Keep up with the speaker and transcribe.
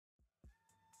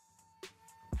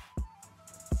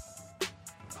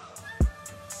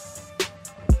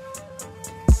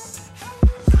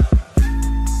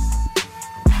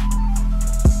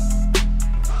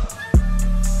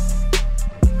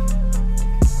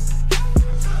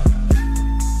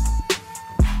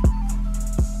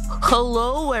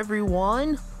Hello,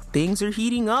 everyone. Things are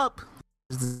heating up.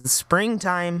 It's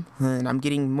springtime, and I'm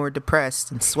getting more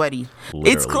depressed and sweaty.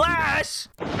 Literally It's Clash!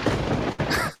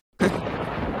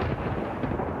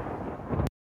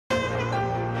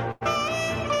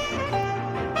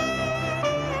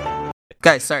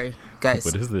 Guys, sorry. Guys.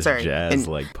 What is this sorry. jazz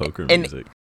like poker music?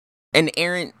 An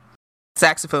errant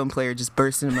saxophone player just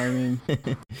burst into my room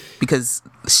because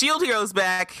Shield Hero's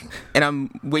back, and I'm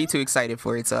way too excited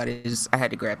for it, so I had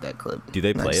to grab that clip. Do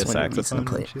they And I play a just wanted reason to saxophone?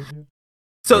 play in it. Shield Hero?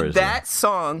 So Or is that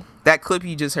song, that clip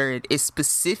you just heard, is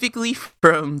specifically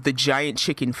from the giant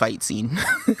chicken fight scene.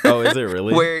 Oh, is it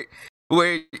really? where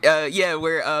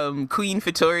Queen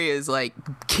Victoria is like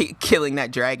killing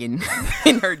that dragon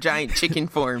in her giant chicken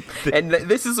form, and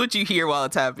this is what you hear while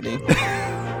it's happening.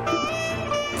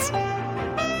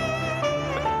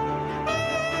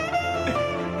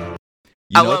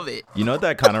 I love it. You know what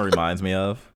that kind of reminds me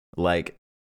of? Like,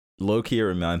 low-key it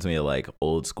reminds me of like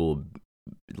old school,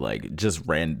 like just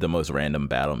the most random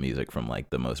battle music from like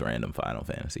the most random Final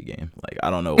Fantasy game. Like, I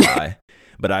don't know why,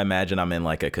 but I imagine I'm in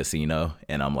like a casino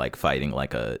and I'm like fighting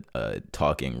like a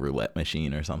talking roulette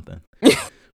machine or something.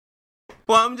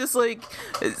 Well, I'm just like,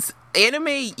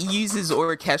 anime uses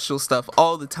orchestral stuff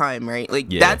all the time, right? Like,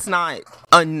 that's not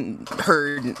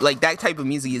unheard. Like, that type of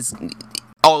music is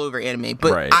all over anime.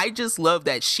 But Right. I just love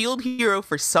that Shield Hero,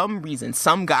 for some reason,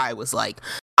 some guy was like,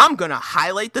 I'm gonna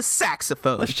highlight the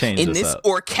saxophone Let's change in this this up.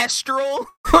 orchestral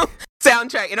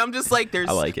soundtrack. And I'm just like,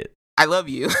 I like it. I love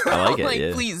you. I like I'm it,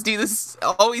 yeah. please do this.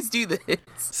 Always do this. As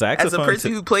a Saxophone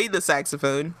person who played the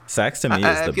saxophone. Sax to me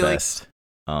I is the feel like- best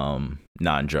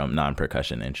non-drum,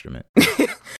 non-percussion instrument. I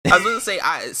was gonna say,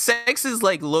 sex is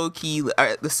like low key.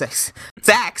 Sax,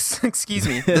 excuse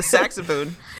me. The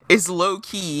saxophone is low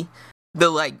key the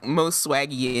like most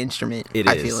swaggy instrument. It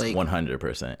I is feel like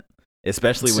 100%.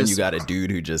 Especially It's when just- you got a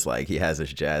dude who just like he has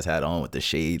his jazz hat on with the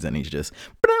shades and he's just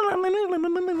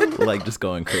like just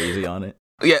going crazy on it.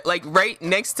 Yeah, like right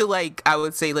next to like I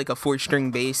would say like a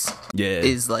 4-string bass Yeah.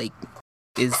 is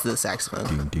the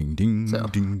saxophone. Ding, ding, ding, So.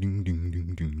 ding, ding, ding,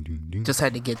 ding, ding, ding, ding. Just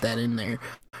had to get that in there.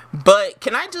 But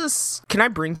can I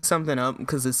bring something up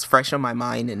because it's fresh on my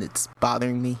mind and it's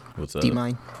bothering me? What's up? Do you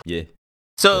mind? Yeah.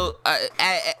 So,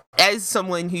 as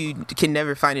someone who can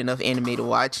never find enough anime to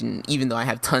watch, and even though I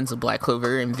have tons of Black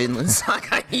Clover and Vinland Saga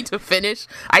I need to finish,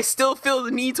 I still feel the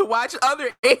need to watch other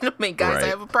anime, guys. Right. I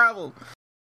have a problem.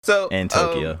 So, And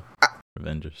Tokyo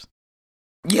Revengers.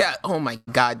 yeah, oh my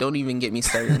god, don't even get me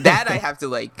started. That I have to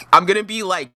like, I'm gonna be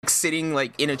like sitting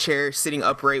like in a chair, sitting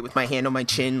upright with my hand on my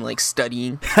chin, like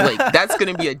studying. Like that's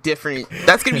gonna be a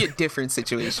different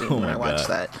situation Oh when my I watch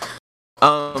God.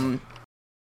 that.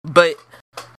 But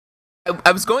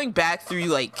I was going back through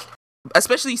like,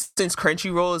 especially since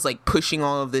Crunchyroll is like pushing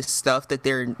all of this stuff that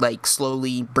they're like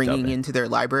slowly bringing Dubbing. into their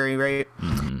library, right?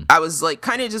 Mhm. I was like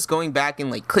kind of just going back and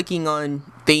like clicking on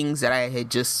things that I had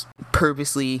just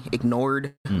purposely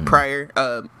ignored prior.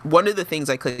 One of the things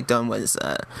I clicked on was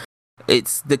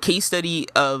it's the case study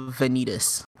of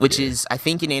Vanitas, which is I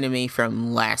think an anime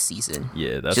from last season.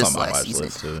 Yeah, that's Just on my last watch season.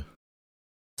 list too.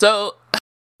 So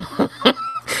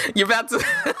you're about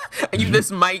to this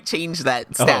might change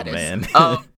that status. Oh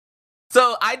man.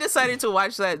 So I decided to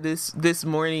watch that this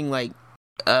morning, like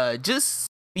just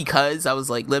because I was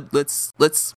like,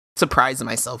 let's surprise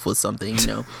myself with something, you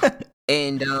know.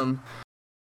 And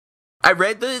I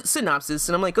read the synopsis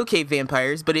and I'm like, okay,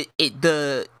 vampires, but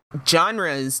the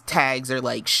genres tags are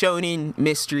like shonen,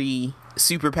 mystery,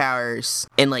 superpowers,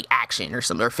 and like action or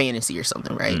something, or fantasy or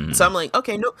something, right? Mhm. So I'm like,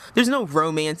 okay, no, there's no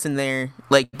romance in there.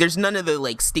 Like, there's none of the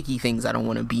like sticky things I don't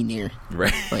want to be near.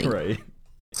 Right. like- Right.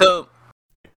 So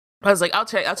I was like, I'll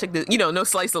check the, no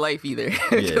slice of life either,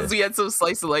 because Yeah. we had some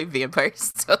slice of life vampire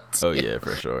stuff. Oh yeah,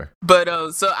 for sure. But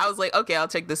so I was like, okay, I'll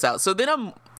check this out. So then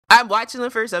I'm watching the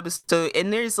first episode,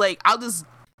 and there's like, I'll just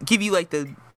give you like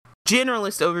the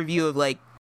generalist overview of like,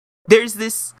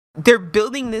 they're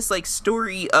building this like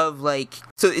story of like,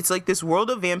 so it's like this world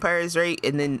of vampires, right?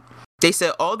 And then they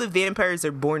said all the vampires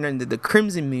are born under the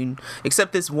crimson moon,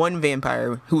 except this one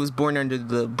vampire who was born under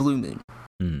the blue moon.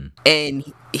 Mm.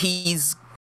 And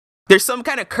there's some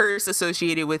kind of curse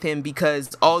associated with him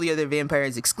because all the other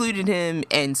vampires excluded him,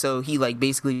 and so he like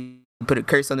basically put a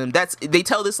curse on them. They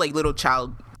tell this like little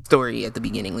child story at the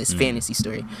beginning, this fantasy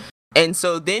story. And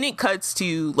so then it cuts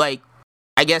to like,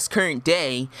 I guess, current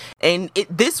day, and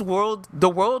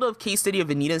the world of Case Study of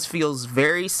Vanitas feels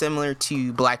very similar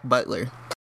to Black Butler.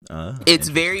 It's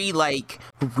very like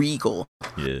regal.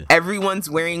 Yeah. Everyone's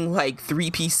wearing like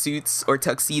 3-piece suits or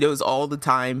tuxedos all the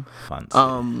time.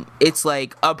 Fancy. It's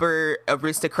like upper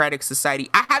aristocratic society.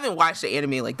 I haven't watched an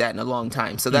anime like that in a long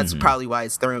time, so that's probably why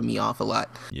it's throwing me off a lot.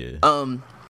 Yeah.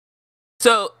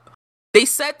 So they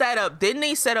set that up. Then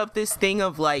they set up this thing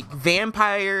of like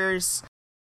vampires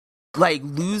like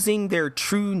losing their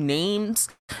true names.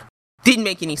 Didn't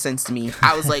make any sense to me.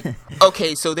 I was like,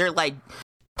 okay, so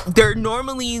they're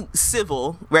normally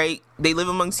civil, right? They live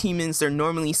amongst humans, they're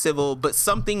normally civil, but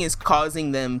something is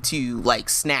causing them to like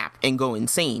snap and go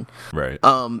insane. Right.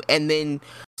 And then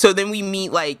we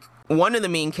meet like one of the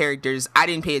main characters. I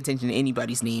didn't pay attention to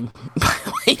anybody's name, by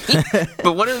the way.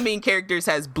 But one of the main characters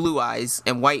has blue eyes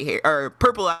and white hair, or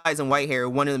purple eyes and white hair.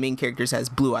 One of the main characters has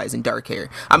blue eyes and dark hair.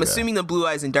 I'm assuming the blue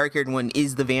eyes and dark haired one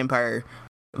is the vampire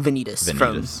Vanitas.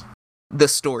 From the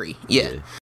story. Yeah.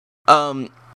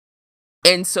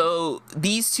 And so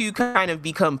these two kind of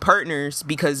become partners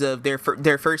because of their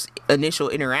first initial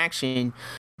interaction.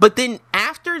 But then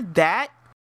after that,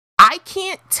 I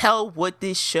can't tell what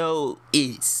this show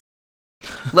is.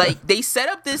 Like, they set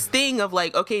up this thing of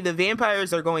like, okay, the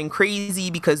vampires are going crazy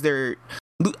because I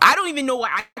don't even know why.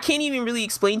 I can't even really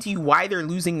explain to you why they're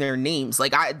losing their names.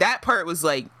 Like, that part was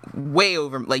like way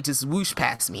over, like just whoosh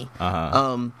past me.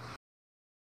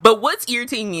 But what's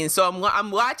irritating me is, so I'm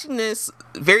watching this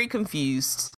very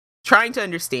confused, trying to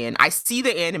understand. I see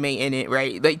the anime in it,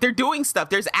 right? Like, they're doing stuff.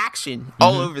 There's action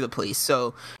all over the place.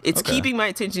 So it's keeping my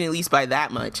attention at least by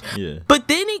that much. Yeah. But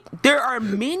then there are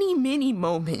many, many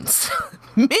moments,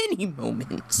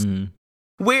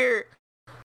 where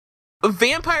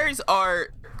vampires are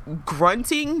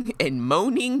grunting and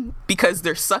moaning because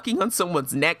they're sucking on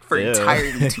someone's neck for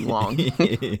entirely too long.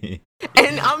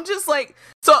 And I'm just like,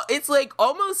 so it's like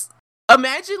almost,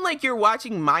 imagine like you're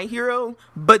watching My Hero,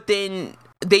 but then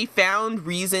they found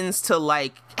reasons to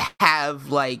like have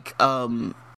like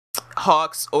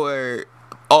Hawks or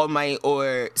All Might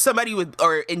or somebody with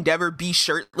or Endeavor be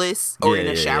shirtless or in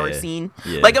a shower scene.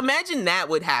 Yeah. Like, imagine that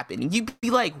would happen. You'd be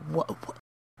like, what?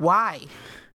 Why?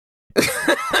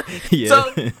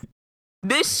 So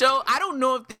this show, I don't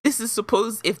know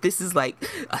if this is like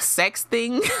a sex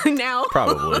thing now.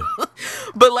 Probably.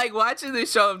 But like watching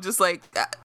this show, I'm just like,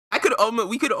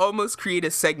 we could almost create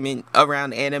a segment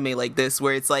around anime like this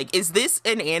where it's like, is this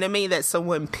an anime that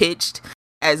someone pitched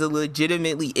as a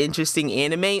legitimately interesting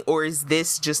anime, or is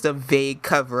this just a vague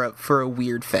cover up for a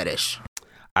weird fetish?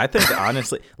 I think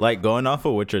honestly, like going off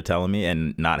of what you're telling me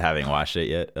and not having watched it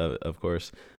yet, of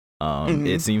course,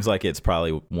 it seems like it's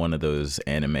probably one of those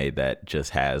anime that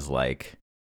just has like,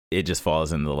 it just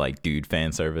falls in the like dude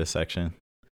fan service section.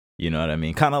 You know what I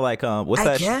mean? Kind of like what's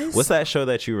that show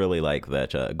that you really like,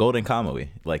 that Golden Kamuy?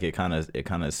 Like it kind of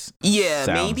sounds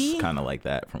maybe kind of like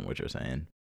that from what you're saying,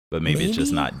 but maybe it's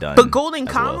just not done. But Golden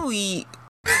Kamuy.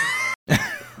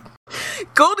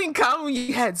 Golden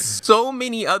Kamuy had so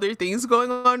many other things going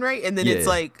on, right? And then it's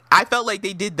like, I felt like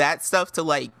they did that stuff to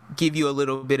like give you a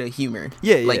little bit of humor.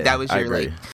 Like that was your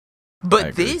like.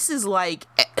 But this is like,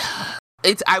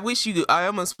 I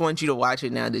almost want you to watch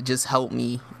it now to just help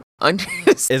me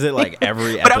understand. Is it like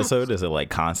every episode? Is it like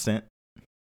constant?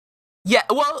 Yeah,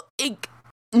 well, it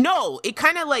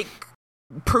kind of like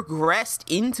progressed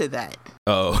into that.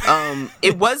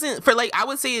 It wasn't for like, I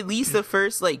would say at least the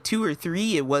first like 2 or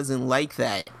 3, it wasn't like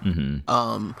that.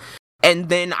 And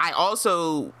then I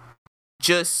also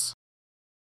just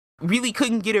really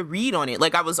couldn't get a read on it.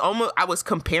 Like I was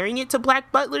comparing it to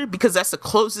Black Butler because that's the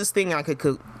closest thing I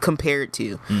could compare it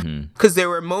to, because there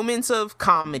were moments of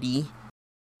comedy,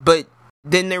 but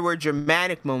then there were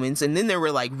dramatic moments, and then there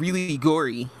were like really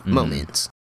gory moments,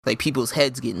 like people's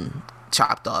heads getting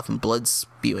chopped off and blood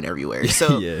spewing everywhere.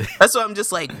 So that's why I'm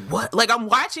just like, what? Like I'm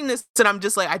watching this and I'm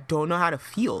just like, I don't know how to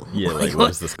feel. Like what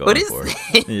is this going for?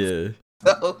 This?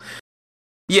 So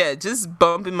just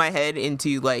bumping my head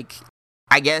into like,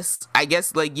 I guess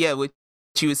like, what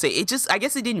you would say. I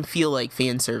guess it didn't feel like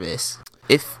fan service.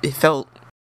 It felt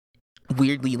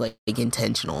weirdly like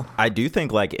intentional. I do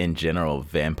think like in general,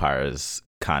 vampires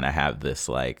kind of have this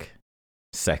like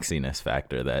sexiness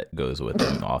factor that goes with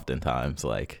them oftentimes.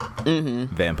 Like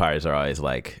vampires are always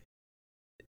like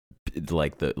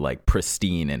the like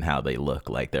pristine in how they look.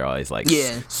 Like they're always like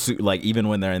like even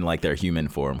when they're in like their human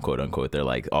form, quote unquote, they're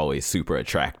like always super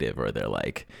attractive, or they're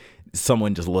like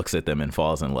someone just looks at them and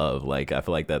falls in love. Like I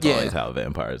feel like that's always how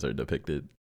vampires are depicted.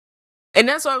 And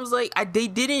that's why I was like, they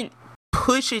didn't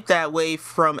push it that way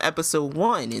from episode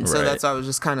 1, and so that's why I was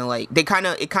just kind of like, it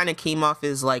kind of came off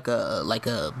as like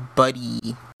a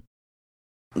buddy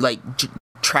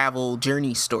travel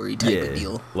journey story type of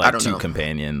deal. Like I don't two know.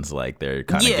 companions, like they're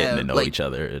kind of getting to know each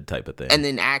other type of thing. And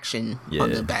then action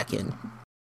on the back end.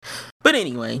 But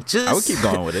anyway, just I would keep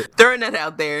going with it. Throwing that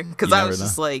out there because I was know.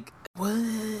 just like, what?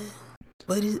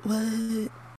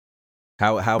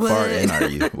 How far in are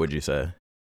you? Would you say?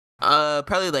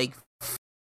 Probably like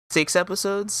 6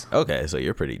 episodes. Okay, so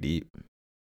you're pretty deep.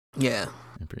 Yeah,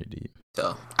 you're pretty deep.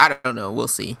 So I don't know. We'll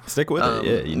see. Stick with it.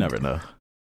 Yeah, you never know.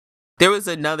 There was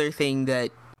another thing that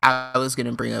I was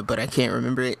gonna bring up, but I can't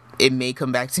remember it. It may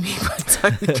come back to me by the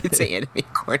time we get to Anime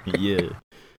Corner. Yeah.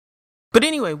 But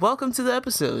anyway, welcome to the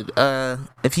episode.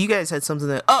 If you guys had something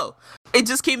that it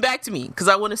just came back to me because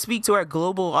I want to speak to our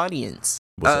global audience.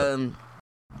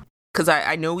 Because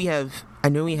I know we have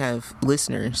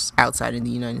listeners outside in the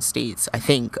United States. I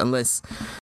think, unless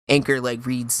Anchor like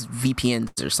reads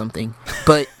VPNs or something.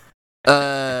 But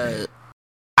I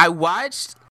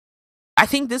watched. I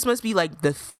think this must be like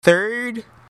the 3rd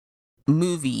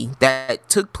movie that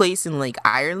took place in like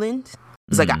Ireland.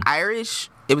 It's like an Irish.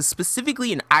 It was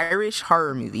specifically an Irish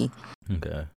horror movie.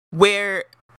 Okay. Where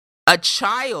a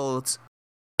child,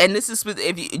 and this is,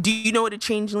 do you know what a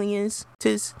changeling is,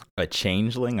 Tiz? A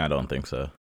changeling? I don't think so.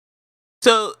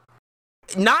 So,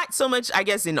 not so much, I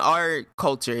guess, in our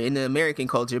culture, in the American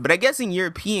culture, but I guess in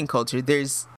European culture,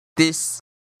 there's these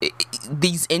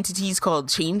entities called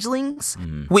changelings,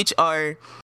 which are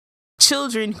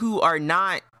children who are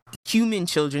not human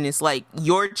children. It's like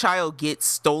your child gets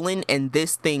stolen and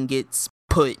this thing gets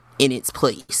put in its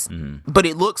place, but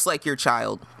it looks like your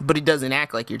child, but it doesn't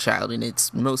act like your child, and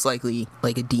it's most likely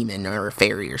like a demon or a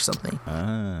fairy or something.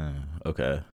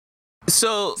 Okay.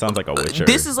 So sounds like a Witcher.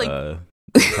 This is like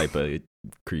type of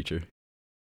creature.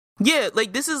 Yeah,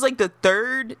 like this is like the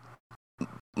 3rd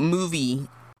movie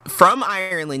from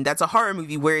Ireland that's a horror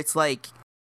movie where it's like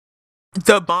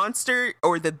the monster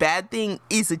or the bad thing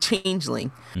is a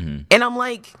changeling, and I'm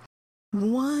like,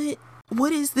 what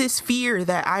is this fear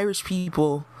that Irish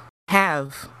people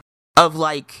have of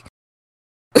like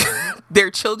their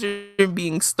children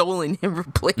being stolen and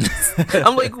replaced?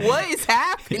 I'm like, what is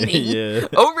happening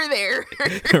over there?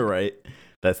 Right.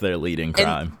 That's their leading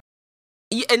crime.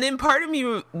 And then part of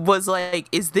me was like,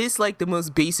 is this like the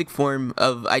most basic form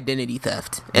of identity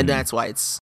theft? And that's why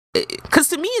because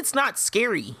to me, it's not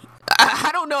scary.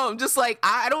 I don't know. I'm just like,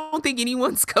 I don't think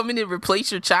anyone's coming to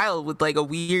replace your child with like a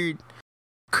weird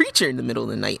creature in the middle of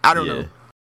the night. I don't know.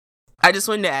 I just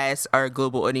wanted to ask our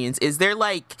global audience, is there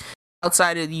like,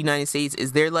 outside of the United States,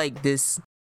 is there like this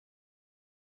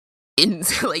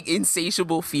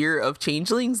insatiable fear of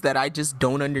changelings that I just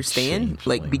don't understand?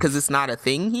 Like, because it's not a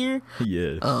thing here.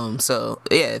 So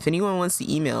yeah, if anyone wants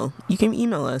to email, you can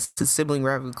email us to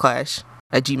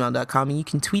siblingrivalclash@gmail.com, and you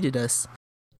can tweet at us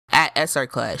at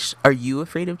srclash. Are you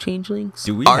afraid of changelings?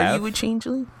 You a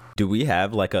changeling? Do we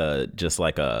have like a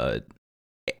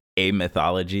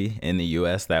mythology in the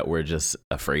US that we're just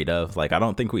afraid of? Like, I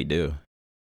don't think we do.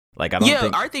 Like, I don't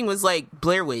think our thing was like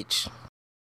Blair Witch.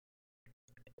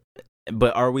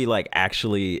 But are we like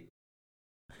actually,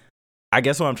 I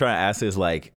guess what I'm trying to ask is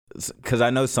like, because I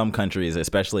know some countries,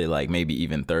 especially like maybe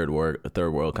even third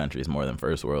world countries more than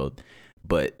first world,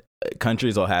 but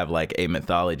countries will have like a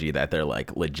mythology that they're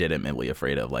like legitimately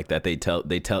afraid of, like that they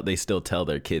still tell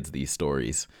their kids these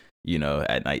stories, you know,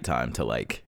 at nighttime to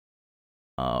like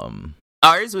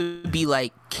ours would be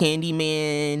like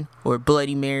Candyman or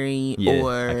Bloody Mary,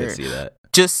 or I could see that.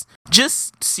 Just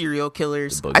serial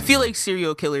killers. I feel like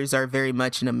serial killers are very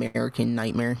much an American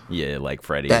nightmare. Yeah, like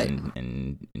Freddy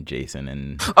and Jason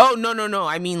and no.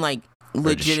 I mean like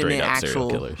legitimate actual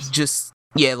killers. Just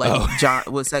John,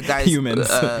 what's that guy's humans?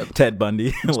 Ted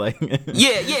Bundy, like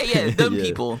them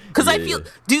people. Because I feel,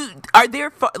 dude, are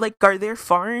there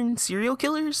foreign serial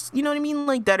killers? You know what I mean?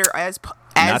 Like that are as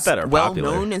well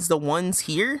known as the ones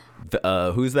here.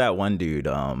 Who's that one dude?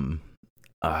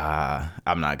 I'm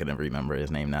not gonna remember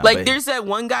his name now. Like, there's that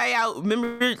one guy out.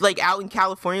 Remember, like out in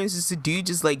California, it's just a dude.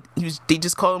 Just like they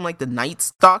just call him like the Night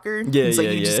Stalker. Yeah,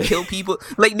 he just kill people.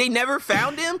 Like they never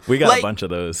found him. We got a bunch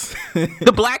of those.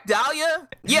 The Black Dahlia.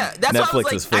 Yeah, that's Netflix what I was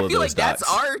like. is full I of feel those like docs.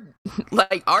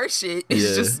 that's our shit.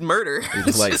 It's just murder.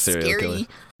 It's like just serial scary. killer.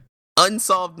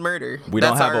 Unsolved murder. We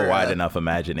don't have a wide enough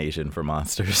imagination for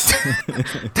monsters.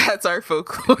 That's our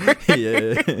folklore.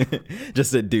 Yeah,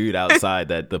 just a dude outside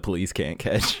that the police can't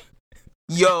catch.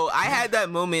 Yo, I had that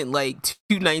moment like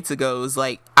 2 nights ago. It was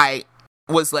like I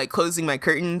was like closing my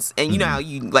curtains, and you know how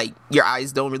you like your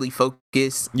eyes don't really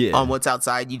focus on what's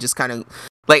outside. You just kind of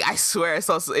like, I swear I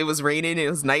saw, it was raining, it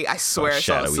was night. I swear I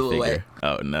saw a silhouette. Figure.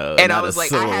 Oh no! And I was like,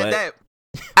 silhouette.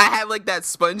 I had like that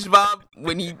SpongeBob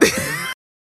when he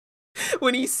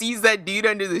when he sees that dude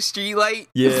under the streetlight,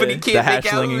 Yeah, when he the can't hash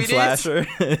make out who slinging it is. slasher.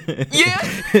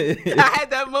 Yeah, I had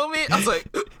that moment. I was like,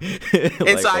 and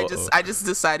Like, so uh-oh. I just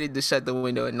decided to shut the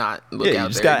window and not look Yeah, you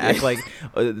out just there. gotta act like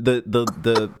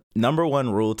the number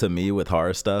one rule to me with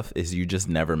horror stuff is you just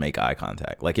never make eye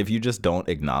contact. Like if you just don't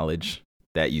acknowledge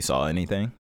that you saw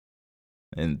anything,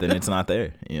 and then it's not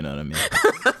there. You know what I mean?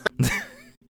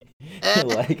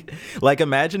 like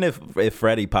imagine if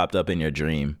Freddy popped up in your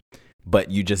dream,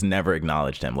 but you just never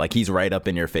acknowledged him. Like he's right up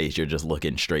in your face. You're just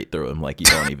looking straight through him. Like you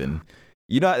don't even.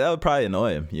 That would probably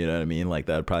annoy him. You know what I mean? Like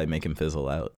that would probably make him fizzle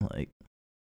out. Like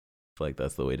I feel like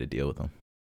that's the way to deal with him.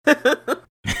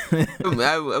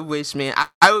 I wish, man.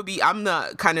 I would be. I'm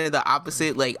the kind of the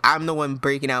opposite. Like I'm the one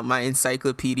breaking out my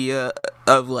encyclopedia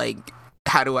of like,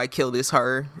 how do I kill this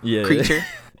horror creature?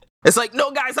 It's like, no,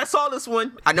 guys, I saw this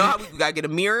one. I know how we gotta get a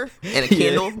mirror and a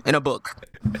candle and a book.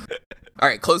 All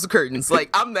right, close the curtains. Like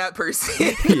I'm that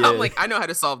person. I'm like, I know how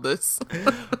to solve this.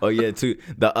 Oh yeah, too.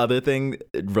 The other thing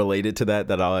related to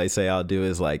that I always say I'll do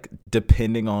is like,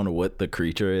 depending on what the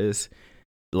creature is,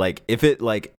 like if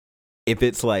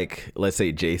it's like, let's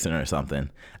say Jason or something,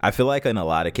 I feel like in a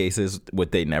lot of cases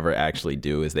what they never actually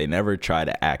do is they never try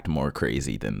to act more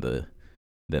crazy than the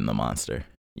monster.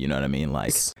 You know what I mean?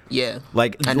 Like yeah,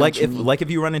 like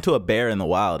if you run into a bear in the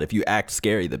wild, if you act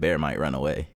scary, the bear might run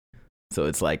away. So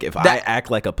it's like if I act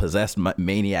like a possessed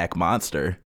maniac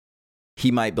monster,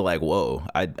 he might be like, "Whoa,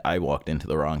 I walked into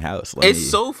the wrong house."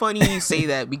 So funny you say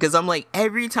that, because I'm like,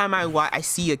 every time I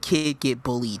see a kid get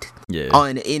bullied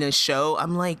in a show,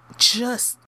 I'm like,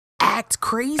 just act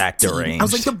crazy. Act deranged. I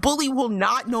was like, the bully will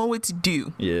not know what to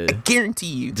do. Yeah, I guarantee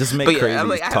you. Just make crazy I'm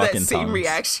like, I have that same tongues.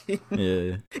 reaction.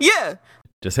 Yeah. Yeah.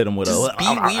 Just hit him with just be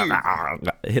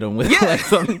weird. Hit him with like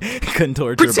some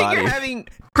contort your body.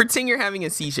 Pretend you're having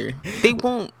a seizure. They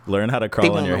won't learn how to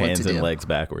crawl on your hands and legs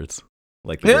backwards,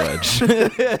 like the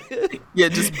Grudge. Yeah,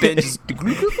 just bend.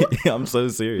 Yeah, I'm so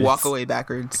serious. Walk away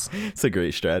backwards. It's a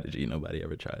great strategy. Nobody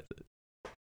ever tries it.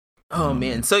 Oh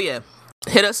man. So yeah,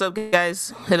 hit us up,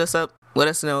 guys. Hit us up. Let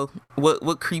us know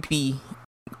what creepy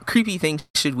thing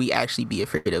should we actually be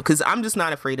afraid of? Because I'm just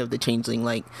not afraid of the changeling.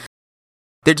 Like,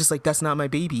 they're just like, that's not my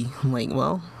baby. I'm like,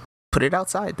 well, put it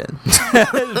outside then.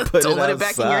 Don't let it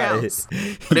back in your house.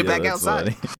 Put it back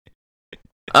outside.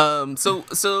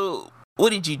 So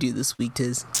what did you do this week,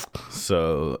 Tiz?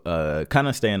 So kind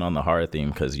of staying on the horror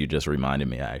theme, because you just reminded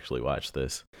me I actually watched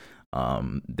this.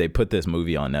 They put this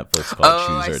movie on Netflix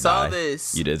called Choose or Die. I saw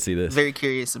this. You did see this? Very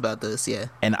curious about this, yeah.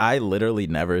 And I literally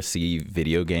never see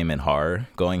video game and horror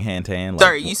going hand to hand.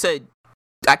 Sorry, you said,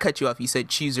 I cut you off. You said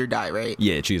Choose or Die, right?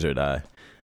 Yeah, Choose or Die.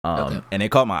 Okay. And it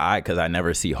caught my eye because I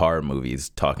never see horror movies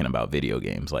talking about video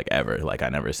games, like ever. Like I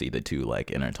never see the two like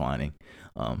intertwining.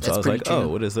 So I was like, oh,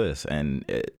 what is this? And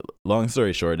long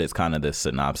story short, it's kind of this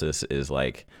synopsis is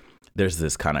like, there's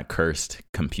this kind of cursed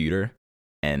computer,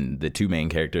 and the two main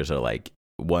characters are like,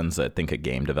 one's I think a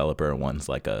game developer, and one's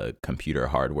like a computer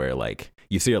hardware. Like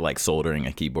you see her like soldering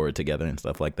a keyboard together and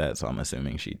stuff like that. So I'm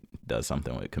assuming she does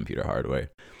something with computer hardware.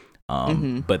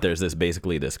 But there's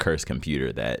basically this cursed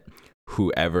computer that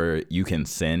whoever you can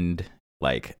send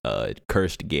like a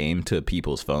cursed game to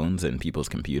people's phones and people's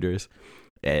computers.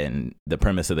 And the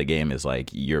premise of the game is like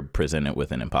you're presented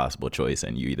with an impossible choice,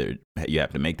 and you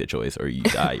have to make the choice or you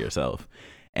die yourself.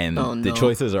 And the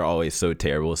choices are always so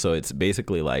terrible. So it's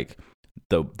basically like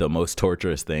the most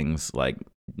torturous things like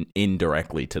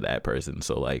indirectly to that person.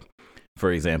 So like,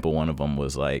 for example, one of them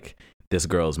was like this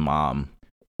girl's mom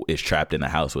is trapped in the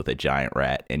house with a giant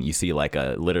rat, and you see like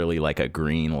literally like a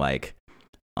green like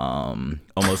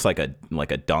almost like a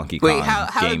Donkey Kong. Wait, how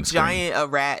game giant a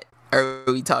rat are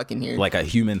we talking here? Like a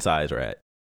human-sized rat.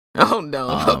 Oh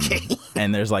no. Okay.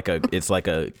 And there's like it's like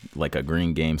a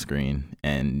green game screen,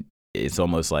 and it's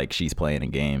almost like she's playing a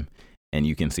game, and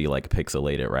you can see like a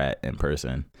pixelated rat in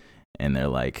person, and they're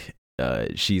like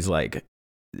she's like,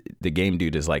 the game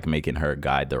dude is like making her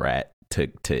guide the rat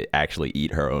to actually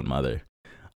eat her own mother.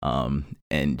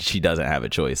 And she doesn't have a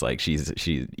choice. Like she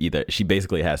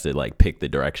basically has to like pick the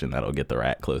direction that'll get the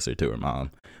rat closer to her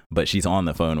mom. But she's on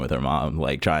the phone with her mom,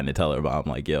 like trying to tell her mom,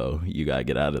 like, yo, you gotta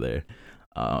get out of there.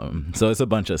 So it's a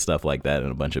bunch of stuff like that,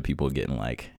 and a bunch of people getting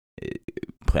like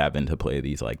having to play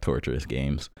these like torturous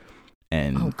games.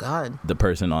 And oh god, the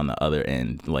person on the other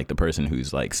end, like the person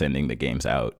who's like sending the games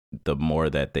out, the more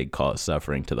that they cause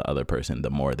suffering to the other person, the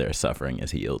more their suffering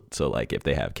is healed. So like if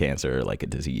they have cancer or like a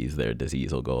disease, their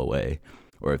disease will go away.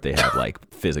 Or if they have like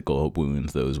physical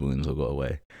wounds, those wounds will go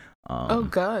away. Oh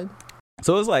god.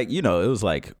 So it was like, it was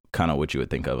like kind of what you would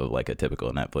think of like a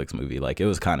typical Netflix movie. Like it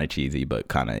was kind of cheesy, but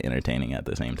kind of entertaining at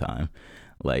the same time.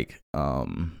 Like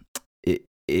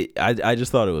I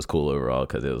just thought it was cool overall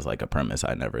because it was like a premise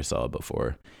I never saw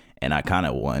before, and I kind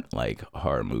of want like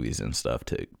horror movies and stuff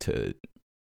to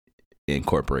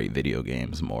incorporate video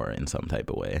games more in some type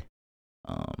of way,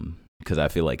 because I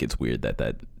feel like it's weird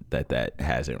that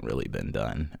hasn't really been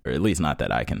done, or at least not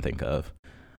that I can think of.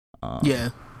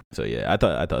 So yeah, I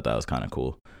thought that was kind of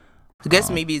cool. I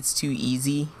guess maybe it's too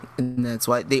easy, and that's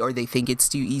why they think it's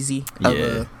too easy.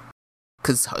 Yeah.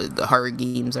 Because the horror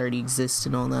games already exist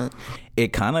and all that.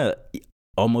 It kind of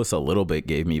almost a little bit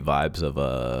gave me vibes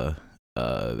of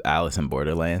Alice in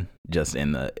Borderland, just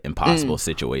in the impossible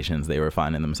situations they were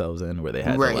finding themselves in, where they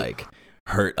had to like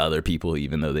hurt other people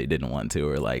even though they didn't want to,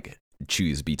 or like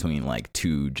choose between like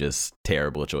two just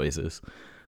terrible choices.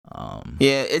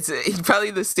 Yeah, it's probably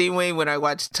the same way when I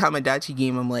watched Tamagotchi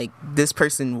Game. I'm like, this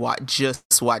person just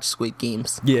watched Squid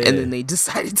Games, yeah, and then they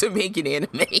decided to make an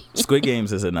anime. Squid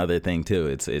Games is another thing too.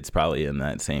 It's probably in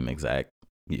that same exact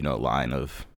line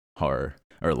of horror,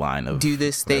 or line of do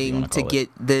this thing to get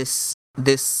this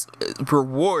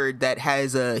reward that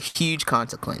has a huge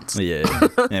consequence. Yeah,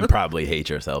 and probably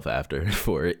hate yourself after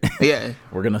for it. Yeah,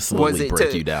 we're gonna slowly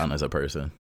break you down as a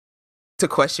person. To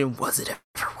question, was it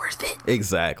ever worth it?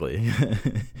 Exactly.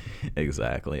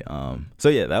 Exactly. So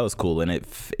yeah, that was cool, and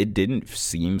it didn't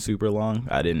seem super long.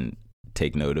 I didn't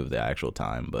take note of the actual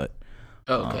time, but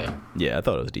okay. Yeah, I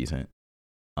thought it was decent.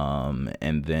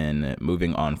 And then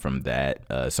moving on from that,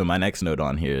 so my next note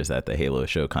on here is that the Halo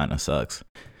show kind of sucks.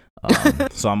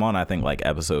 So I'm on, I think, like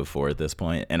episode 4 at this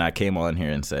point, and I came on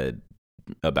here and said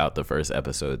about the first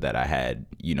episode that I had,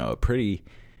 a pretty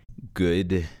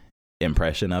good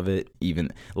impression of it.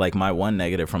 Even like my one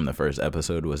negative from the first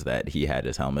episode was that he had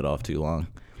his helmet off too long,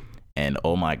 and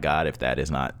oh my god, if that is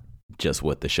not just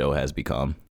what the show has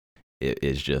become, it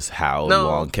is just how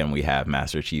long can we have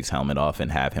Master Chief's helmet off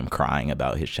and have him crying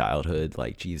about his childhood?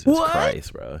 Like, Jesus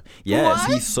Christ, bro. Yes,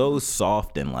 he's so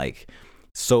soft and like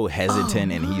so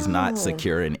hesitant, and he's not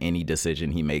secure in any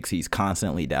decision he makes. He's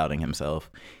constantly doubting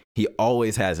himself. He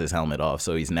always has his helmet off,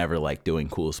 so he's never like doing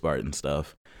cool Spartan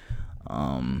stuff.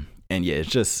 And yeah, it's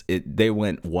just they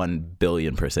went 1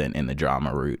 billion% in the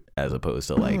drama route as opposed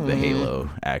to like the Halo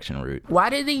action route. Why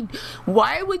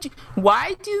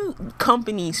do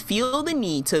companies feel the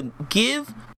need to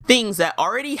give things that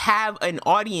already have an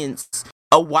audience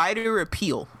a wider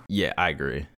appeal? Yeah, I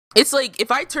agree. It's like if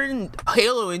I turn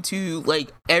Halo into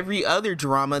like every other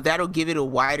drama, that'll give it a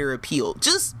wider appeal.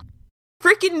 Just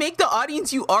freaking make the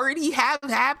audience you already have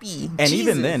happy. And Jesus.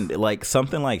 Even then, like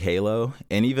something like Halo,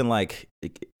 and even like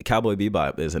Cowboy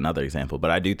Bebop is another example, but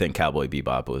I do think Cowboy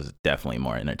Bebop was definitely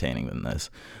more entertaining than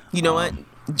this. You know what?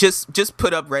 Just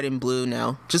put up Red and Blue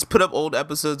now. Just put up old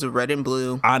episodes of Red and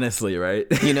Blue. Honestly, right?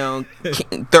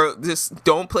 Just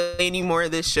don't play any more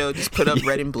of this show. Just put up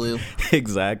Red and Blue.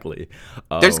 Exactly.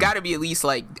 There's got to be at least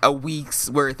like a week's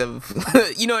worth of,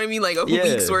 you know what I mean? Like a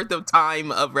week's worth of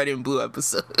time of Red and Blue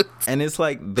episodes. And it's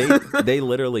like they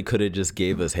literally could have just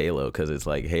gave us Halo, because it's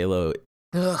like Halo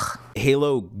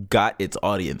got its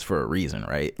audience for a reason,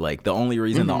 right? Like the only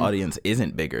reason the audience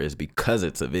isn't bigger is because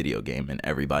it's a video game and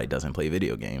everybody doesn't play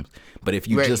video games. But if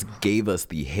you just gave us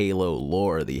the Halo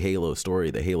lore, the Halo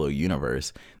story, the Halo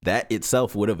universe, that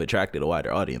itself would have attracted a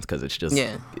wider audience, because it's just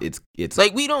it's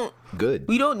like we don't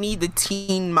need the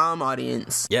teen mom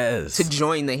audience to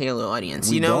join the Halo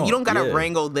audience. You don't gotta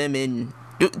wrangle them in.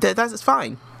 That's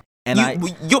fine. And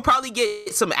you'll probably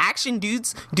get some action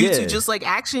dudes who just like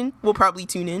action will probably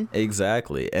tune in.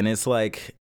 Exactly. And it's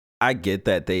like, I get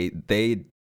that they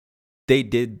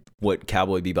did what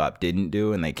Cowboy Bebop didn't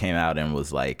do, and they came out and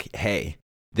was like, hey,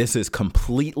 this is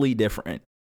completely different.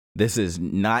 This is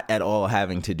not at all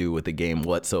having to do with the game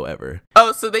whatsoever.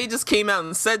 Oh, so they just came out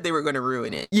and said they were going to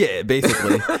ruin it. Yeah,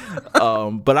 basically.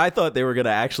 But I thought they were going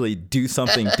to actually do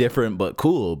something different but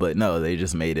cool. But no, they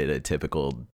just made it a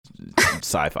typical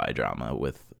sci-fi drama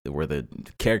where the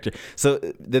character. So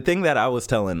the thing that I was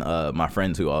telling my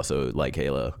friends who also like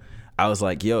Halo, I was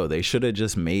like, yo, they should have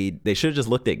just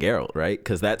looked at Geralt, right?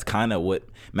 Because that's kind of what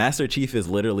Master Chief is,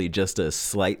 literally just a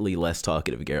slightly less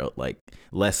talkative Geralt, like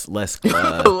less less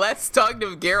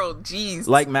talkative Geralt. Jeez,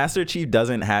 like Master Chief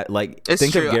doesn't have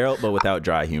think of Geralt but without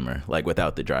dry humor, like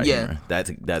without the dry humor.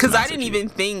 That's because I didn't even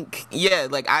think. Yeah,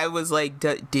 like I was like,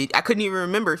 I couldn't even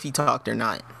remember if he talked or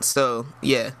not. So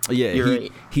yeah, you're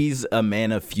right. He's a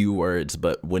man of few words,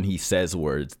 but when he says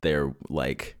words, they're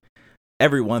like,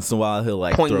 every once in a while he'll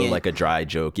like poignant. Throw like a dry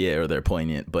joke, or they're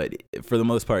poignant, but for the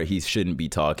most part he shouldn't be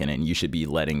talking, and you should be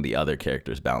letting the other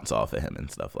characters bounce off of him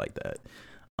and stuff like that.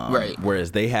 Right.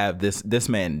 Whereas they have this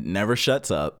man never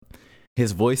shuts up.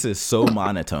 His voice is so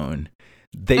monotone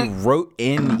they wrote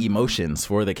in emotions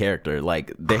for the character.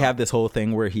 Like, they have this whole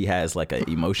thing where he has like an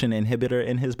emotion inhibitor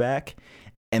in his back,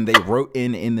 and they wrote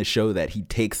in the show that he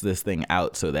takes this thing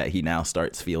out so that he now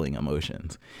starts feeling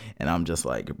emotions. And I'm just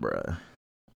like, bruh,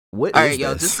 what All is right,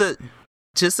 yo, this?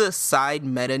 just a side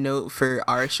meta note for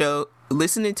our show.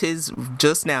 Listening to his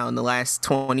just now in the last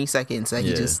 20 seconds that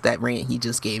that rant he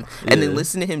just gave, and then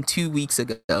listen to him 2 weeks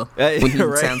ago when he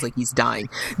Right. sounds like he's dying.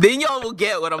 Then y'all will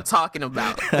get what I'm talking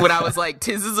about. When I was like,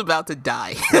 Tiz is about to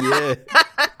die. Yeah.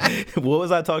 What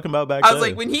was I talking about back I then? was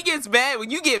like, when he gets mad, when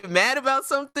you get mad about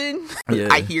something, Yeah.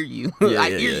 I hear you. Yeah, I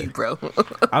yeah, hear yeah. you, bro.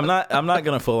 I'm not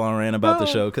gonna full on rant about the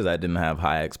show because I didn't have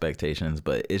high expectations,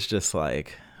 but it's just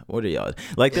like, what are y'all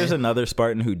like? There's another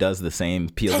Spartan who does the same,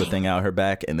 peels the thing out her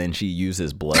back, and then she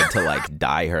uses blood to like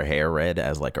dye her hair red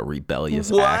as like a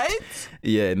rebellious act.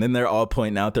 Yeah, and then they're all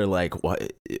pointing out, they're like,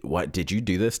 what did you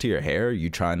do this to your hair? Are you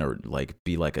trying to like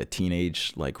be like a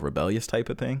teenage like rebellious type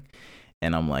of thing?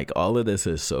 And I'm like, all of this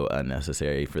is so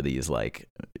unnecessary for these like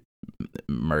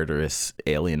murderous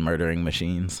alien murdering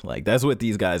machines. Like, that's what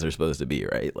these guys are supposed to be,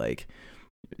 right? Like,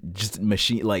 just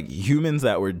machine, like humans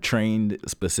that were trained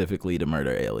specifically to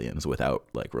murder aliens without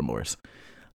like remorse.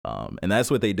 And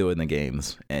that's what they do in the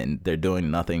games, and they're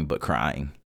doing nothing but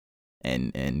crying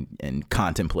and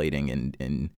contemplating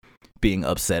and being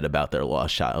upset about their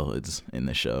lost childhoods in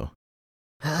the show.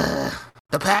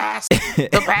 The past.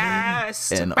 The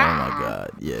past. And oh my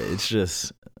god, yeah, it's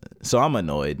just, so I'm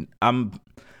annoyed. I'm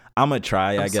gonna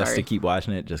try, I guess, to keep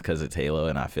watching it just because it's Halo,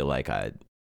 and I feel like I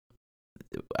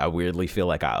weirdly feel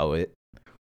like I owe it,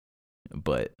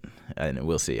 but and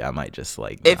we'll see. I might just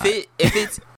like if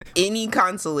it's any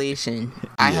consolation,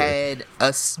 I Yeah. had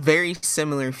a very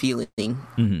similar feeling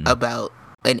about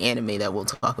an anime that we'll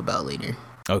talk about later.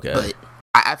 Okay, But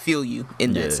I feel you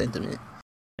in Yeah. that sentiment.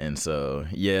 and so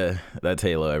yeah, that's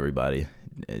Halo. Everybody,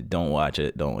 don't watch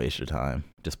it. Don't waste your time.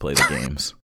 Just play the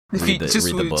games. If you Read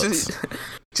the books.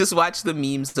 just watch the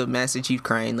memes of Master Chief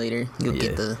crying later. You'll Yeah.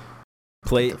 get the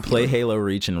Play Halo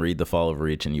Reach and read The Fall of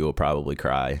Reach, and you will probably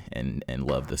cry and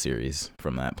love the series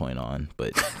from that point on.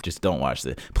 But just don't watch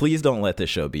it. Please don't let this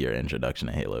show be your introduction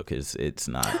to Halo, because it's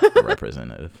not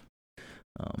representative.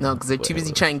 no, because they're too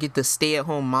busy trying to get the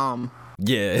stay-at-home mom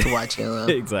Yeah, to watch Halo.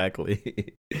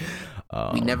 exactly.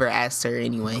 We never asked her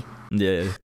anyway.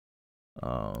 Yeah.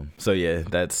 So yeah,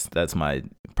 that's my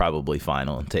probably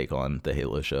final take on the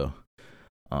Halo show.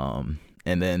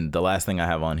 And then the last thing I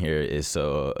have on here is,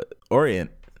 so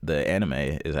Orient, the anime,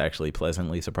 is actually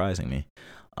pleasantly surprising me.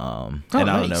 And I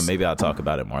don't know, maybe I'll talk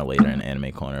about it more later in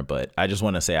Anime Corner, but I just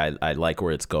want to say I like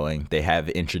where it's going. They have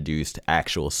introduced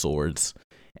actual swords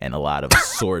and a lot of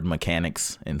sword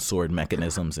mechanics and sword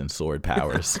mechanisms and sword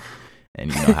powers.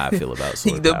 And you know how I feel about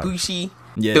sword The power. Bushi.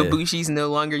 Yeah. The Bushi's no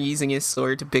longer using his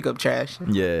sword to pick up trash.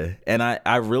 Yeah, and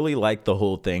I really like the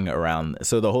whole thing around,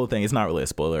 so the whole thing, it's not really a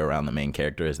spoiler around the main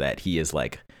character, is that he is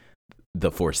like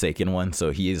the Forsaken one,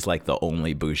 so he is like the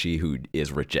only Bushi who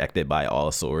is rejected by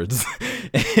all swords.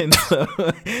 And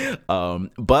so,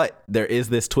 but there is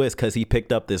this twist, because he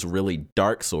picked up this really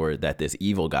dark sword that this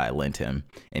evil guy lent him,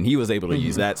 and he was able to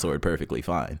use that sword perfectly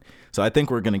fine. So I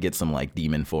think we're gonna get some like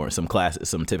demon form, some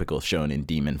typical shonen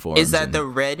demon forms. Is that the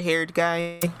red-haired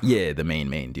guy? Yeah, the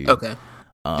main dude. Okay.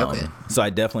 Okay. So I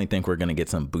definitely think we're gonna get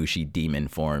some Bushi demon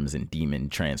forms and demon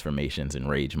transformations and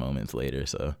rage moments later.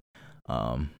 So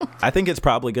I think it's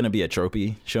probably gonna be a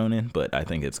tropey shonen, but I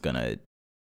think it's gonna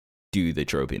do the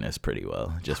tropiness pretty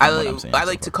well. Just from what I'm saying. I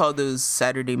like to call those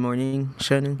Saturday morning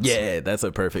shonen. Yeah, that's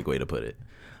a perfect way to put it.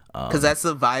 Because that's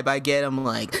the vibe I get. I'm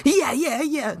like,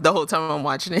 yeah, the whole time I'm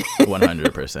watching it.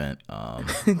 100%.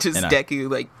 Just and Deku,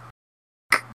 like.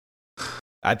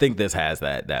 I think this has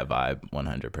that vibe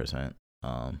 100%.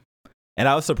 And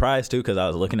I was surprised too, because I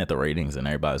was looking at the ratings and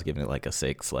everybody was giving it like a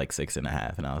 6, like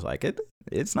 6.5, and I was like,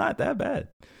 it's not that bad.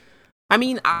 I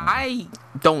mean, I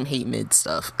don't hate mid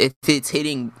stuff if it's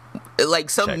hitting, like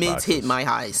some Check mids boxes. hit my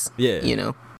highs. Yeah, You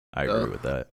know. I agree with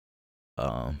that.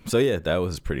 So yeah, that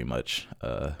was pretty much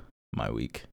my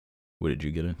week. What did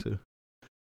you get into?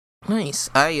 Nice.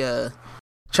 I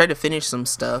tried to finish some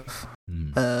stuff,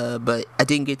 but I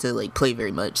didn't get to like play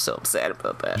very much, so I'm sad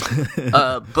about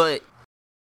that. But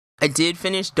I did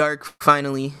finish Dark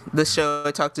finally. The show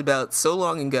I talked about so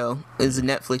long ago is a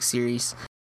Netflix series.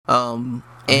 I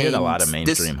get a lot of and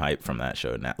mainstream hype from that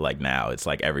show. Now it's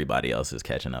like everybody else is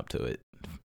catching up to it.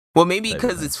 Well, maybe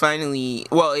because it's finally,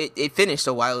 it finished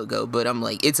a while ago, but I'm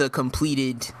like, it's a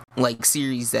completed like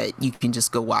series that you can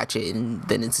just go watch it and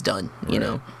then it's done, you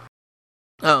know.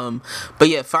 But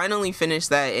yeah, finally finished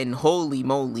that, and holy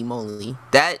moly,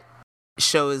 that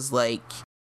show is like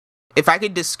if I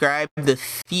could describe the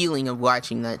feeling of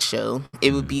watching that show,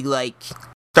 it would be like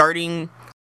starting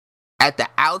at the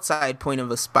outside point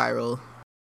of a spiral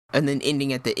and then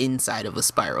ending at the inside of a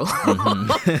spiral.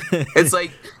 It's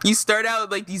like you start out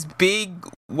with like these big,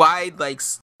 wide, like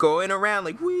going around,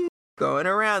 like whee, going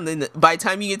around. Then by the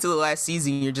time you get to the last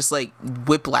season, you're just like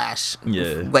whiplash.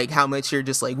 Yeah. Like how much you're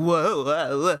just like,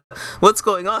 whoa, what's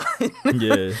going on?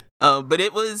 Yeah. But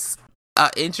it was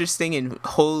interesting and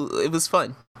it was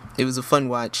fun. It was a fun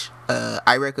watch.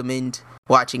 I recommend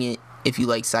watching it if you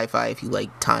like sci-fi, if you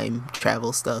like time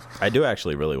travel stuff. I do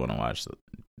actually really want to watch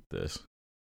this.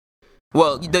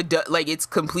 Well, like it's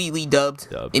completely dubbed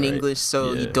in right? English,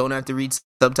 so Yeah. you don't have to read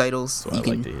subtitles. That's what I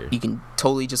like to hear. You can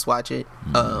totally just watch it.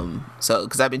 So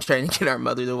because I've been trying to get our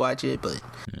mother to watch it, but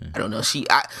I don't know.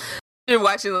 After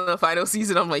watching the final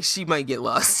season, I'm like, she might get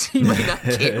lost. She might not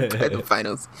care by the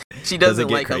finals. She doesn't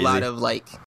like crazy? a lot of like.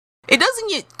 It doesn't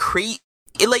get crazy.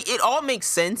 It all makes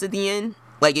sense at the end.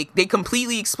 Like they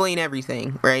completely explain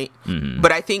everything, right? Mm-hmm.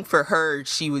 But I think for her,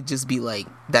 she would just be like,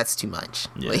 "That's too much."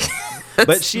 Yeah. Like,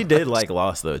 But she did like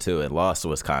Lost though too, and Lost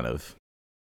was kind of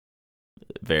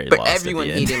very. But Lost everyone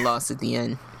at the end. hated Lost at the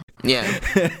end. Yeah,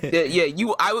 yeah.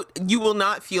 You will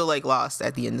not feel like Lost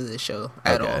at the end of the show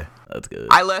at all. That's good.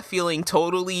 I left feeling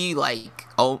totally like,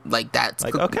 oh, like that's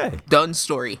Like, okay, done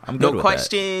story. I'm good no with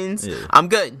questions. that. Yeah. I'm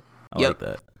good. I Yep. like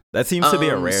that. That seems to be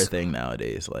a rare thing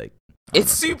nowadays. Like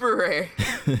It's super rare,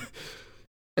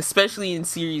 especially in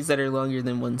series that are longer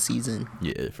than one season.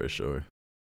 Yeah, for sure.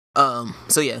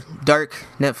 So yeah, Dark,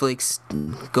 Netflix,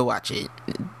 go watch it.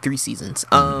 3 seasons.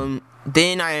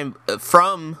 Then I am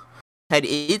had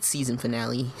its season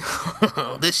finale.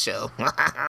 This show.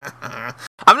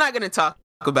 I'm not gonna talk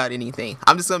about anything.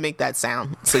 I'm just gonna make that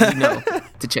sound so you know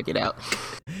to check it out.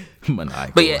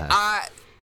 Maniacal. But yeah,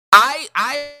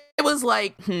 I was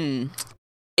like,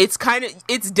 it's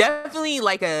definitely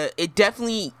like it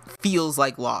definitely feels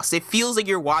like Lost. It feels like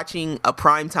you're watching a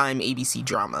primetime ABC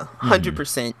drama,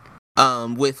 100%.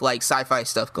 With like sci-fi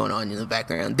stuff going on in the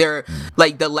background. There,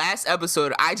 like the last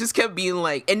episode, I just kept being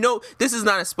like, and no, this is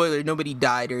not a spoiler. Nobody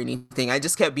died or anything. I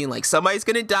just kept being like, somebody's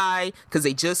gonna die because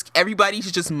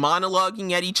everybody's just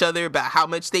monologuing at each other about how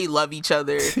much they love each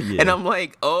other, and I'm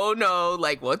like, oh no,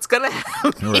 like what's gonna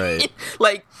happen? Right.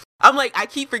 Like. I'm like, I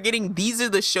keep forgetting these are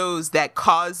the shows that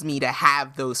cause me to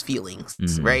have those feelings,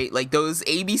 right? Like those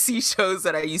ABC shows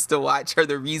that I used to watch are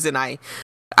the reason I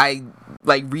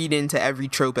like read into every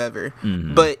trope ever.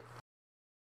 But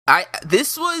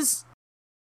this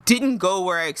didn't go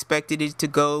where I expected it to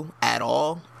go at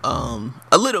all.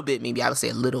 A little bit, maybe I would say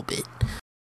a little bit.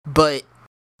 But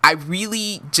I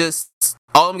really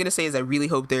all I'm gonna say is I really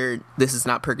hope this is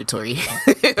not purgatory.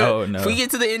 Oh no. If we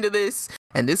get to the end of this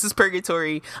and this is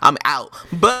purgatory, I'm out.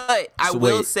 But I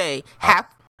will say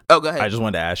oh, go ahead. I just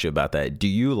wanted to ask you about that. Do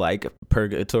you like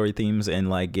purgatory themes in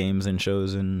like games and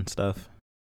shows and stuff?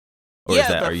 Or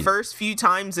yeah, first few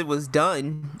times it was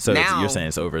done. So now, you're saying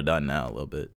it's overdone now a little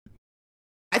bit.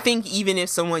 I think even if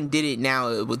someone did it now,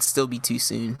 it would still be too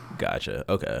soon. Gotcha.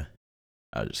 Okay.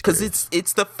 Because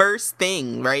it's the first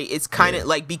thing, right? It's kind of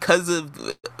like, because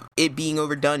of it being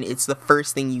overdone, it's the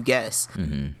first thing you guess.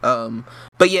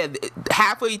 But yeah,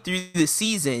 halfway through the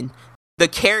season, the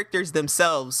characters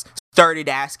themselves started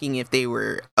asking if they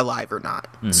were alive or not.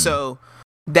 So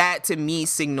that to me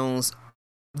signals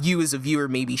you as a viewer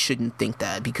maybe shouldn't think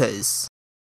that, because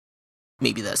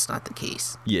maybe that's not the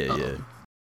case. Yeah.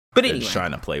 But They're anyway, just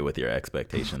trying to play with your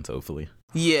expectations, hopefully.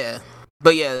 Yeah.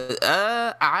 But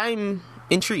yeah, I'm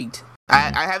intrigued.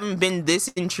 I haven't been this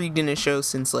intrigued in a show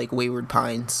since like Wayward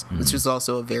Pines, which was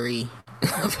also a very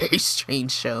very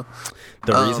strange show.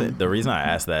 The reason I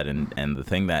asked that, and the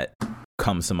thing that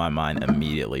comes to my mind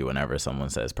immediately whenever someone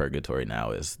says purgatory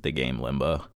now, is the game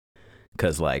Limbo.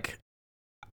 Because like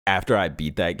after I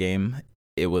beat that game,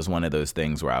 it was one of those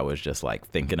things where I was just like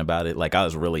thinking about it. Like I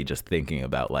was really just thinking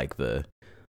about like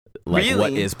Really?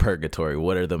 What is purgatory?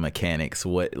 What are the mechanics?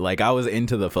 Like I was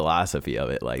into the philosophy of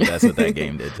it. Like that's what that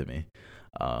game did to me.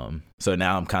 So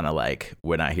now I'm kind of like,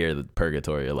 when I hear the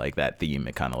purgatory or like that theme,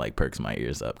 it kind of like perks my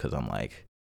ears up, because I'm like,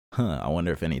 I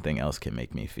wonder if anything else can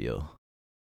make me feel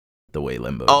the way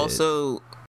Limbo did.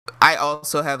 I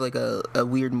also have like a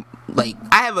weird, like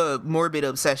I have a morbid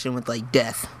obsession with like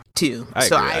death too.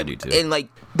 I do too. And like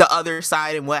the other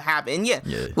side and what happened.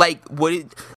 Yeah. Like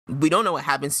we don't know what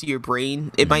happens to your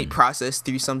brain. It might process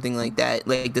through something like that,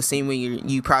 like the same way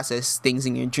you process things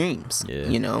in your dreams. Yeah.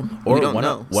 You know, or we don't one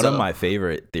know. One of my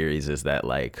favorite theories is that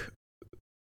like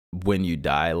when you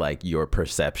die, like your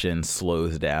perception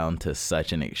slows down to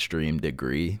such an extreme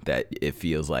degree that it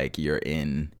feels like you're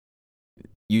in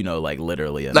you know, like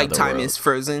literally another like time world. is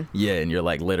frozen. Yeah, and you're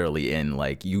like literally in,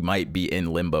 like, you might be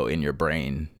in limbo in your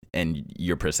brain, and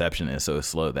your perception is so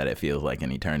slow that it feels like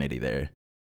an eternity there.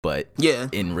 But Yeah.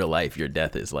 in real life, your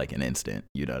death is like an instant.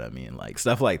 You know what I mean? Like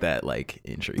stuff like that, like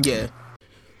intrigues Yeah. me,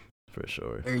 for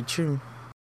sure. Very true.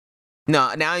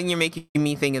 No, now you're making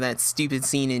me think of that stupid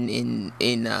scene in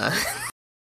in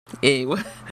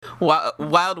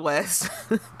Wild West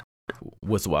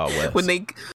What's Wild West? when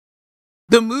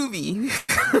the movie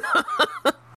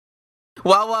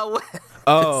Wild Wild West.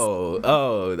 Oh,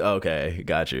 okay,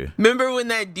 got you. Remember when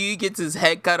that dude gets his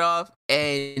head cut off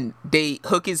and they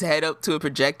hook his head up to a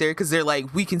projector because they're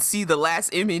like, we can see the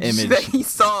last image that he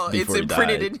saw. It's before he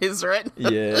imprinted died. in his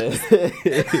retina. Yeah,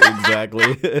 exactly.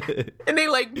 And they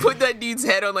like put that dude's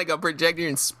head on like a projector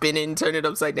and spin it and turn it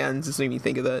upside down. It just made me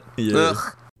think of that. Yeah.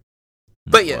 Ugh.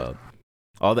 But yeah. Well,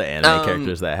 all the anime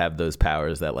characters that have those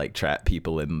powers that like trap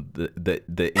people in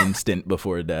the instant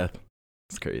before death.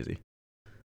 It's crazy.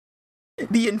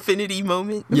 The infinity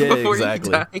moment Yeah, before exactly.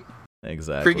 you die.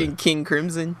 Exactly. Freaking King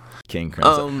Crimson. King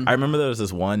Crimson. I remember there was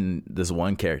this one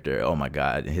character. Oh my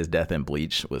god, his death in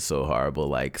Bleach was so horrible.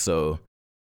 Like, so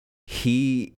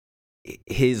this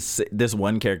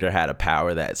one character had a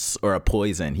power or a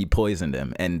poison. He poisoned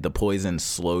him, and the poison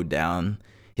slowed down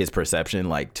his perception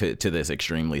like to this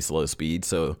extremely slow speed.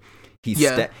 So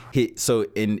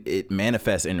it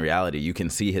manifests in reality. You can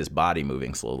see his body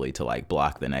moving slowly to like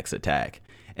block the next attack.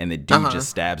 And the dude just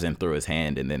stabs him through his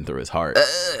hand and then through his heart.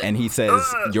 And he says,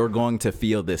 you're going to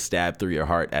feel this stab through your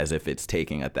heart as if it's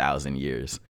taking 1,000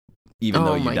 years, even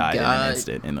though you died in an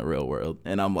instant in the real world.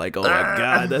 And I'm like, oh my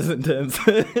god, that's intense.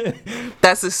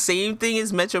 That's the same thing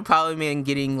as Metropolitan Man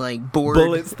getting like bored.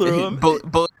 Bullets through him.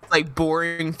 Bullets like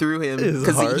boring through him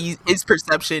because his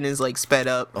perception is like sped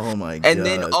up. Oh my god. And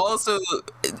then also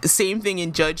same thing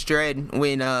in Judge Dredd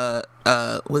when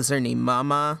what's her name,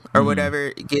 Mama or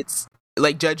whatever, gets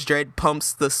like Judge Dredd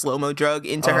pumps the slow-mo drug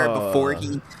into her before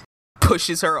he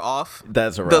pushes her off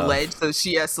the ledge, so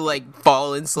she has to like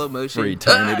fall in slow motion for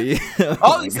eternity.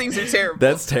 All these things are terrible.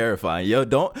 That's terrifying. Yo,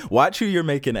 don't watch who you're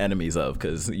making enemies of,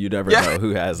 because you never know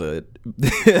who has a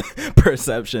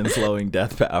perception slowing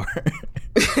death power.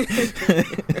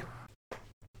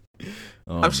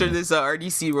 I'm sure there's an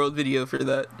RDC World video for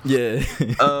that. Yeah.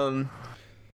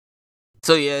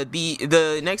 So yeah,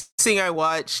 the next thing I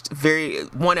watched,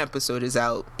 one episode is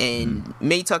out, and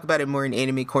may talk about it more in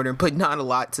Anime Corner, but not a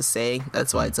lot to say.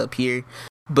 That's why it's up here.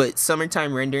 But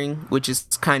Summertime Rendering, which is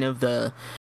kind of I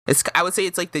would say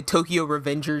it's like the Tokyo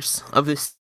Revengers of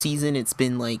this season. It's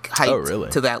been like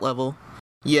hyped to that level.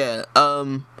 Yeah.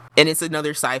 And it's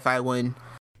another sci-fi one.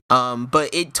 But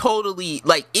it totally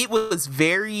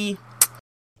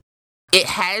it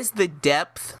has the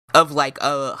depth of like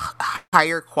a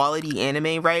higher quality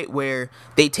anime, right? Where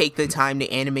they take the time to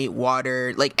animate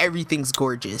water, like everything's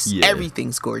gorgeous. Yeah.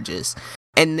 Everything's gorgeous.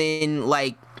 And then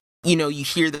like, you know, you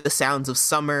hear the sounds of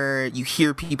summer, you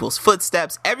hear people's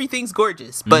footsteps, everything's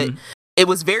gorgeous. But it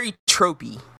was very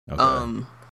tropey. Okay.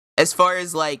 As far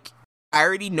as like, I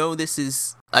already know this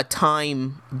is a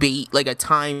time-based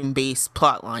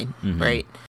plot line, right?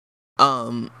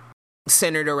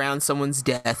 Centered around someone's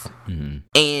death.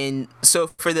 And so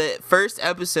for the first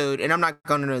episode, and I'm not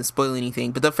going to spoil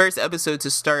anything, but the first episode to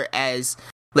start as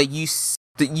like you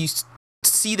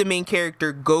see the main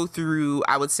character go through,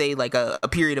 I would say like a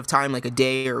period of time, like a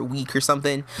day or a week or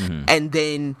something, and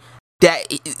then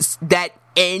that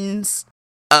ends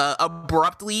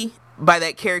abruptly by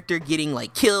that character getting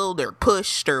like killed or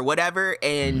pushed or whatever,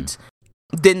 and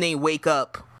then they wake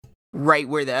up right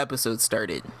where the episode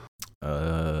started.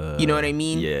 You know what I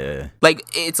mean? Yeah. Like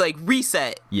it's like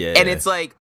reset. Yeah. And it's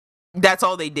like that's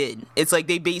all they did. It's like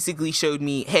they basically showed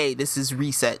me, hey, this is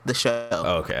Reset, the show.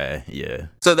 Okay. Yeah.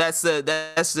 So that's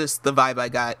just the vibe I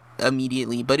got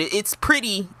immediately. But it's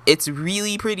pretty. It's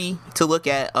really pretty to look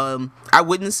at. I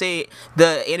wouldn't say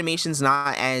the animation's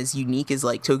not as unique as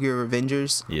like Tokyo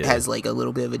Revengers. Yeah. It has like a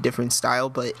little bit of a different style,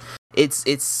 but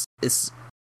it's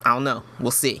I don't know.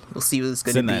 We'll see. We'll see what it's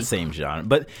going to be. It's in that same genre.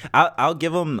 But I'll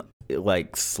give them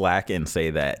like slack and say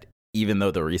that even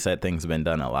though the reset thing's been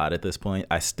done a lot at this point,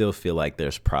 I still feel like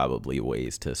there's probably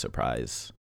ways to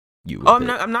surprise you with I'm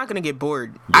not going to get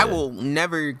bored. Yeah. I will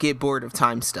never get bored of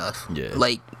time stuff. Yeah.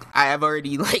 Like I have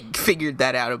already like figured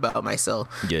that out about myself.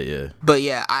 Yeah, yeah. But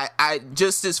yeah, I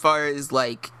just as far as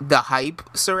like the hype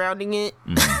surrounding it,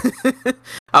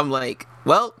 I'm like,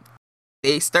 well,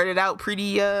 they started out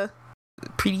pretty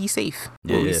safe.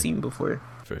 Yeah, what we've seen before.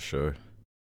 For sure.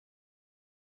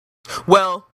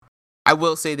 Well, I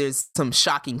will say there's some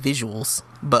shocking visuals,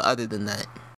 but other than that,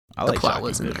 the plot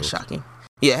wasn't that shocking.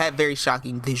 Yeah, it had very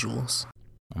shocking visuals.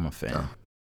 I'm a fan.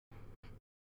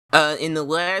 And the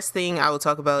last thing I will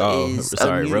talk about is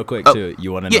sorry, real quick too.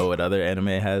 You want to know what other anime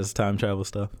has time travel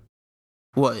stuff?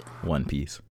 What? One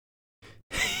Piece.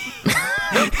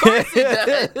 Of course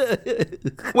it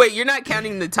does. Wait, you're not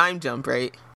counting the time jump,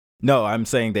 right? No, I'm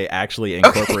saying they actually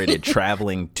incorporated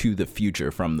traveling to the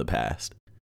future from the past.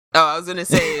 Oh, I was gonna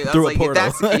say, I was like, if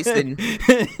that's the case, then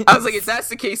if that's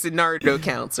the case, then Naruto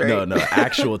counts, right? No,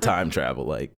 actual time travel,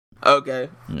 like. Okay.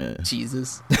 Yeah.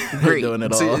 Jesus. Great. Doing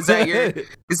it So all. is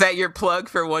that your plug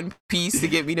for One Piece to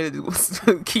get me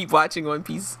to keep watching One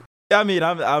Piece? I mean,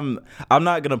 I'm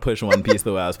not gonna push One Piece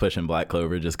the way I was pushing Black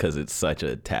Clover, just because it's such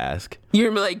a task. You're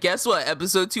gonna be like, guess what?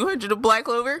 Episode 200 of Black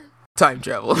Clover? Time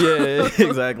travel. Yeah,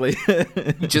 exactly.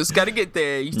 You just gotta get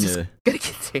there. You just gotta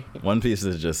get there. One Piece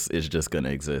is just gonna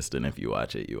exist, and if you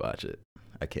watch it, you watch it.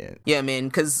 I can't. Yeah, man,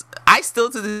 because I still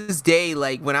to this day,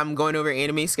 like when I'm going over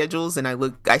anime schedules and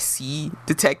I see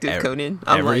Detective Conan.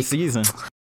 Every season.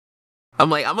 I'm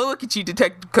like, I'm gonna look at you,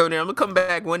 Detective Conan. I'm gonna come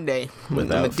back one day. I'm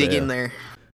gonna dig in there.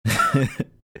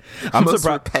 I'm Most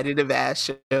surprised. repetitive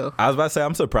ass show. I was about to say,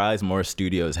 I'm surprised more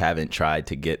studios haven't tried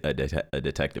to get a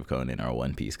Detective Conan or a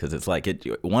One Piece, because it's like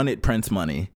it prints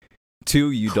money.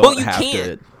 Two, you don't have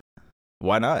to.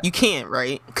 Why not? You can't,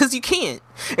 right? Because you can't.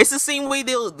 It's the same way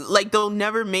they'll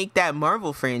never make that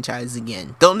Marvel franchise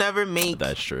again. They'll never make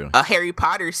That's true. a Harry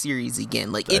Potter series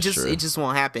again. Like That's it true. just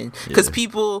won't happen. Because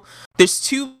people, there's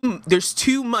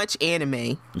too much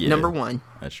anime. Yeah. Number one.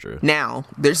 That's true. Now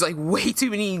there's like way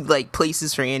too many like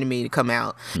places for anime to come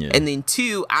out. Yeah. And then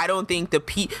two, I don't think the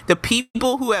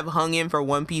people who have hung in for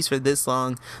One Piece for this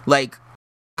long, like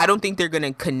I don't think they're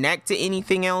gonna connect to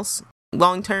anything else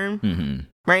long term. Mm-hmm.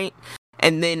 Right?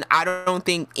 And then I don't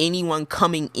think anyone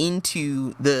coming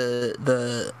into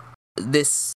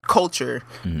this culture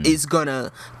is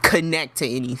gonna connect to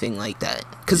anything like that,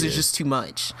 because there's just too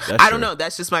much. I don't know.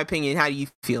 That's just my opinion. How do you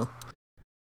feel?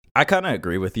 I kind of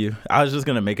agree with you. I was just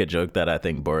gonna make a joke that I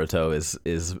think Boruto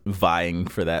is vying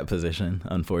for that position,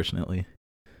 unfortunately.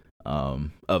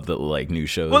 Of the like new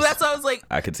shows. Well, that's what I was like.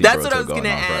 I could see. That's Boruto what I was going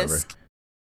gonna on ask. forever.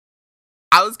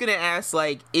 I was gonna ask,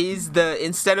 like,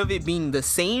 instead of it being the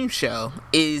same show,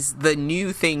 is the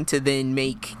new thing to then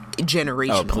make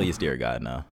generational? Oh, please, dear God,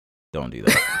 no! Don't do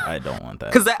that. I don't want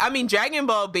that. Because I mean, Dragon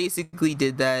Ball basically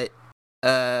did that.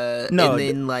 No, and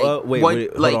then like, wait,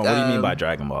 hold on. What do you mean by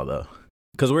Dragon Ball though?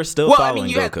 Because we're still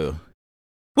following Goku.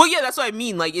 Well, yeah, that's what I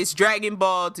mean. Like, it's Dragon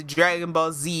Ball to Dragon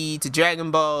Ball Z to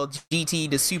Dragon Ball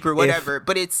GT to Super whatever.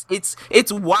 But it's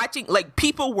watching, like,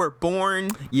 people were born.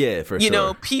 Yeah, for sure. You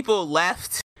know, people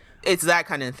left. It's that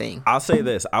kind of thing. I'll say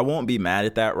this. I won't be mad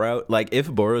at that route. Like, if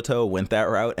Boruto went that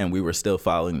route and we were still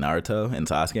following Naruto and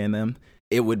Sasuke and them,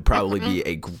 it would probably be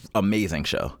a amazing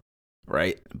show,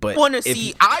 right? But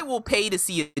I will pay to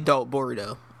see adult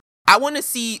Boruto. I want to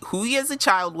see who he has a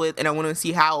child with, and I want to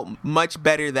see how much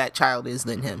better that child is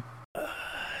than him.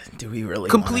 Do we really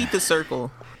complete the circle?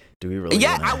 Do we really?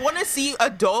 Yeah, I want to see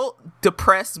adult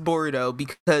depressed Boruto,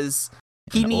 because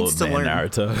he needs to learn.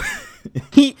 Naruto.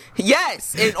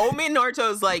 Yes, and Old Man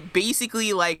Naruto is like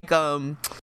basically like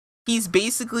he's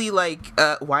basically like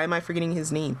why am I forgetting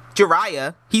his name?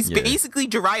 Jiraiya. He's basically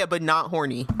Jiraiya, but not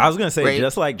horny. I was gonna say, right?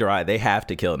 Just like Jiraiya, they have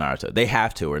to kill Naruto. They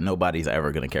have to, or nobody's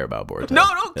ever gonna care about Boruto. No,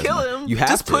 don't kill him. You have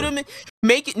just to put him in,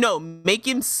 make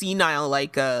him senile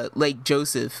like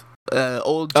Joseph.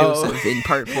 Old Joseph in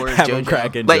part 4 of have JoJo. Him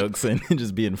cracking jokes and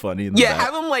just being funny in the back.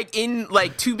 Have him like in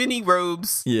like too many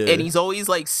robes, and he's always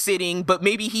like sitting, but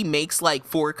maybe he makes like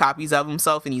 4 copies of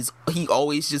himself, and he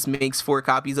always just makes 4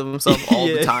 copies of himself all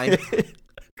the time.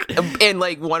 And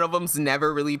like one of them's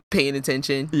never really paying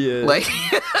attention. Like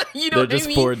you know, they're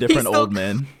just 4 different old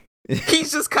men.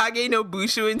 He's just Kage no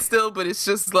Bushuin still, but it's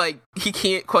just like he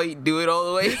can't quite do it all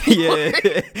the way.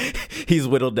 He's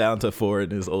whittled down to 4 in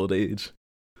his old age.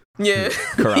 Yeah,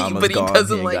 Kurama's but he gone.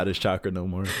 doesn't He ain't got his chakra no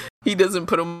more. He doesn't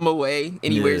put them away,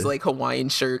 and he wears like Hawaiian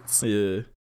shirts. Yeah,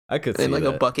 I could see and like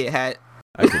that. A bucket hat.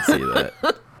 I could see that.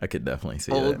 I could definitely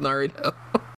see Old that. Naruto.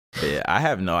 Yeah, I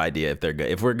have no idea if they're good.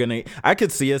 If we're gonna, I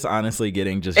could see us honestly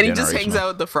getting just. And he just hangs out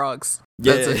with the frogs.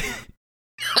 Yeah,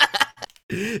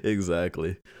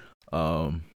 exactly.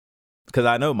 Because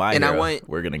I know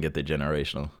we're gonna get the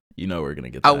generational. You know, we're gonna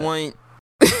get. That.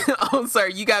 I'm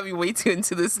sorry, you got me way too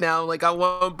into this now. Like, I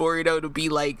want Boruto to be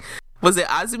like, was it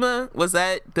Azuma? Was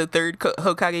that the 3rd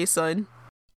Hokage's son?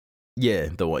 Yeah,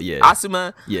 the one. Yeah,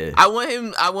 Asuma. Yeah, I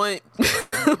want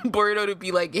Boruto to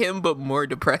be like him, but more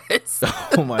depressed.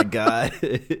 Oh my god!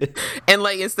 And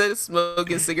like, instead of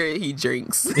smoking cigarette, he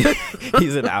drinks.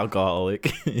 He's an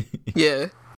alcoholic. Yeah.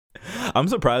 I'm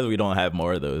surprised we don't have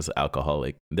more of those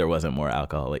alcoholic. There wasn't more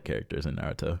alcoholic characters in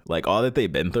Naruto. Like all that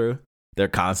they've been through. They're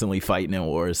constantly fighting in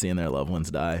wars, seeing their loved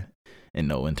ones die, and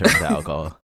no one turns to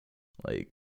alcohol. Like,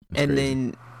 and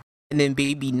crazy. then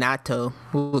baby Nato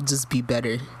will just be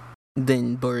better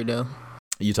than Boruto.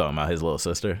 You talking about his little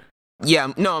sister?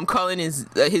 Yeah, no, I'm calling his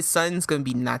son's gonna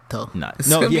be Nato. No,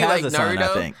 he has a son, I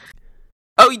think.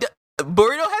 Oh,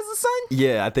 Boruto has a son?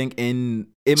 Yeah, I think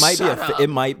it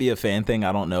might be a fan thing.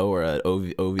 I don't know, or a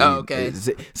OV. Oh, okay.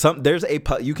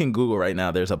 You can Google right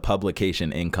now. There's a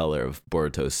publication in color of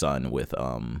Boruto's son with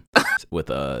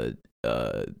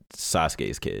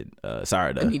Sasuke's kid,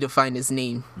 Sarada. I need to find his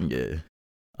name. Yeah.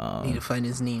 I need to find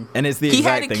his name. And it's the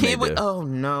exact thing they do. Oh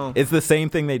no! It's the same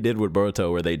thing they did with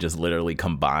Boruto, where they just literally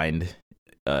combined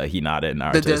Hinata and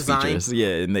Naruto's features.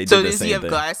 Yeah, and they did the same thing. So does he have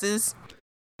glasses?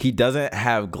 He doesn't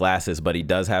have glasses, but he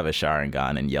does have a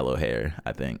Sharingan and yellow hair,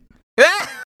 I think.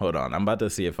 Hold on, I'm about to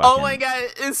see if I can... Oh my god,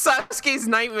 it's Sasuke's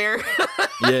nightmare.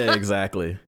 Yeah,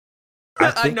 exactly.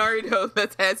 Naruto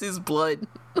that has his blood.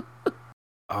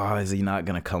 Oh, is he not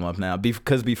gonna come up now?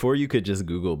 Because before you could just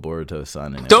Google Boruto's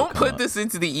son and don't put this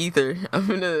into the ether. I'm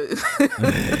gonna.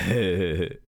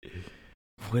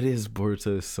 What is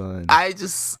Boruto's son? I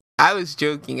was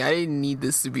joking. I didn't need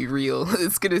this to be real.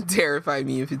 It's gonna terrify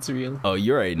me if it's real. Oh,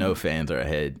 you already know fans are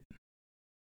ahead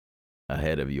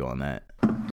of you on that.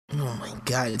 Oh my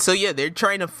god. So yeah, they're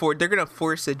gonna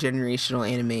force a generational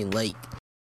anime like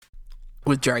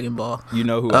with Dragon Ball. You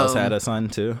know who else had a son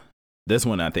too? This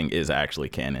one I think is actually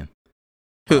canon.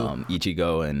 Who?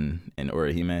 Ichigo and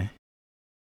Orihime.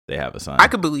 They have a son. I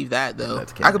could believe that though.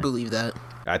 I could believe that.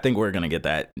 I think we're gonna get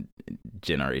that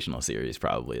generational series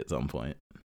probably at some point.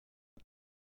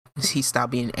 He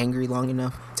stopped being angry long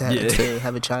enough to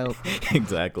have a child.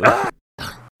 Exactly.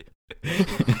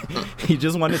 He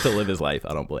just wanted to live his life.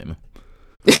 I don't blame him.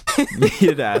 He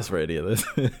didn't ask for any of this.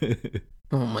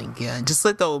 Oh my god. Just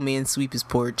let the old man sweep his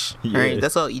porch. Yeah. Alright,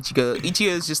 that's all Ichigo. Ichigo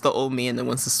is just the old man that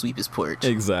wants to sweep his porch.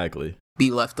 Exactly.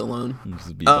 Be left alone.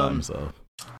 Just be by himself.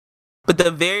 But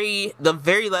the very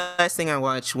last thing I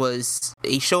watched was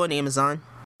a show on Amazon.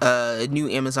 A new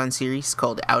Amazon series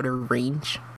called Outer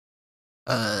Range.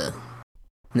 And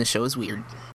the show is weird.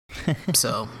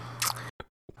 So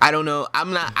I don't know.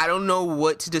 I don't know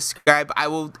what to describe.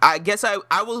 I guess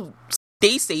I will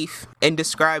stay safe and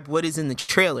describe what is in the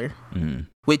trailer,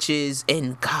 which is,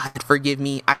 and God forgive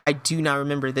me, I do not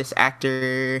remember this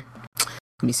actor.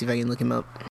 Let me see if I can look him up.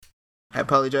 I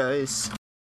apologize. I'm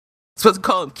supposed to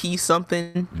call him Key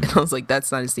something, and I was like,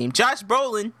 that's not his name. Josh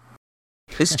Brolin.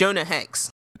 It's Jonah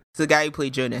Hex. It's the guy who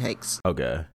played Jonah Hex.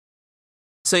 Okay.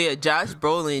 So yeah, Josh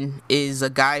Brolin is a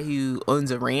guy who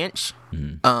owns a ranch.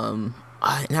 And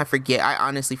I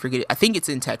honestly forget it. I think it's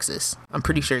in Texas. I'm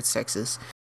pretty sure it's Texas.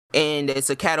 And it's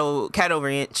a cattle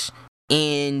ranch,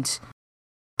 and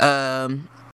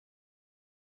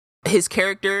his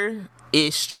character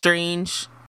is strange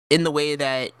in the way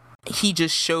that he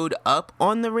just showed up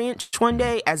on the ranch one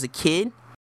day as a kid,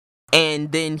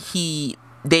 and then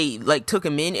they like took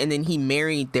him in, and then he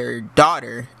married their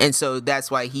daughter, and so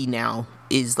that's why he now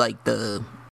is like the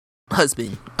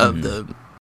husband of the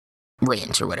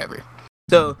ranch or whatever.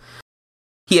 So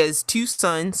he has 2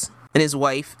 sons and his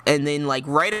wife, and then like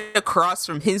right across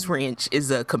from his ranch is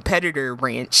a competitor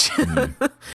ranch,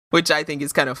 which I think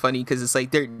is kind of funny because it's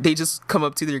like they just come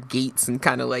up to their gates and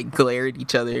kind of like glare at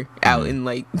each other out in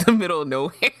like the middle of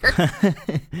nowhere.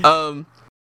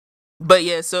 But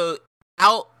yeah, so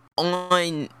out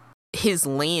on his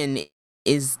land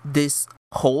is this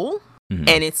hole,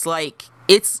 and it's like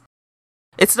it's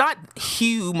not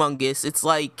humongous. It's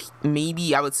like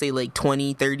maybe I would say like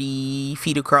 20-30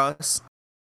 feet across.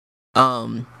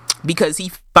 Because he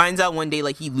finds out one day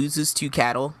like he loses 2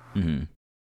 cattle, and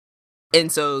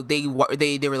so they were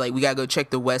like, we gotta go check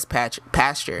the west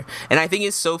pasture. And I think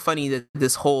it's so funny that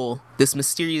this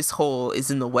mysterious hole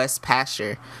is in the west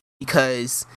pasture,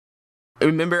 because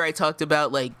remember I talked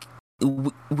about like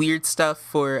weird stuff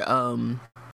for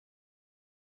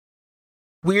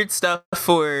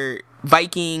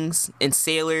Vikings and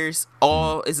sailors,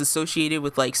 all is associated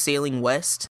with like sailing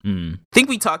west. I think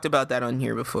we talked about that on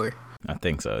here before. I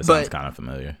think so. It sounds kind of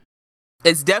familiar.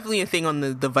 It's definitely a thing on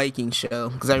the Viking show,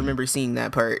 because I remember seeing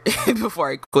that part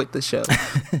before I quit the show.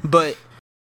 But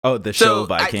the show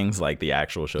Vikings, like the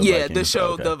actual show. Yeah, Vikings? the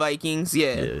show The Vikings.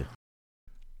 Yeah.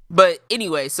 But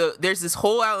anyway, so there's this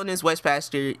hole out in his west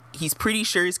pasture. He's pretty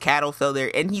sure his cattle fell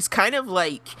there, and he's kind of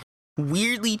like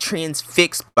weirdly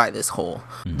transfixed by this hole.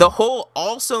 The hole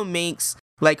also makes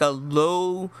like a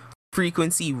low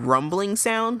frequency rumbling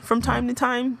sound from time to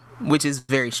time, which is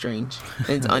very strange and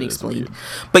it's unexplained.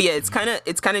 But yeah, it's kind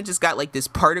of just got like this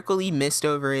particle-y mist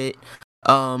over it,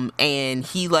 and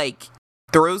he like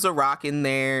throws a rock in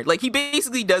there. Like, he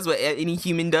basically does what any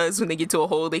human does when they get to a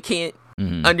hole they can't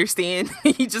understand.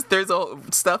 He just throws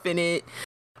stuff in it.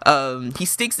 He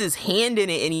sticks his hand in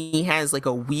it, and he has like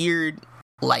a weird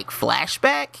like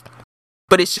flashback,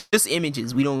 but it's just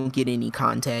images. We don't get any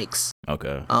context.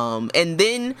 Okay. And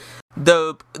then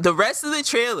the rest of the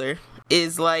trailer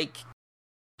is like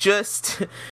just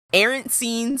errant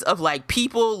scenes of like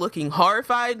people looking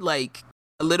horrified, like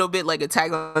a little bit like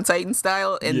Attack on Titan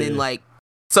style, and then like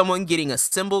someone getting a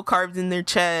symbol carved in their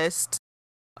chest.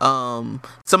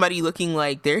 Somebody looking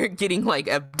like they're getting like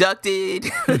abducted.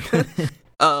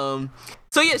 So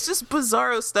yeah, it's just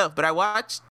bizarro stuff. But I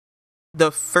watched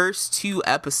the first 2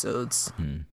 episodes.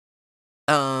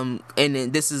 And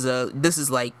then this is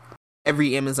like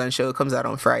every Amazon show comes out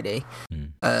on Friday.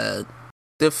 The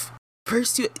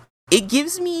first 2, it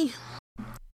gives me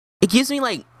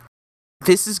like,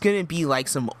 this is gonna be like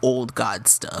some old god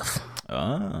stuff.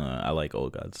 I like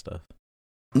old god stuff.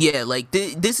 Yeah, like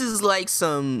this is like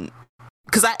some,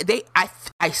 because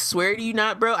I swear to you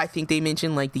not, bro, I think they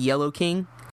mentioned like the Yellow King,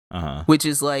 which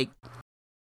is like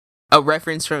a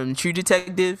reference from True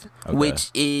Detective,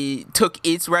 which took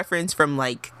its reference from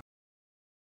like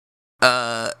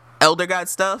Elder God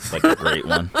stuff. Like a great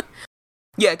one.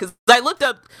 Yeah, because I looked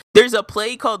up, there's a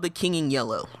play called The King in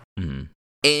Yellow.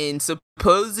 And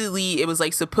supposedly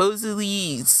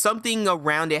something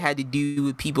around it had to do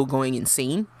with people going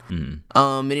insane.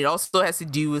 And it also has to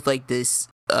do with like this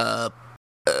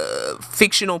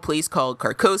fictional place called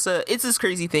Carcosa. It's this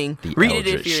crazy thing. Read it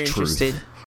if you're interested.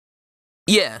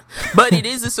 Yeah, but it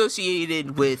is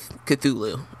associated with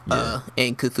Cthulhu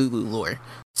and Cthulhu lore.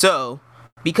 So,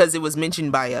 because it was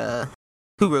mentioned by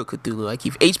who wrote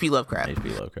Cthulhu? H.P. Lovecraft. H.P.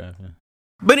 Lovecraft, yeah.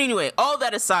 But anyway, all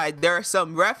that aside, there are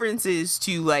some references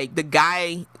to like the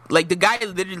guy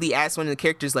literally asked one of the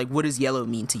characters like, "What does yellow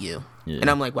mean to you?" And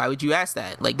I'm like, "Why would you ask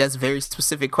that? Like, that's a very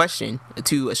specific question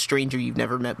to a stranger you've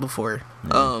never met before."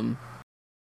 But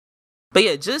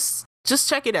yeah, just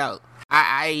check it out.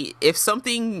 I if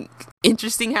something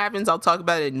interesting happens, I'll talk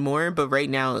about it more. But right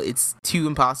now, it's too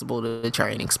impossible to try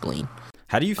and explain.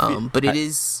 How do you feel? But it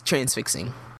is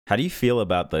transfixing. How do you feel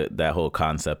about that whole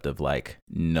concept of like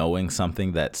knowing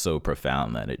something that's so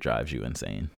profound that it drives you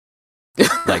insane?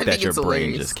 Like that your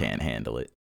brain just can't handle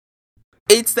it.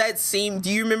 It's that same. Do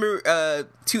you remember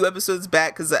 2 episodes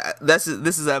back? Because this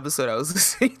is the episode I was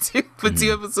listening to. But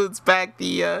 2 episodes back,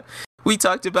 we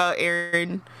talked about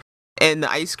Aaron and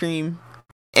the ice cream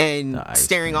and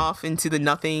staring off into the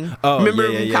nothing. Oh, remember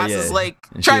yeah, Mukasa's like,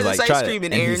 try this ice cream,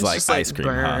 and Aaron's just like, ice cream,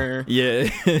 huh? Yeah.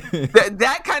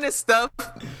 that kind of stuff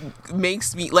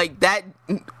makes me like that.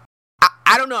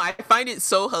 I don't know. I find it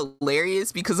so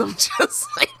hilarious because I'm just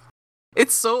like,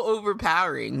 it's so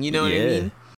overpowering. You know what I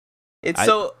mean? It's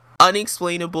so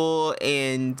unexplainable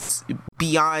and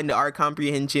beyond our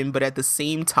comprehension, but at the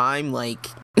same time, like,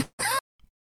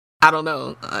 I don't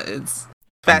know. It's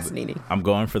fascinating. I'm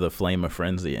going for the Flame of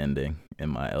Frenzy ending in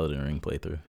my Elden Ring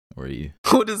playthrough.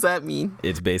 What does that mean?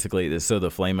 It's basically so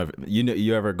the flame of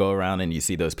you ever go around and you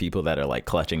see those people that are like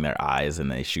clutching their eyes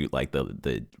and they shoot like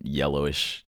the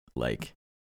yellowish like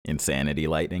insanity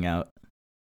lightning out.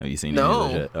 Have you seen any of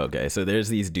those yet? Okay, so there's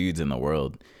these dudes in the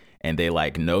world and they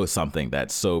like know something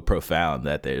that's so profound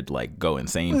that they'd like go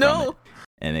insane from it.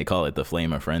 And they call it the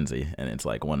Flame of Frenzy, and it's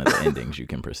like one of the endings you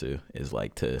can pursue is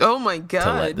like to oh my god,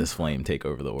 to let this flame take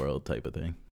over the world type of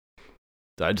thing.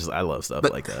 So I love stuff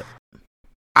like that.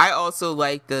 I also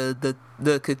like the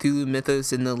Cthulhu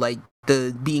mythos and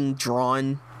the being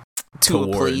drawn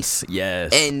towards a place,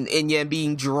 yes, and yeah,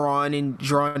 being drawn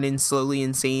in slowly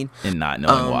insane and not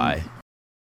knowing why.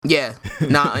 Yeah,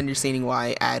 not understanding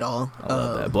why at all. I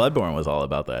love that. Bloodborne was all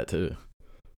about that too.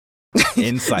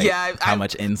 Insight. Yeah, how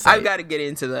much insight? I've got to get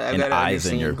into that. I've got to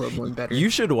understand Bloodborne better. You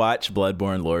should watch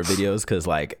Bloodborne lore videos because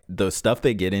like the stuff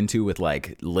they get into with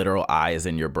like literal eyes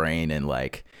in your brain and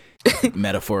like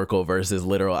metaphorical versus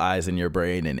literal eyes in your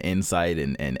brain and insight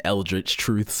and eldritch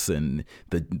truths and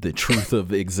the truth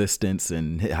of existence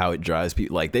and how it drives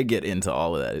people. Like they get into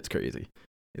all of that. It's crazy.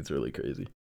 It's really crazy.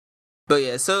 But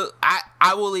yeah, so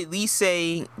I will at least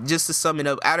say, just to sum it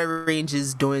up, Outer Range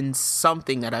is doing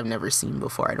something that I've never seen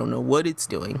before. I don't know what it's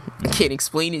doing. I can't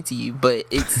explain it to you, but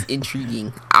it's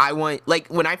intriguing.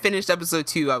 When I finished episode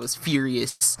 2, I was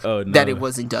furious that it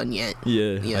wasn't done yet.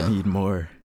 Yeah, I need more.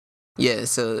 Yeah,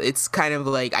 so it's kind of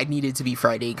like I need it to be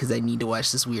Friday because I need to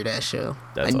watch this weird ass show.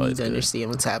 I need to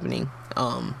understand what's happening.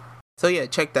 So yeah,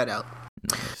 check that out.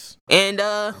 Nice. And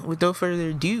with no further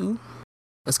ado,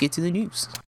 let's get to the news.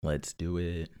 Let's do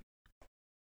it.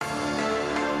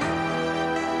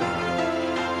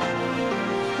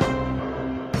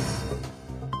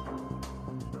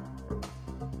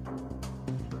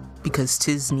 because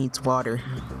Tiz needs water.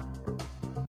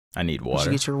 I need Did you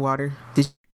water. get your water? Did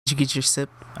you get your sip?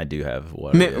 I do have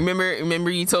water. Yeah. Remember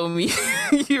you told me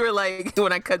you were like,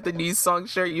 when I cut the new song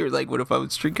shirt, you were like, what if I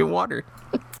was drinking water?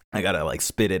 I gotta like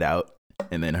spit it out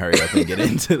and then hurry up and get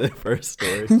into the first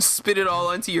story. You spit it all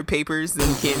onto your papers, then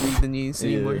you can't read the news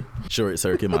anymore. Short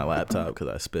circuit my laptop because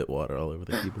I spit water all over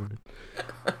the keyboard.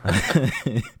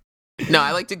 No,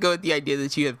 I like to go with the idea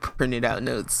that you have printed out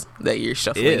notes that you're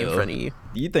shuffling in front of you.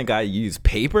 You think I use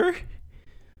paper?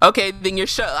 Okay, then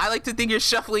I like to think you're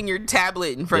shuffling your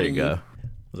tablet in front of you. There you go.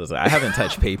 I haven't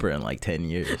touched paper in like 10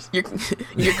 years. You're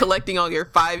collecting all your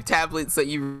 5 tablets that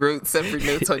you wrote separate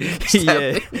notes on each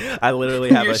tablet. Yeah, I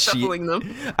literally have you're a shuffling sheet.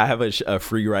 them. I have a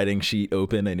free writing sheet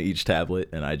open in each tablet,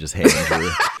 and I just hand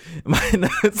drew my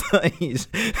notes on each.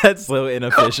 That's so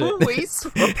inefficient.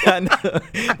 Wasteful. I know.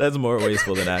 That's more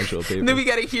wasteful than actual paper. Then we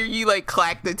gotta hear you like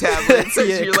clack the tablets as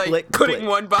Yeah, you're like click, putting click.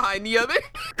 one behind the other.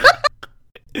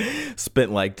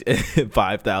 Spent like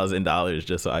 $5,000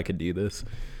 just so I could do this.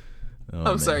 Oh,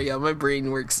 I'm sorry, y'all. My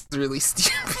brain works really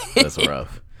stupid. That's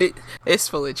rough. It's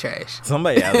full of trash.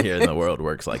 Somebody out here in the world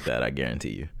works like that. I guarantee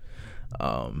you.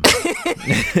 I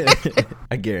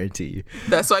guarantee you.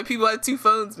 That's why people have 2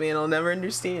 phones, man. I'll never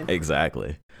understand.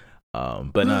 Exactly.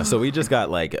 But no, so we just got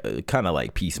like kind of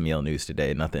like piecemeal news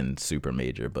today. Nothing super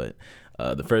major, but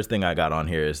the first thing I got on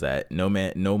here is that No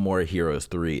More Heroes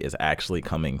 3 is actually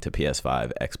coming to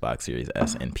PS5, Xbox Series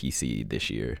S, and PC this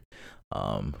year.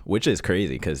 Which is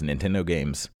crazy because Nintendo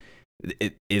games.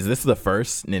 Is this the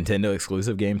first Nintendo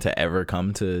exclusive game to ever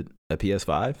come to a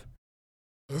PS5?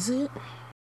 Is it?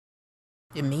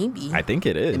 It may be. I think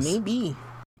it is. It may be.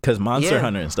 Because Monster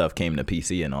Hunter and stuff came to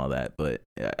PC and all that, but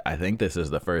I think this is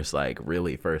the first, like,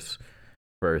 really first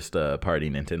party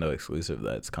Nintendo exclusive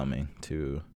that's coming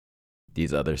to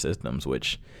these other systems.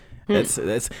 Which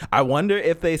that's. I wonder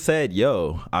if they said,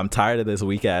 "Yo, I'm tired of this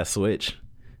weak ass Switch.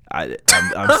 I'm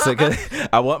sick of.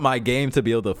 I want my game to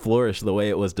be able to flourish the way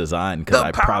it was designed because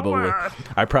I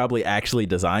probably actually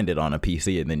designed it on a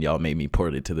PC and then y'all made me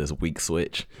port it to this weak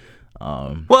Switch."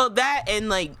 Well, that and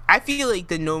like I feel like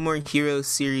the No More Heroes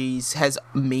series has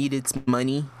made its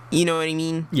money. You know what I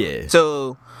mean? Yeah.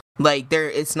 So like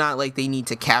it's not like they need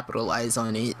to capitalize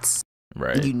on its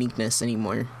right. uniqueness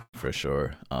anymore. For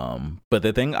sure. But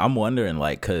the thing I'm wondering,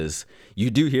 like, because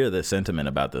you do hear the sentiment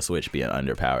about the Switch being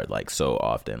underpowered, like, so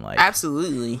often, like,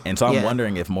 absolutely. And so I'm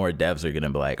wondering if more devs are gonna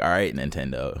be like, all right,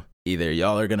 Nintendo, either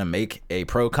y'all are gonna make a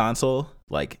pro console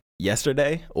like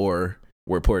yesterday, or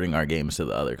we're porting our games to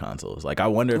the other consoles. Like, I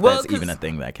wonder if that's even a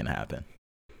thing that can happen.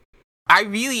 I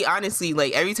really, honestly,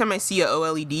 like, every time I see a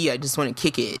OLED, I just want to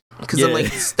kick it. Because I'm like,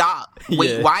 stop.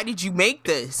 Wait, why did you make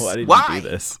this? Why did you do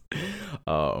this?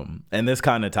 And this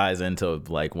kind of ties into,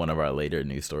 like, one of our later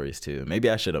news stories, too. Maybe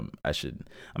I'm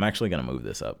actually going to move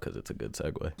this up because it's a good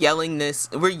segue.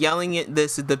 We're yelling at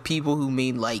this at the people who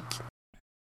made, like,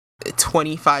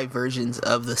 25 versions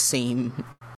of the same,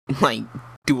 like,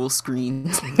 dual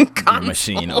screen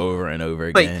machine over and over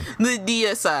again. Like the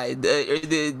DSi,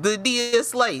 the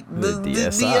DS Lite, the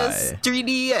DS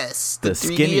 3DS, the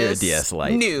skinnier DS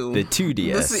Lite, new, the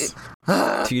 2DS,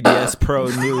 2DS Pro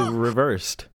new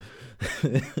reversed.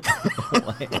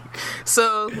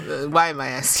 So why am I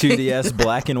asking? 2DS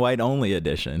black and white only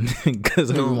edition because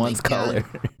who wants color?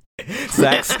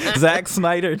 Zack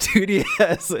Snyder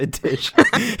 2DS edition.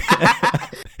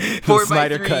 The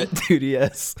Snyder Cut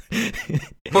 2DS.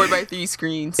 4:3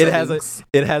 screen. It has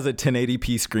a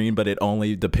 1080p screen, but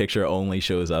the picture only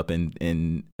shows up in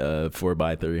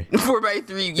 4:3.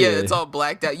 4:3, yeah, it's all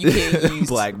blacked out. You can't use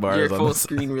black bars your full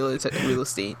screen real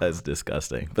estate. That's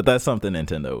disgusting, but that's something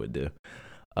Nintendo would do.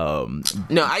 No,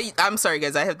 I'm sorry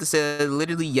guys, I have to say I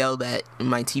literally yelled at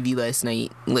my TV last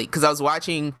night, like, because I was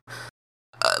watching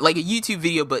like a YouTube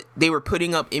video, but they were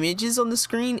putting up images on the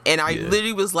screen, and I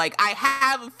literally was like, I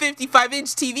have a 55-inch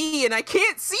TV and I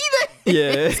can't see that.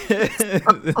 Yeah.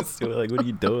 So, like, what are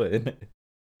you doing?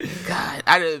 God,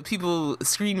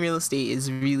 screen real estate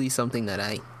is really something that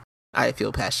I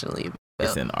feel passionately about.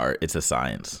 It's an art, it's a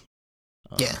science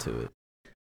to it.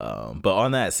 But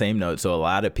on that same note, so a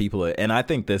lot of people, and I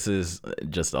think this is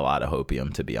just a lot of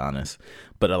hopium, to be honest,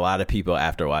 but a lot of people,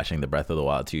 after watching the Breath of the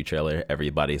Wild 2 trailer,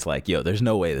 everybody's like, yo, there's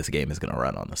no way this game is going to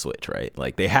run on the Switch, right?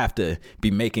 Like, they have to be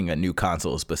making a new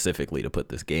console specifically to put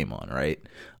this game on, right?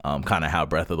 Kind of how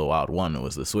Breath of the Wild 1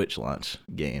 was the Switch launch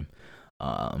game.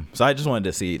 So I just wanted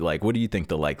to see, like, what do you think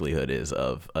the likelihood is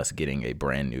of us getting a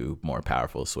brand new, more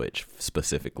powerful Switch,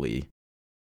 specifically,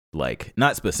 like,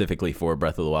 not specifically for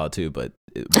Breath of the Wild 2, but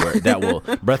Breath of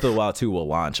the Wild 2 will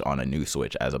launch on a new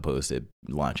Switch as opposed to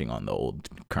launching on the old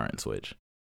current Switch.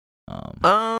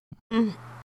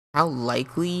 How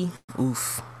likely?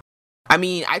 Oof. I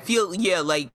mean, I feel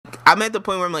like I'm at the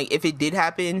point where I'm like, if it did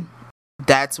happen,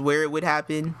 that's where it would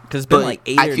happen. Because it's been like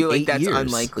I feel like that's years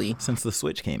unlikely since the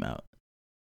Switch came out.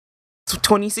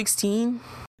 2016,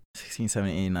 16,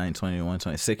 17, 18, 19, 21,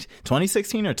 26,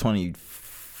 2016 or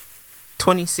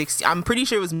 2016. I'm pretty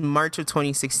sure it was March of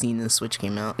 2016 the Switch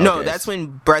came out. Okay. No, that's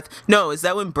when is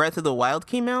that when Breath of the Wild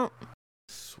came out?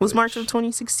 Was March of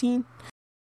 2016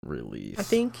 release, I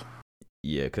think.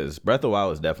 Yeah, because Breath of the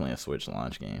Wild was definitely a Switch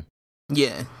launch game.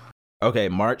 Yeah. Okay,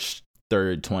 March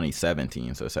 3rd,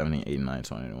 2017. So 17, 18, 19,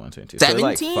 20, 21, 22.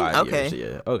 17? So like 5 Okay. years.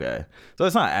 Yeah, okay. So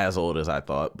it's not as old as I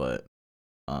thought, but...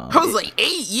 I was like,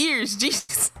 8 years?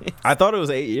 Jesus. I thought it was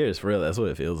 8 years, for real. That's what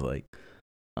it feels like.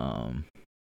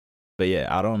 But yeah,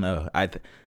 I don't know.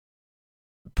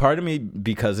 Part of me,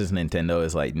 because it's Nintendo,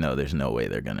 is like, no, there's no way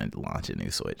they're going to launch a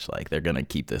new Switch. Like, they're going to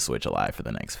keep this Switch alive for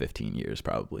the next 15 years,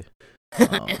 probably.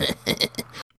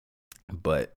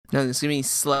 But no, there's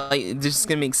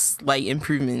gonna make slight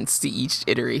improvements to each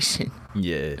iteration.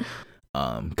 Yeah.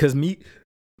 Because me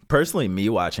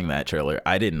watching that trailer,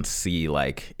 I didn't see,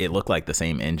 like, it looked like the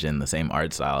same engine, the same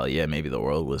art style. Yeah, maybe the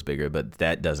world was bigger, but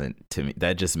that doesn't, to me,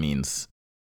 that just means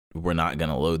we're not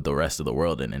gonna load the rest of the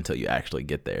world in until you actually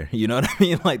get there. You know what I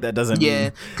mean? Like, that doesn't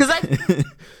mean... because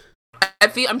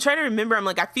I'm trying to remember.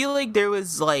 I feel like there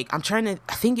was like, I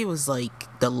think it was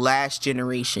like the last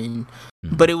generation,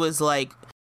 but it was like,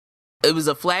 it was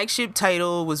a flagship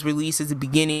title was released at the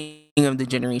beginning of the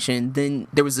generation. Then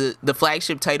there was the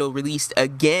flagship title released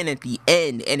again at the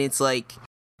end, and it's like,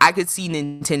 I could see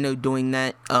Nintendo doing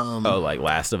that. Like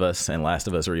Last of Us and Last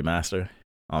of Us Remaster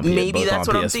on maybe that's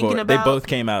what PS4. I'm thinking about. They both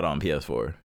came out on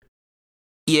PS4.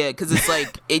 Yeah, because it's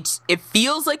like, it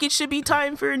feels like it should be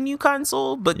time for a new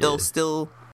console, but they'll still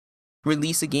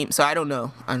release a game. So I don't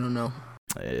know.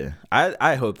 Yeah,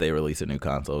 I hope they release a new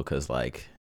console, because like,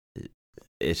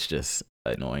 it's just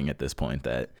annoying at this point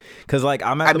because like,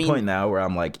 I'm at the point now where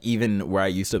I'm like, even where I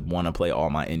used to want to play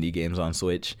all my indie games on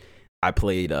Switch, I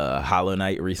played Hollow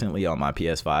Knight recently on my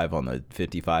PS5 on the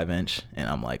 55-inch, and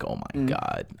I'm like, oh my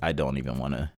god, I don't even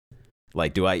want to.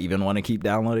 Like, do I even want to keep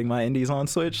downloading my indies on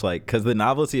Switch? Like, because the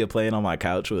novelty of playing on my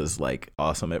couch was, like,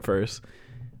 awesome at first.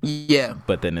 Yeah.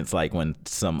 But then it's like when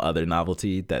some other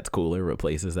novelty that's cooler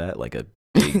replaces that, like a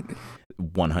big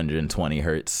 120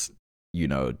 hertz,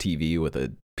 TV with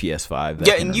a PS5.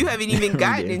 Yeah, and you haven't even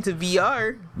gotten into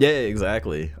VR. Yeah,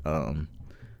 exactly.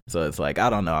 So it's like, I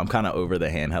don't know. I'm kind of over the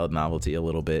handheld novelty a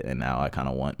little bit, and now I kind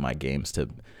of want my games to...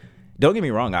 Don't get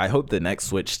me wrong, I hope the next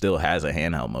Switch still has a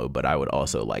handheld mode, but I would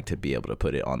also like to be able to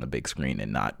put it on the big screen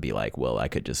and not be like, well, I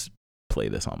could just play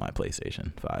this on my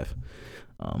PlayStation 5.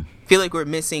 I feel like we're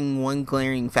missing one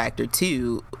glaring factor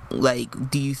too. Like,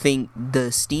 do you think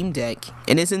the Steam Deck,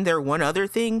 and isn't there one other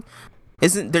thing?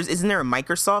 Isn't there a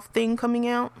Microsoft thing coming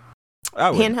out?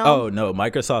 Handheld? Oh no,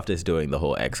 Microsoft is doing the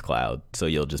whole xCloud, so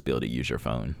you'll just be able to use your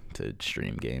phone to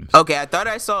stream games. Okay, I thought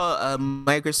I saw a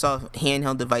Microsoft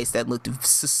handheld device that looked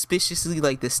suspiciously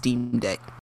like the Steam Deck,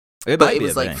 but it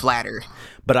was like flatter.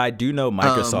 But I do know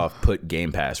Microsoft put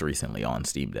Game Pass recently on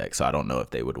Steam Deck, so I don't know if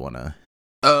they would want to.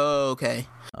 Oh, okay.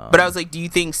 But I was like, do you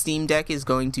think Steam Deck is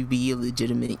going to be a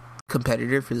legitimate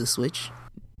competitor for the Switch?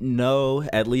 No,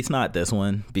 at least not this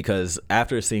one, because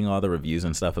after seeing all the reviews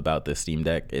and stuff about this Steam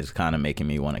Deck, it's kind of making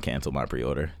me want to cancel my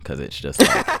pre-order, because it's just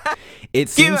like, it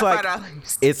seems like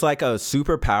it's like a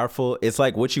super powerful, it's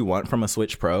like what you want from a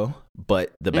Switch Pro,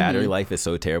 but the battery life is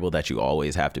so terrible that you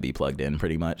always have to be plugged in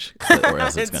pretty much, or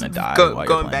else it's going to die.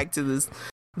 Going back to the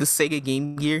Sega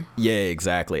Game Gear. Yeah,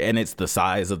 exactly. And it's the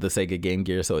size of the Sega Game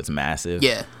Gear, so it's massive.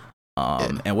 Yeah.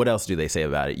 And what else do they say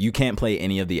about it? You can't play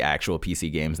any of the actual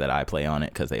PC games that I play on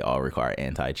it because they all require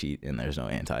anti-cheat, and there's no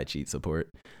anti-cheat support.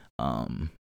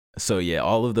 So yeah,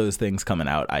 all of those things coming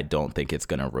out, I don't think it's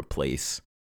gonna replace.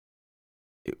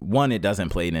 One, it doesn't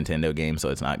play Nintendo games, so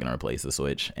it's not gonna replace the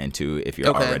Switch. And two, if you're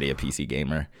already a PC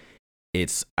gamer,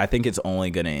 I think it's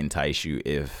only gonna entice you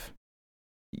if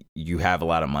you have a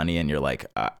lot of money and you're like,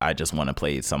 I just want to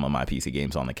play some of my PC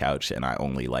games on the couch, and I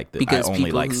only like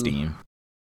Steam.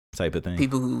 Type of thing.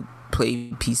 People who play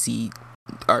PC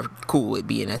are cool with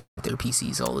being at their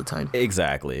PCs all the time.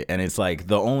 Exactly. And it's like,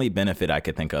 the only benefit I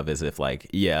could think of is if like,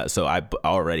 yeah, so I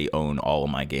already own all of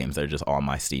my games. They're just on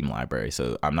my Steam library.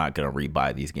 So I'm not going to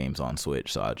rebuy these games on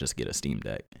Switch. So I'll just get a Steam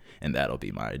Deck, and that'll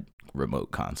be my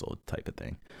remote console type of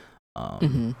thing.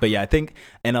 But yeah, I think,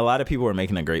 and a lot of people are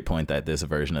making a great point that this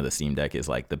version of the Steam Deck is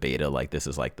like the beta. Like, this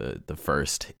is like the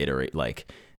first iterate, like,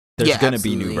 there's going to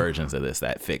be new versions of this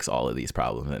that fix all of these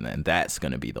problems, and then that's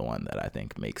going to be the one that I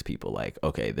think makes people like,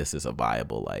 okay, this is a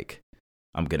viable, like,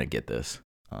 I'm going to get this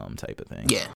type of thing.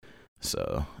 Yeah.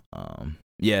 So,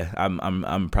 Yeah,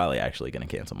 I'm probably actually gonna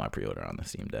cancel my pre-order on the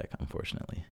Steam Deck,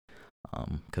 unfortunately,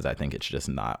 because I think it's just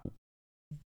not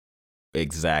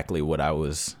exactly what I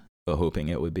was hoping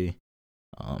it would be.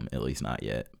 At least not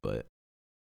yet, but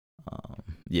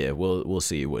yeah, we'll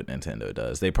see what Nintendo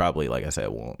does. They probably, like I said,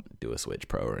 won't do a Switch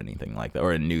Pro or anything like that,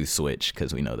 or a new Switch,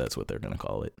 because we know that's what they're gonna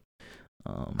call it.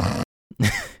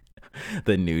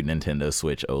 The new Nintendo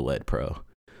Switch OLED Pro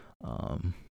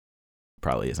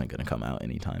probably isn't gonna come out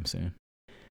anytime soon.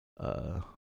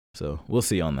 So we'll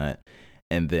see on that.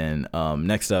 And then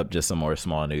next up, just some more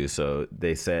small news. So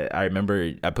they said, I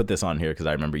put this on here because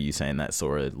I remember you saying that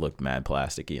Sora looked mad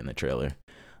plasticky in the trailer.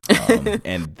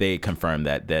 And they confirmed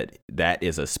that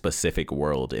is a specific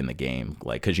world in the game,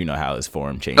 like, because you know how his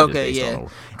form changes. Okay, yeah.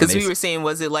 Because we were saying,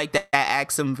 was it like that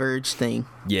Axum Verge thing?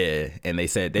 Yeah, and they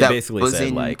said that basically was said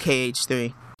in like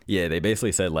KH3. Yeah, they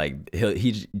basically said like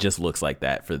he just looks like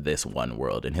that for this one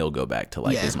world, and he'll go back to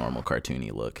like his normal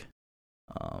cartoony look.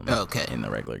 In the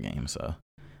regular game. So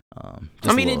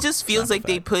I mean, it just feels like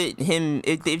they put him.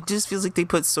 It just feels like they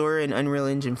put Sora in Unreal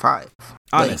Engine 5.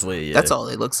 Honestly, yeah. That's all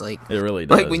it looks like. It really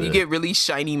does. Like when you get really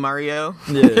shiny Mario,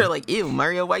 you're like, "Ew,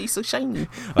 Mario, why are you so shiny?"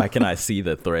 Why can I see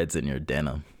the threads in your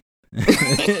denim? And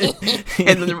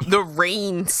the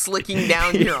rain slicking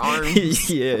down your arms.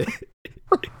 Yeah.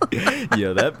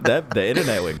 Yo, the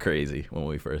internet went crazy when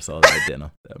we first saw that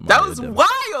denim. That was denim.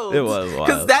 wild. It was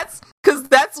wild. Because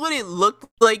that's what it looked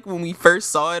like when we first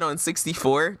saw it on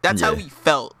 64. That's how we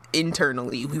felt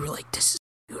internally. We were like, "This is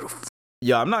beautiful."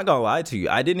 Yo, I'm not gonna lie to you.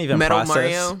 I didn't even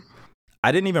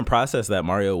process that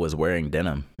Mario was wearing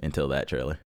denim until that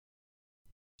trailer.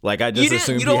 Like, I just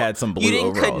assumed he had some blue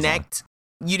overalls on.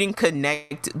 You didn't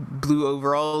connect blue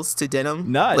overalls to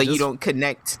denim? No, you don't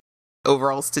connect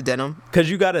overalls to denim? Because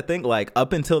you got to think, like,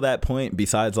 up until that point,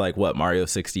 besides like what Mario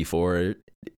 64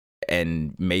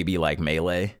 and maybe like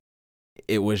Melee,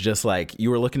 it was just like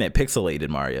you were looking at pixelated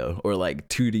Mario or like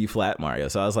 2D flat Mario.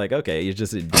 So I was like, okay, he's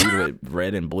just a dude with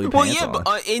red and blue pants on.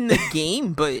 But in the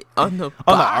game, but on the box,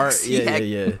 on the art,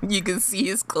 yeah. You can see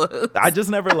his clothes. I just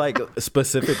never like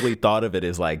specifically thought of it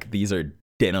as like these are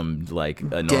denim like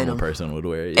a normal person would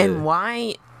wear. Yeah. And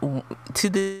why, to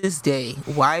this day,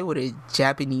 why would a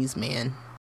Japanese man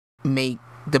make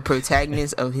the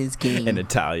protagonist of his game an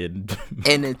Italian,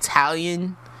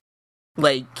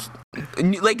 like a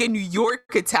New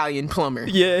York Italian plumber?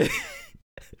 Yeah.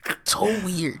 So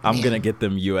weird. I'm gonna get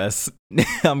them US.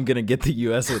 I'm gonna get the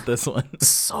US with this one.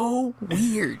 So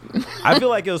weird. I feel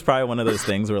like it was probably one of those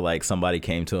things where like somebody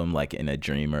came to him like in a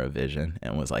dream or a vision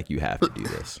and was like, "You have to do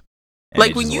this." And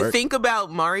like when you think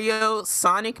about Mario,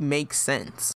 Sonic makes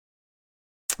sense.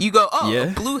 You go,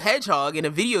 a blue hedgehog in a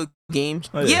video game,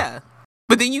 yeah.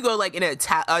 But then you go like in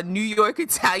a New York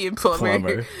Italian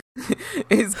plumber.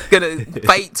 is gonna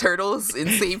fight turtles and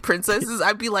save princesses.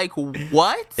 I'd be like,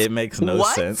 what? It makes no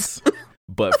sense.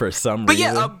 But for some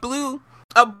reason, yeah,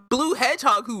 a blue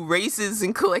hedgehog who races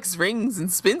and collects rings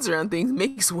and spins around things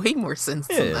makes way more sense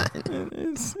than that.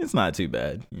 It's not too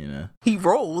bad, you know. He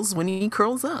rolls when he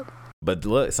curls up. But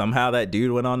look, somehow that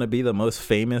dude went on to be the most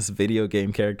famous video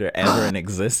game character ever in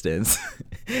existence,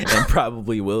 and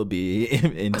probably will be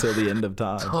until the end of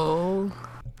time. Oh,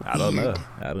 I don't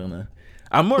know.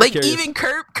 I'm more like curious. Even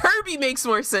Kirby makes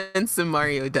more sense than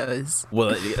Mario does.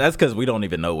 Well, that's because we don't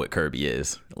even know what Kirby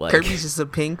is. Like, Kirby's just a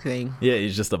pink thing. Yeah,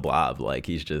 he's just a blob. Like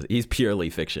he's purely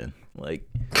fiction. Like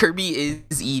Kirby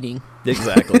is eating.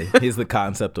 Exactly. He's the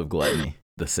concept of gluttony,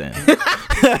 the sin.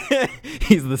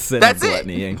 He's the sin of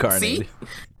gluttony incarnated.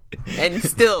 See? And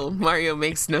still, Mario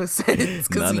makes no sense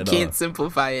because he can't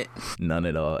simplify it. None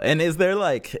at all. And is there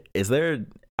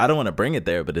I don't want to bring it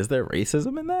there, but is there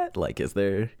racism in that? Like,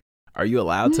 are you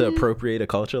allowed to appropriate a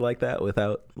culture like that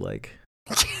without like?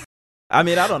 I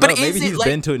mean, I don't know. Maybe he's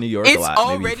been to New York a lot.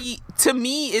 To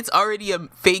me, it's already a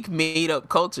fake, made-up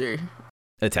culture.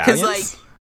 Italians,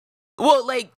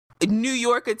 like New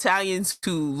York Italians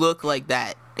who look like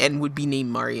that and would be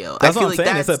named Mario. That's what I'm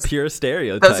saying. It's a pure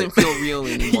stereotype. Doesn't feel real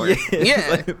anymore.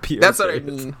 Yeah, like that's what I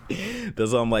mean.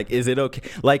 That's what I'm like. Is it okay?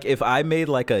 Like if I made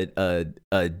like a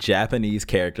Japanese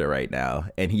character right now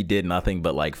and he did nothing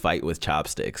but like fight with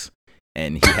chopsticks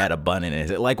and he had a bun in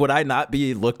it, like would I not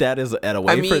be looked at as a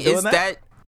way for doing that?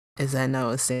 Is that not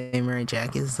what Samurai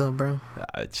Jack is though, bro?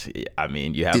 I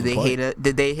mean, you have.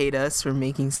 Did they hate us for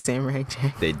making Samurai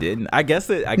Jack? They didn't. I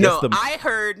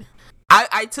heard.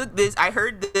 I took this. I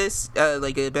heard this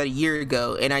like about a year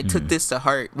ago, and I took this to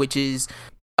heart. Which is,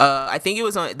 I think it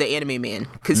was on the Anime Man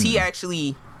because he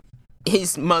actually,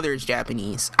 his mother's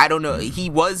Japanese. I don't know. He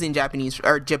was in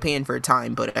Japan for a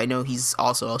time, but I know he's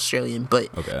also Australian.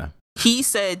 But okay. He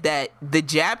said that the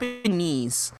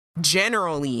Japanese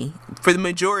generally, for the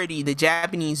majority, the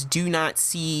Japanese do not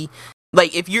see,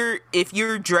 like, if you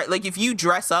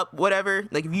dress up, whatever,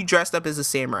 like if you dressed up as a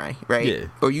samurai, right? Yeah.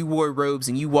 Or you wore robes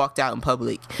and you walked out in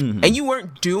public and you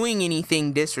weren't doing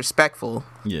anything disrespectful.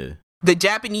 Yeah. The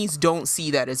Japanese don't see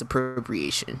that as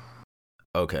appropriation.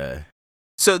 Okay.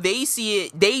 So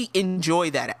they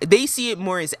enjoy that. They see it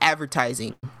more as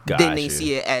advertising than they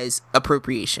see it as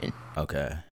appropriation.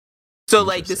 Okay. So,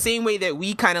 like, the same way that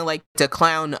we kind of like to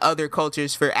clown other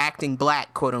cultures for acting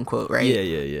black, quote unquote, right?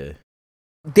 Yeah.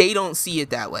 They don't see it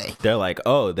that way. They're like,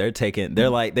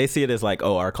 they see it as like,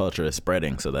 our culture is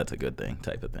spreading, so that's a good thing,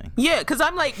 type of thing. Yeah, because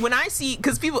I'm like, when I see,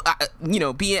 because people,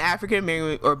 being African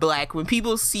American or black, when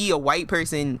people see a white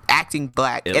person acting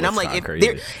black, and I'm like,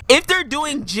 if they're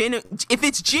doing if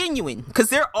it's genuine, because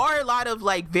there are a lot of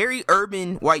like very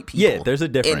urban white people. Yeah, there's a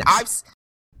difference.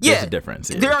 There's a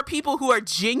difference. Yeah. There are people who are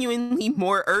genuinely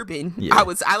more urban. Yeah.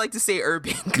 I like to say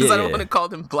urban because I don't want to call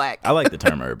them black. I like the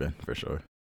term urban for sure.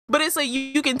 But it's like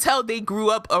you can tell they grew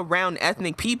up around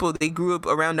ethnic people. They grew up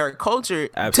around our culture.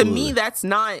 Absolutely. To me, that's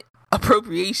not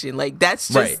appropriation. Like, that's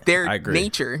just their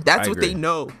nature. That's what they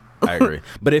know. I agree.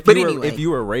 But if you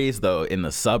were raised though in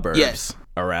the suburbs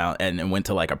around and went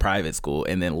to like a private school,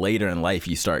 and then later in life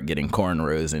you start getting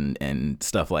cornrows and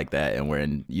stuff like that, and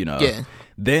when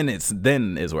then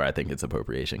is where I think it's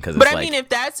appropriation. But I mean, if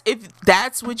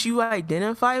that's what you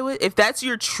identify with, if that's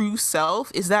your true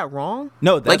self, is that wrong?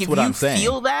 No, that's what I'm saying. If you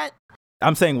feel that,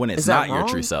 I'm saying when it's not your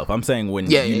true self. I'm saying when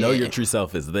your true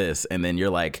self is this, and then you're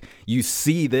like, you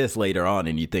see this later on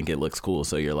and you think it looks cool,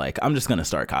 so you're like, I'm just gonna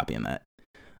start copying that.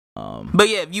 But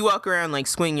yeah, if you walk around like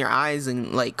squinting your eyes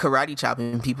and like karate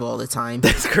chopping people all the time,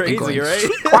 that's crazy, going, right?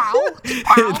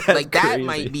 Like that crazy.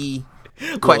 Might be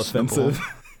questionable.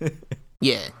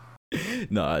 Yeah.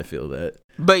 No, I feel that.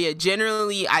 But yeah,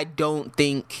 generally, I don't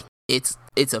think it's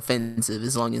offensive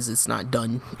as long as it's not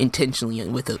done intentionally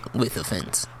with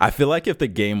offense. I feel like if the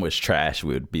game was trash,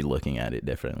 we would be looking at it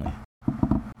differently.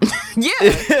 Yeah,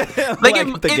 like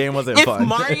if the game wasn't fun.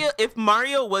 If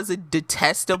Mario was a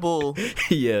detestable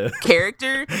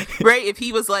character, right? If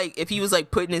he was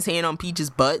like putting his hand on Peach's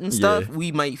butt and stuff,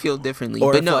 we might feel differently.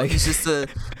 Or but no, like, he's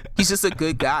just a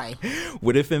good guy.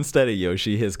 What if instead of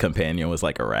Yoshi, his companion was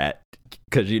like a rat?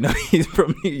 Because he's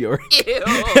from New York. Ew.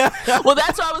 Well,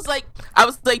 that's why I was like, I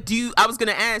was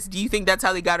gonna ask, do you think that's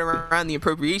how they got around the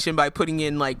appropriation, by putting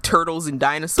in like turtles and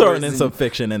dinosaurs, throwing in some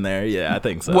fiction in there? Yeah, I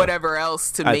think so. Whatever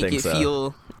else to make it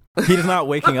feel. He's not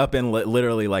waking up in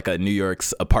literally like a New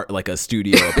York's like a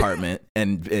studio apartment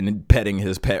and petting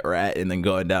his pet rat and then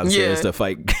going downstairs to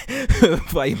fight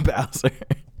Bowser.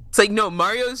 It's like, no,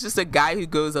 Mario is just a guy who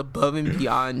goes above and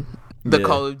beyond the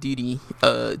Call of Duty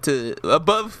to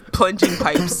above plunging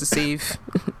pipes to save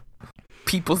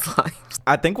people's lives.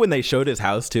 I think when they showed his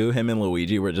house too, him and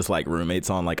Luigi were just like roommates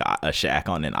on like a shack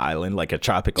on an island, like a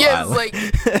tropical island.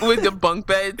 It's like with the bunk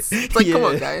beds. It's like, come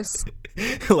on, guys.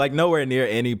 Like nowhere near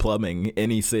any plumbing,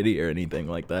 any city or anything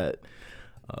like that.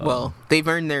 Well, they've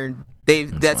earned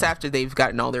that's after they've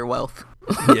gotten all their wealth.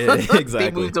 Yeah, exactly.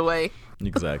 They moved away.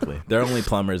 Exactly. They're only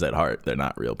plumbers at heart. They're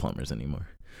not real plumbers anymore.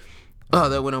 Oh,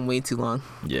 that went on way too long.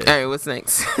 Yeah. All right, what's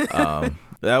next?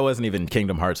 That wasn't even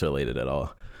Kingdom Hearts related at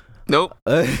all. Nope.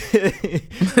 That's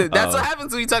what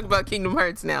happens when you talk about Kingdom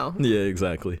Hearts now. Yeah,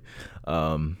 exactly.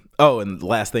 And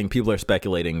last thing, people are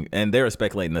speculating, and they were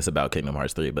speculating this about Kingdom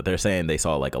Hearts 3, but they're saying they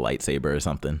saw like a lightsaber or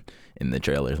something in the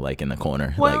trailer, like in the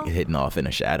corner, like hidden off in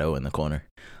a shadow in the corner.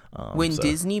 When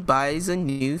Disney buys a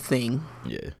new thing,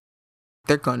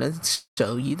 they're gonna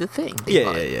show you the thing.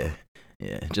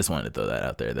 Yeah, just wanted to throw that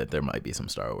out there, that there might be some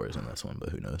Star Wars in this one, but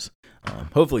who knows?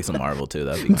 Hopefully some Marvel too.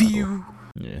 That'd be kind of cool.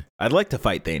 Yeah, I'd like to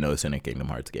fight Thanos in a Kingdom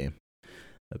Hearts game.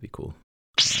 That'd be cool.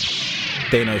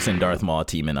 Thanos and Darth Maul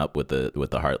teaming up with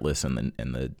the Heartless and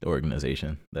the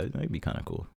organization. That might be kind of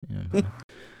cool. Yeah.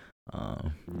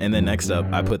 And then next up,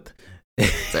 I put.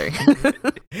 Sorry.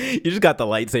 You just got the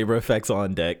lightsaber effects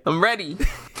on deck. I'm ready.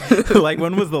 Like,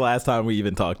 when was the last time we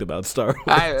even talked about Star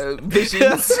Wars?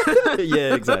 Visions.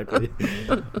 Yeah, exactly.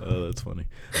 Oh, that's funny.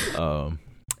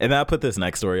 And then I put this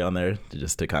next story on there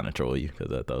just to kind of troll you,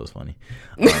 because I thought it was funny.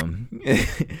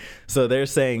 So they're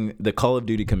saying, the Call of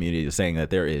Duty community is saying that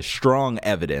there is strong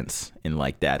evidence in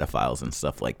like data files and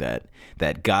stuff like that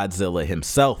Godzilla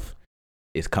himself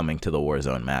is coming to the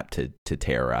Warzone map to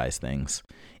terrorize things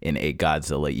in a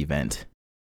Godzilla event.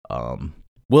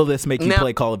 Will this make you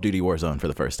play Call of Duty Warzone for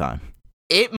the first time?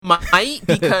 It might,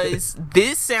 because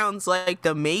this sounds like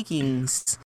the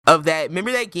makings of that.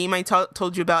 Remember that game I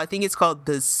told you about? I think it's called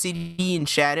The City in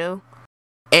Shadow.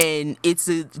 and it's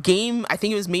a game. I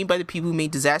think it was made by the people who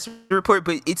made Disaster Report,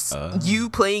 but it's you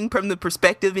playing from the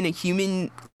perspective of a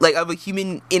human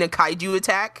in a kaiju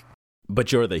attack.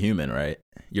 But you're the human, right?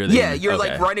 You're the yeah, human. you're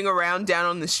Okay. like running around down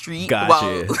on the street Gotcha.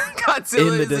 while Godzilla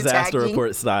In the is Disaster attacking.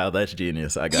 Report style. That's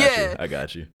genius. I got Yeah. you. I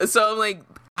got you. So I'm like,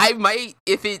 I might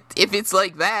if it's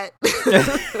like that.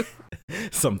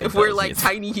 Something. If we're tells me like it's-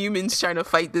 tiny humans trying to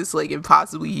fight this like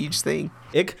impossibly huge thing.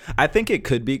 I think it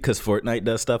could be because Fortnite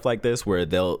does stuff like this, where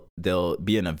they'll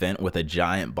be an event with a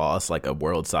giant boss, like a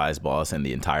world-sized boss, and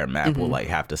the entire map will like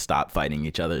have to stop fighting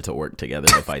each other to work together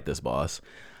to fight this boss.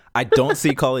 I don't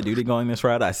see Call of Duty going this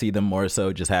route. I see them more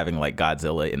so just having like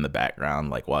Godzilla in the background,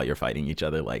 like while you're fighting each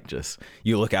other. Like just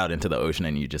you look out into the ocean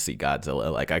and you just see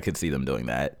Godzilla. Like I could see them doing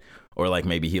that, or like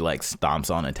maybe he like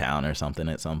stomps on a town or something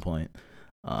at some point.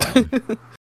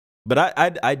 But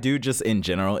I do just in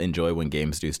general enjoy when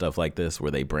games do stuff like this, where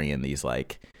they bring in these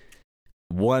like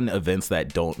events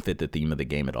that don't fit the theme of the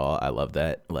game at all. I love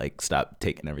that. Like stop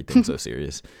taking everything so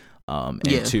serious.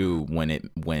 And two,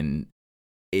 when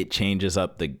it changes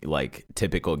up the like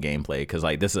typical gameplay, because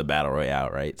like this is a battle royale,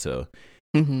 right? So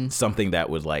something that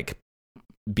would like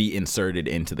be inserted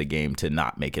into the game to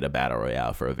not make it a battle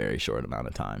royale for a very short amount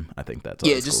of time. I think that's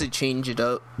just cool. to change it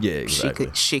up. Yeah, exactly.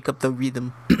 Shake up the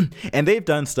rhythm. And they've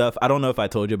done stuff. I don't know if I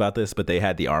told you about this, but they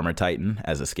had the Armor Titan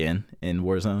as a skin in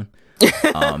Warzone.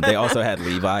 They also had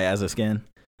Levi as a skin.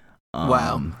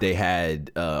 Wow. They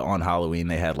had on Halloween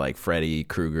they had like Freddy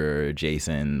Krueger,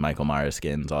 Jason, Michael Myers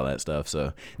skins, all that stuff.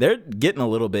 So they're getting a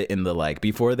little bit in the like,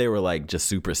 before they were like just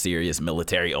super serious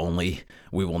military only,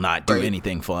 we will not do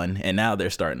anything fun, and now they're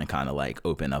starting to kind of like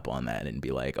open up on that and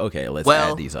be like, okay, let's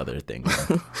add these other things.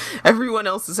 Everyone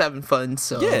else is having fun,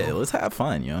 so yeah, let's have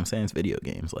fun. You know what I'm saying? It's video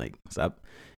games. Like stop,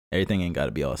 everything ain't got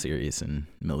to be all serious and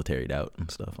militaried out and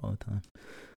stuff all the time.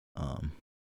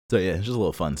 So yeah, just a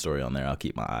little fun story on there. I'll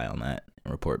keep my eye on that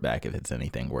and report back if it's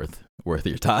anything worth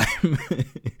your time.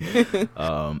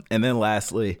 And then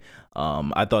lastly,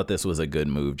 I thought this was a good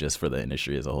move just for the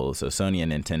industry as a whole. So Sony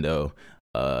and Nintendo,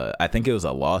 I think it was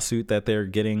a lawsuit that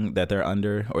they're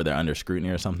under scrutiny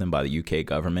or something by the UK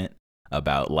government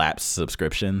about lapsed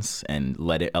subscriptions and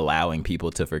allowing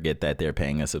people to forget that they're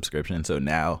paying a subscription. So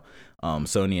now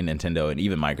Sony and Nintendo and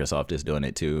even Microsoft is doing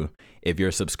it too. If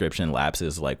your subscription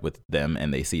lapses like with them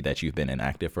and they see that you've been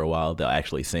inactive for a while, they'll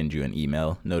actually send you an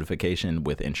email notification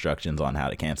with instructions on how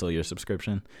to cancel your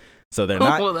subscription. So they're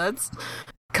not well, that's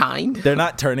kind. They're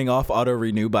not turning off auto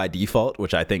renew by default,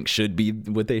 which I think should be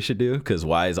what they should do, because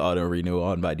why is auto renew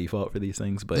on by default for these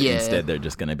things? But instead they're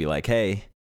just going to be like, hey,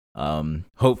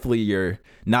 hopefully you're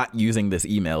not using this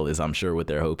email, is I'm sure what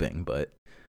they're hoping, but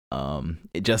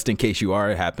just in case you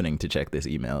are happening to check this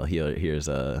email, here's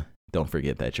don't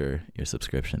forget that your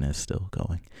subscription is still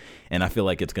going. And I feel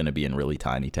like it's going to be in really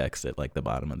tiny text at like the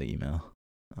bottom of the email.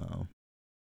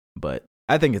 But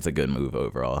I think it's a good move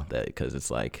overall, that because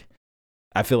it's like,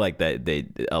 I feel like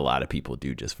that a lot of people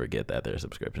do just forget that their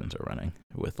subscriptions are running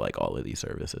with like all of these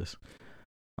services.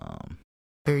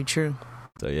 Very true.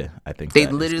 So yeah, I think they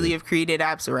literally have created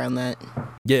apps around that.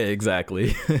 Yeah,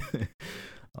 exactly.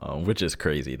 Which is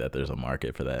crazy that there's a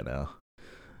market for that now.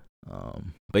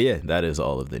 But yeah, that is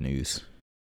all of the news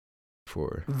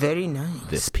for very nice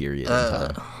this period in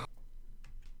time.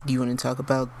 Do you want to talk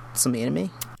about some anime?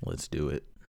 Let's do it.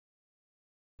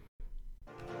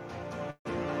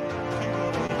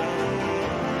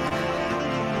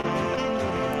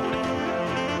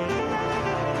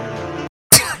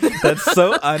 That's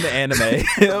so un-anime,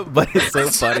 but it's so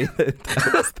funny.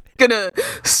 Gonna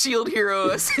shield hero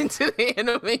us into the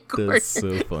anime corner. That's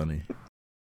so funny.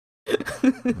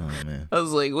 Oh man. I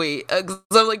was like, wait, 'cause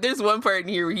I'm like, there's one part in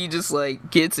here where he just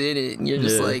like gets in it, and you're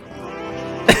just like,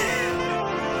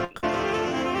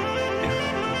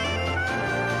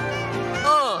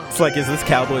 oh. It's like, is this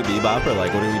Cowboy Bebop or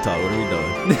like what are we talking? What are we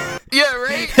doing? Yeah,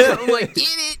 right. I'm like,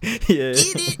 get it, yeah,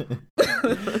 get it.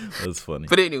 That's funny.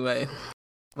 But anyway,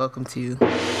 welcome to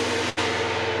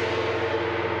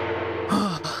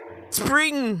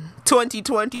Spring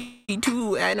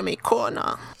 2022 Anime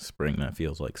Corner. Spring that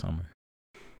feels like summer.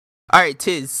 All right,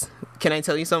 Tiz, can I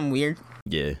tell you something weird?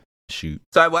 Yeah, shoot.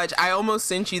 So I almost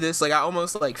sent you this, like I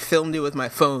almost like filmed it with my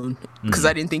phone because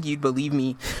I didn't think you'd believe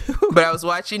me. But I was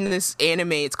watching this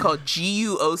anime. It's called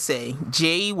Gyuu Osei,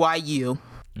 JYUOHSEI.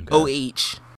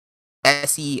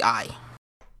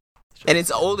 And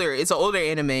it's older. It's an older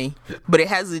anime, but it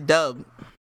has a dub.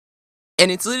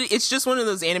 And it's just one of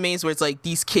those animes where it's like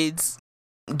these kids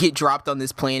get dropped on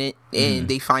this planet and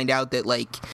they find out that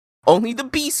like only the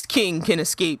Beast King can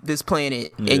escape this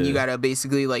planet, and you gotta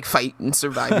basically like fight and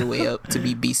survive your way up to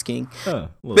be Beast King.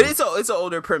 But it's an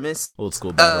older premise. Old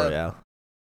school battle royale.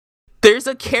 there's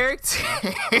a character.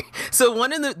 So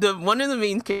one of the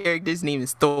main characters' name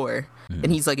is Thor,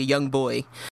 and he's like a young boy.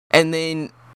 And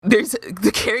then there's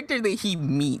the character that he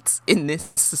meets in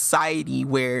this society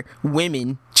where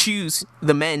women choose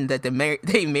the men that they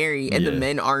marry, and the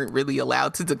men aren't really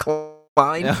allowed to decline.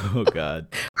 Oh God.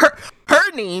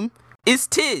 Her name is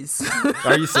Tiz.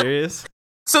 Are you serious?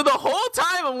 So the whole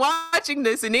time I'm watching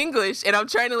this in English and I'm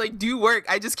trying to like do work,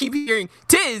 I just keep hearing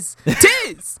Tiz,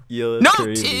 Tiz. Yo, no,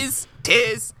 crazy. Tiz,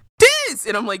 Tiz, Tiz.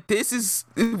 And I'm like, this is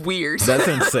weird. That's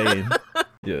insane.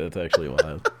 Yeah, that's actually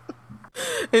wild.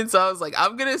 And so I was like,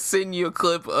 I'm gonna send you a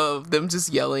clip of them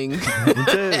just yelling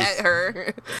at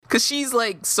her, because she's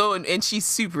like and she's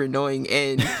super annoying,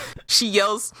 and she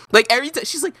yells like every time.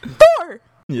 She's like, Thor,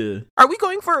 Yeah. are we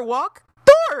going for a walk?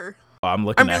 Thor. Oh, I'm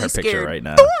looking at really her picture scared. right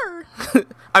now. Thor.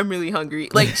 I'm really hungry.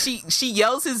 Like she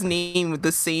yells his name with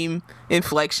the same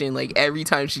inflection like every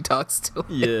time she talks to him.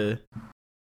 Yeah.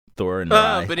 Thor and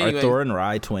Rai. But anyway. Are Thor and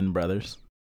Rai twin brothers?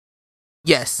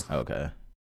 Yes. Okay.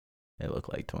 They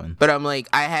look like twins. But I'm like,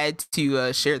 I had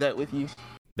to share that with you.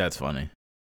 That's funny.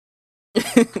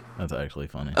 That's actually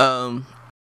funny.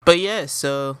 But yeah,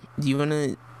 so do you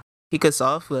wanna kick us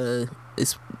off?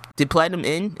 Did Platinum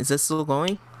end? Is that still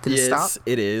going? Did it stop?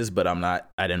 It is, but I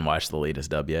didn't watch the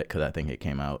latest dub yet because I think it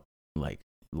came out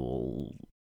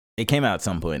at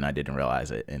some point and I didn't realize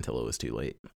it until it was too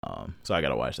late. So I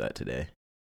gotta watch that today.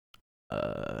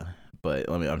 But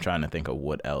I'm trying to think of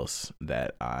what else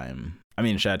that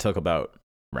should I talk about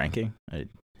ranking?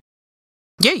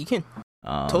 Yeah, you can.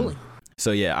 Totally.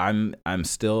 So yeah, I'm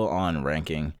still on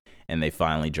ranking, and they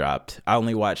finally dropped. I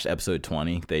only watched episode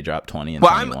 20. They dropped 20 and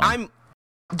 21.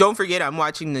 Don't forget, I'm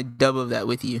watching the dub of that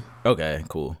with you. Okay,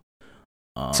 cool.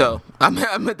 So I'm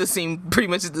at pretty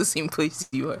much at the same place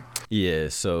you are. Yeah.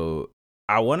 So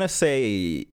I want to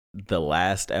say the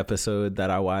last episode that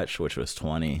I watched, which was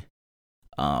 20.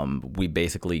 We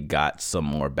basically got some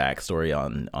more backstory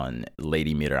on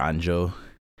Lady Miranjo,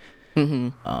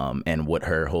 and what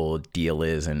her whole deal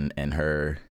is, and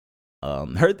her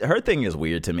thing is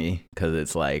weird to me because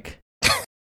it's like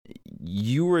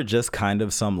you were just kind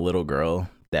of some little girl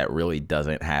that really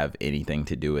doesn't have anything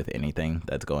to do with anything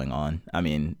that's going on. I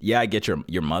mean, yeah, I get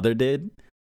your mother did,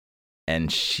 and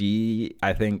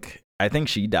I think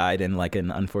she died in like an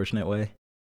unfortunate way.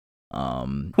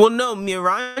 Well, no,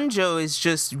 Miranjo is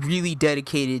just really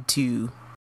dedicated to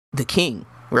the king,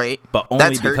 right? But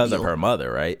only because of her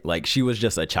mother, right? Like she was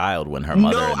just a child when her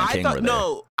mother and the king were there.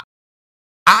 No,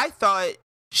 I thought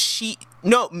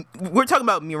we're talking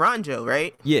about Miranjo,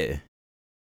 right? Yeah.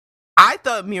 I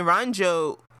thought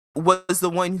Miranjo was the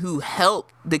one who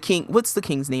helped the king. What's the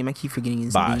king's name? I keep forgetting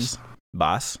his name.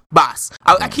 Boss.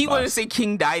 I keep wanting to say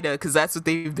King Dida because that's what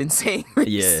they've been saying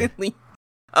recently.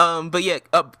 Yeah. But yeah,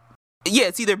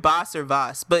 it's either Boss or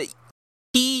Voss. But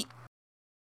he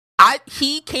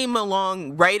came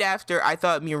along right after I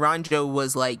thought Miranjo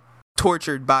was like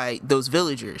tortured by those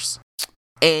villagers,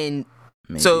 and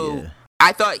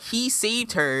I thought he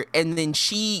saved her, and then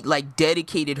she like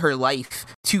dedicated her life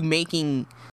to making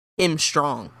him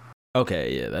strong.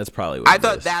 Okay, yeah, that's probably what I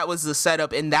thought that was the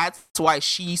setup, and that's why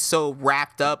she's so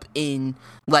wrapped up in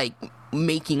like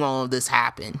making all of this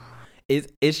happen.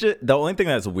 It's just the only thing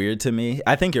that's weird to me.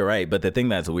 I think you're right, but the thing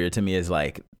that's weird to me is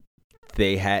like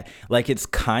they had like it's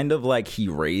kind of like he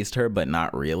raised her, but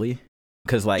not really,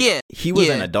 because like he was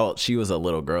an adult, she was a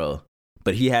little girl.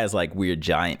 But he has like weird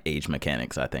giant age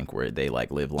mechanics, I think, where they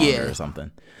like live longer or something.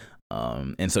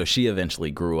 And so she eventually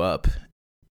grew up,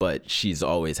 but she's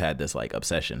always had this like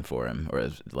obsession for him, or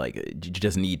like you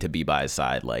just need to be by his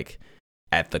side, like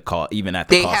at the cost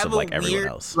of like everyone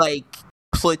else. Like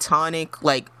platonic,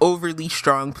 like overly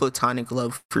strong platonic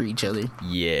love for each other.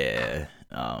 Yeah.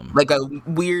 Like a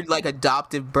weird like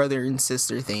adoptive brother and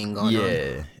sister thing going on.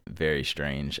 Yeah. Very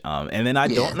strange. And then I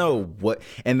don't know what,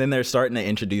 and then they're starting to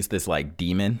introduce this like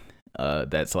demon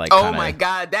that's like oh my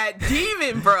god, that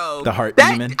demon, bro. The heart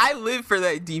demon. I live for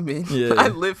that demon. Yeah. I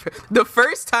live for the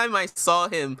first time I saw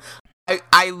him,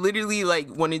 I literally like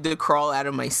wanted to crawl out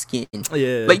of my skin.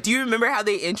 Yeah. Like, do you remember how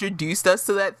they introduced us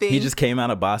to that thing? He just came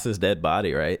out of Boss's dead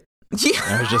body, right? Yeah.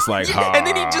 And I was just like, and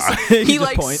then he just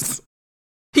like points.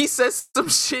 He says some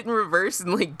shit in reverse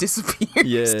and like disappears.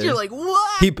 Yeah. You're like,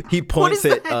 what? He points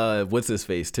at what's his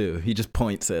face too. He just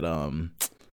points at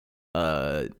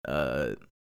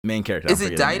main character. Is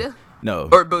it Dida? No.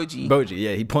 Or Boji? Boji,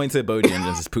 yeah. He points at Boji and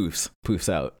just poofs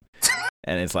out.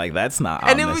 And it's like, that's not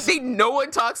ominous. And then no one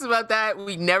talks about that.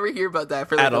 We never hear about that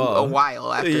for like a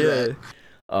while after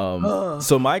that.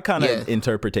 So my kind of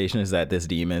interpretation is that this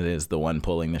demon is the one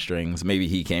pulling the strings. Maybe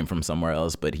he came from somewhere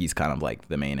else, but he's kind of like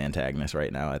the main antagonist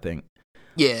right now, I think.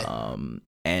 Yeah.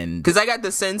 And because I got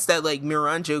the sense that like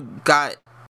Miranjo got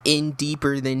in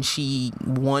deeper than she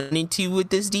wanted to with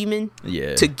this demon,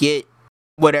 to get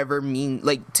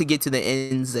to get to the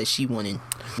ends that she wanted.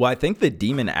 Well, I think the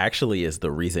demon actually is the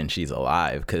reason she's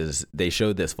alive, because they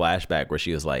showed this flashback where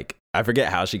she was like, I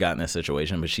forget how she got in this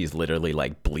situation, but she's literally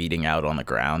like bleeding out on the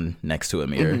ground next to a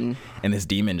mirror, and this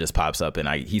demon just pops up and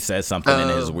he says something in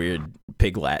his weird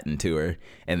pig Latin to her,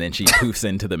 and then she poofs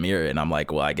into the mirror, and I'm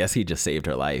like, well, I guess he just saved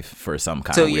her life for some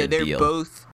kind of weird deal.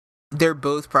 They were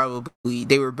both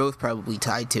probably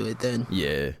tied to it then.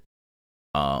 Yeah.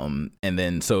 And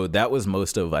then so that was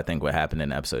most of, I think, what happened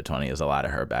in episode 20 is a lot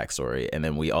of her backstory. And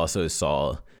then we also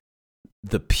saw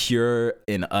the pure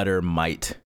and utter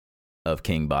might of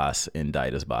King Boss in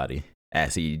Daita's body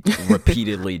as he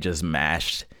repeatedly just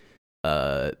mashed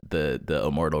the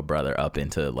immortal brother up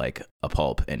into like a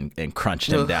pulp and crunched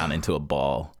him down into a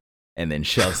ball, and then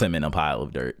shoves him in a pile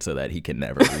of dirt so that he can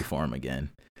never reform again.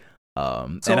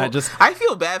 And I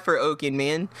feel bad for Oaken,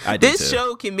 man. This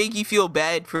show can make you feel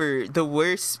bad for the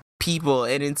worst people,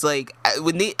 and it's like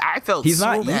I felt he's so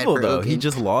not bad evil for though. Oaken. He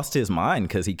just lost his mind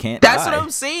because he can't. That's die. what I'm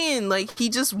saying. Like he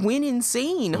just went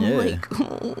insane. I'm like,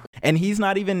 oh. And he's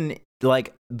not even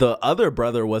like, the other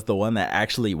brother was the one that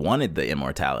actually wanted the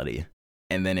immortality.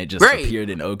 And then it just appeared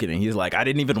in Oaken, and he's like, I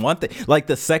didn't even want that. Like,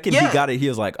 the second he got it, he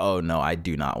was like, oh, no, I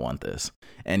do not want this.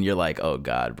 And you're like, oh,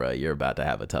 God, bro, you're about to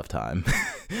have a tough time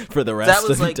for the rest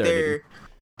of eternity.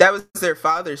 That was their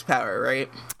father's power, right?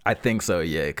 I think so,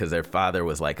 yeah, because their father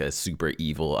was like a super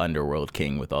evil underworld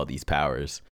king with all these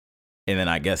powers. And then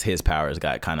I guess his powers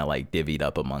got kind of like divvied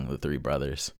up among the three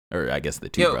brothers, or I guess the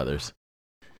two brothers.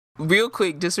 Real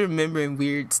quick, just remembering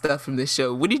weird stuff from this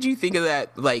show. What did you think of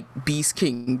that, like, Beast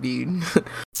King dude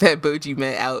that Boji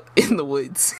met out in the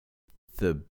woods?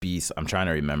 The Beast, I'm trying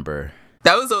to remember.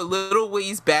 That was a little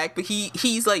ways back, but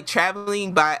he's like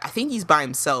traveling by, I think he's by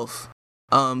himself.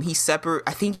 He's separate,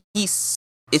 I think it's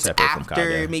separate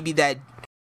after maybe that,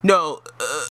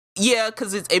 yeah,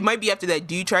 because it might be after that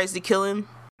dude tries to kill him.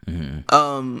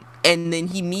 Mm-hmm. And then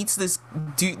he meets this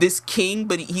king,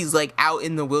 but he's like out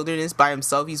in the wilderness by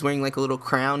himself. He's wearing like a little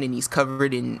crown, and he's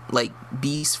covered in like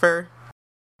beast fur,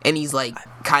 and he's like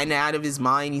kind of out of his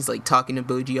mind. He's like talking to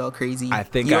Boji all crazy. I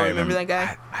think you remember that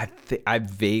guy. I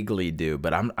vaguely do,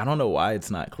 but I don't know why it's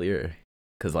not clear.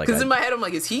 Because in my head I'm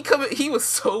like, is he coming? He was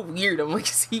so weird. I'm like,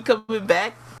 is he coming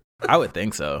back? I would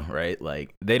think so, right?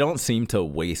 Like, they don't seem to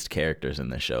waste characters in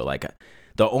this show. Like,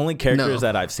 the only characters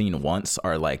that I've seen once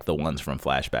are like the ones from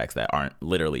flashbacks that aren't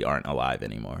alive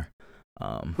anymore.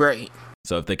 Right.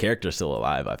 So if the character's still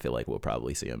alive, I feel like we'll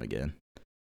probably see him again.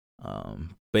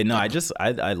 But no,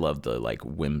 I love the like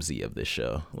whimsy of this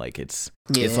show. Like it's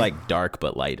like dark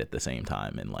but light at the same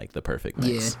time, and like the perfect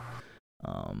mix.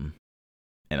 Yeah.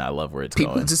 And I love where it's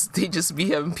going. They just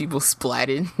be having people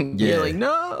splatted. You're like,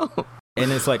 no.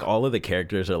 And it's like all of the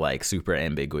characters are like super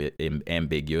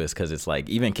ambiguous because it's like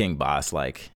even King Boss,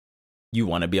 like you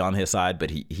want to be on his side,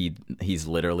 but he's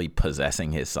literally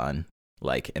possessing his son,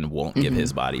 like, and won't give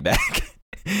his body back.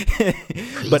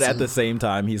 But at the same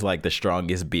time, he's like the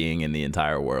strongest being in the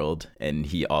entire world, and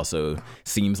he also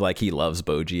seems like he loves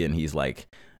Boji, and he's like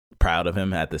proud of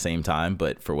him at the same time.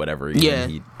 But for whatever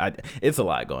reason, it's a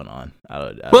lot going on.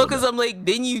 Well, because I'm like,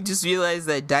 then you just realize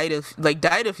that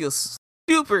Daida feels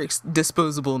super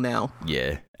disposable now.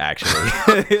 Yeah, actually.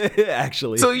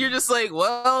 So you're just like,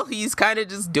 well, he's kind of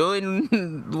just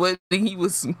doing what he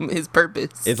was his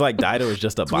purpose. It's like Daida was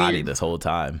just a body this whole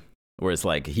time, where it's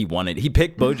like he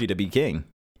picked Boji to be king.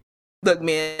 Look,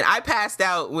 man, I passed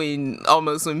out when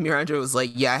Miranjo was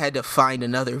like, yeah, I had to find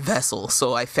another vessel,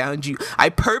 so I found you. I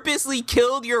purposely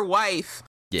killed your wife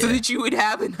so that you would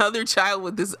have another child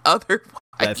with this other wife.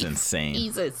 That's insane.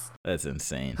 Jesus. That's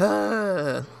insane.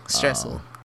 Stressful.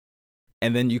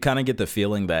 And then you kind of get the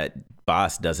feeling that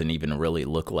Boss doesn't even really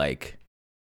look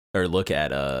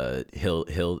at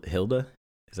Hilda.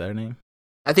 Is that her name?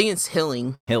 I think it's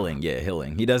Hilling. Hilling.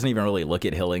 He doesn't even really look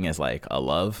at Hilling as like a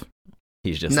love.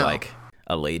 He's just like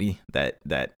a lady that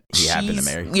he happened to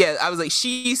marry. Yeah, I was like,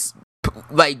 she's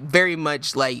like very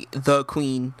much like the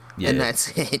queen, and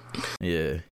that's it.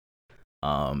 Yeah.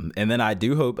 And then I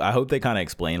hope they kind of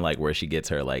explain like where she gets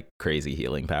her like crazy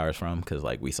healing powers from, because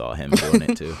like we saw him doing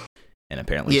it too, and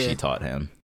apparently she taught him.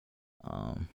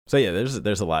 So yeah,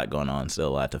 there's a lot going on, still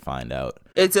a lot to find out.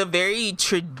 It's a very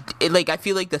I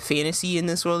feel like the fantasy in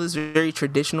this world is very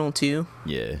traditional too.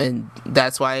 Yeah, and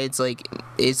that's why it's like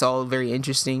it's all very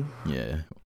interesting. Yeah,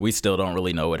 we still don't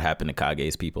really know what happened to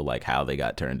Kage's people, like how they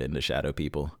got turned into shadow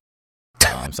people.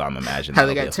 So I'm imagining how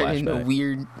they got turned into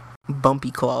weird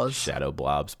bumpy claws, shadow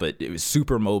blobs, but it was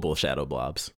super mobile shadow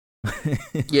blobs.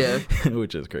 Yeah,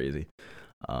 which is crazy.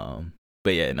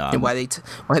 But yeah, no. And why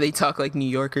they talk like New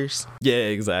Yorkers? Yeah,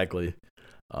 exactly.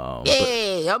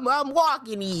 Hey, I'm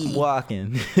walking. I'm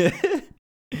walking.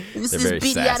 This is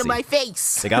beating out of my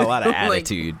face. They got a lot of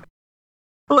attitude.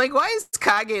 Like, why is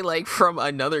Kage like from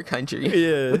another country?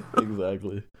 Yeah,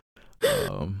 exactly.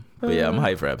 But yeah, I'm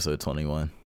hyped for episode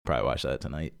 21. Probably watch that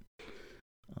tonight.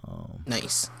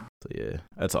 Nice. So yeah,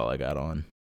 that's all I got on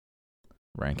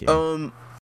ranking. All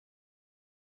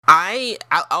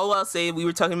I'll say, we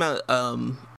were talking about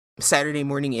Saturday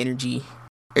morning energy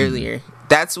earlier.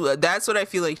 That's what I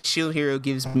feel like Shield Hero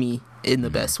gives me in the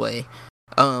best way.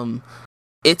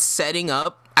 It's setting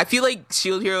up. I feel like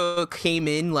Shield Hero came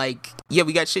in like, yeah,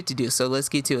 we got shit to do, so let's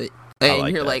get to it.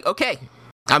 And you're like, okay,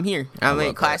 I'm here. I'm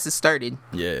like, class has started.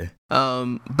 Yeah.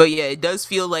 But yeah, it does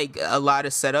feel like a lot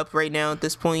of setup right now at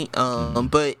this point.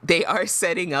 But they are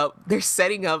setting up. They're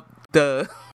setting up the.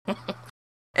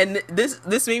 And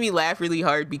this made me laugh really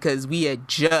hard because we had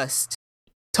just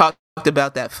talked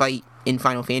about that fight in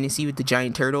Final Fantasy with the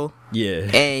giant turtle. Yeah.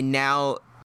 And now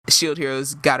Shield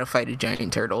Hero's gotta fight a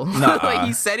giant turtle. Nuh-uh. Like,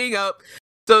 he's setting up.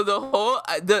 So the whole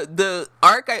the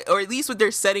arc, or at least what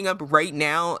they're setting up right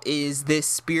now, is this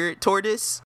spirit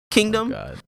tortoise kingdom. Oh,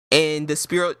 God. And the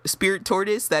spirit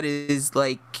tortoise that is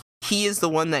like, he is the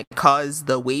one that caused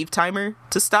the wave timer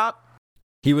to stop.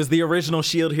 He was the original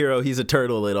Shield Hero. He's a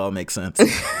turtle. It all makes sense.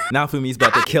 Now Fumi's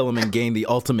about to kill him and gain the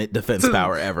ultimate defense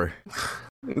power ever.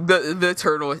 The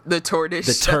tortoise, the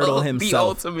turtle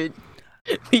himself, the ultimate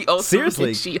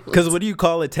seriously. shield. Because what do you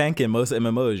call a tank in most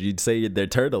MMOs? You'd say they're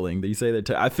turtling. You say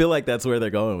they're. I feel like that's where they're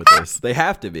going with this. They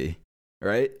have to be,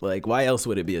 right? Like, why else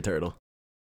would it be a turtle?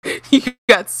 You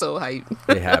got so hyped.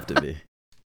 They have to be.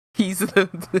 He's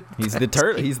the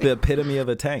turtle. He's the epitome of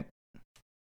a tank.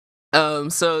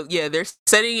 So yeah, they're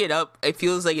setting it up. It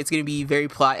feels like it's gonna be very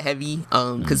plot heavy.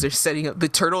 Because they're setting up. The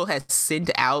turtle has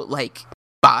sent out like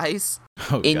spies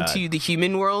into the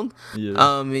human world.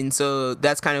 Yeah. And so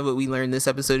that's kind of what we learned this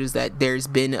episode, is that there's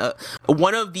been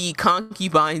one of the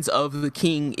concubines of the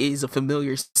king is a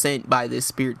familiar sent by this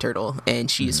spirit turtle,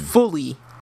 and she is fully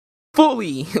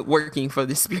working for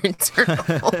the spirit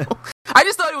turtle. I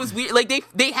just thought it was weird. Like,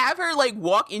 they have her like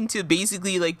walk into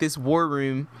basically like this war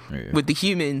room with the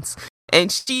humans,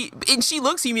 and she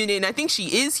looks human, and I think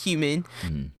she is human.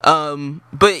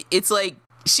 But it's like,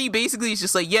 she basically is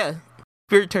just like, yeah,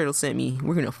 spirit turtle sent me.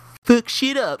 We're gonna fuck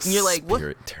shit up. And you're like, what?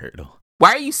 Spirit turtle.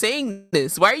 Why are you saying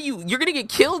this? Why are you're gonna get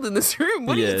killed in this room?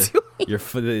 What are you doing?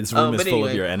 This room is full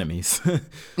of your enemies.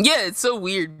 Yeah, it's so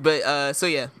weird. But so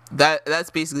yeah, that's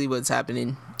basically what's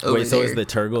happening over Wait, so there. Is the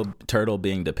turtle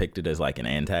being depicted as like an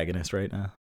antagonist right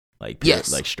now? Like,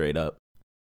 yes, like straight up.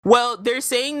 Well, they're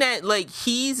saying that like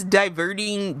he's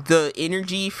diverting the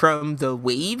energy from the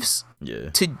waves,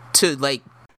 to like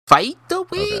fight the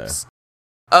waves.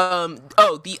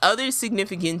 The other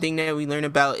significant thing that we learn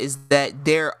about is that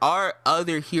there are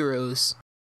other heroes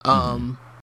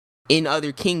in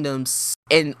other kingdoms,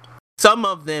 and some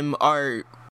of them are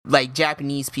like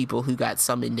Japanese people who got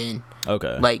summoned in,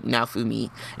 like Naofumi,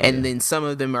 and then some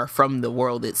of them are from the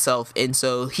world itself. And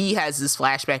so he has this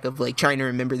flashback of like trying to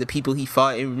remember the people he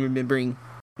fought and remembering,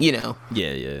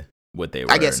 what they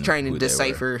were, I guess, trying to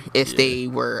decipher if they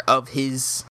were of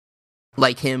his,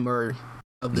 like him, or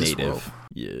of this world.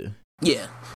 Yeah.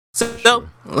 So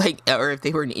like, or if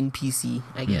they were an NPC,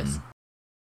 I guess.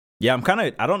 Yeah,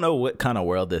 I don't know what kind of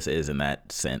world this is in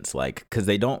that sense, like, because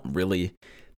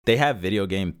they have video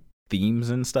game themes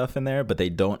and stuff in there, but they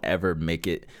don't ever make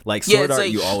it like Sword Art.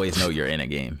 Like, you always know you're in a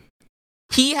game.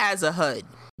 He has a HUD,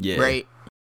 right?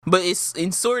 But it's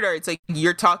in Sword Art, it's like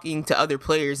you're talking to other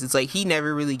players. It's like he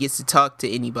never really gets to talk to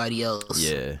anybody else.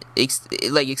 Yeah.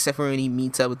 Except for when he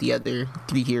meets up with the other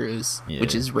three heroes,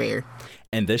 which is rare.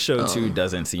 And this show too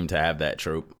doesn't seem to have that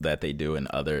trope that they do in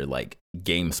other like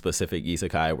game specific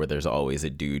isekai, where there's always a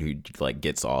dude who like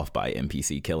gets off by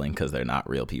NPC killing because they're not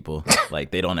real people.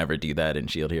 Like, they don't ever do that in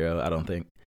Shield Hero, I don't think.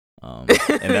 And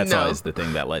that's always the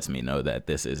thing that lets me know that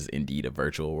this is indeed a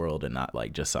virtual world and not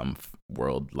like just some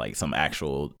world, like some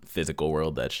actual physical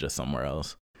world that's just somewhere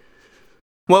else.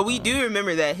 Well, we do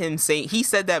remember that he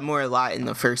said that more a lot in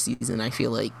the first season. I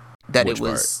feel like that it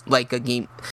was like a game,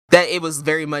 that it was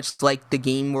very much like the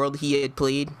game world he had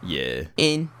played. Yeah.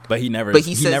 But he never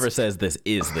says this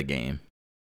is the game.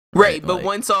 Right, but like,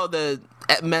 once all the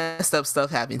messed up stuff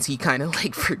happens, he kind of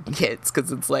like forgets, because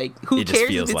it's like, who cares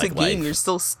if it's like a game? Life. You're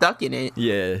still stuck in it.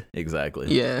 Yeah, exactly.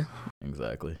 Yeah,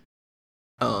 exactly.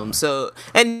 So,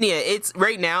 and yeah, it's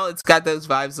right now, it's got those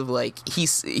vibes of like he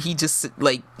just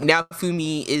like, now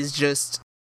Fumi is just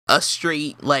a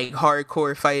straight like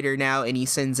hardcore fighter now, and he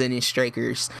sends in his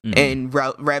strikers, and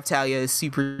Reptalia is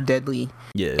super deadly.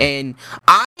 Yeah, and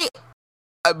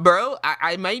bro,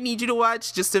 I might need you to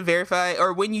watch just to verify,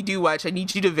 or when you do watch, I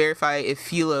need you to verify if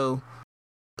Philo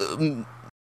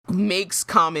makes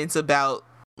comments about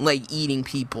like eating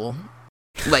people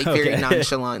like very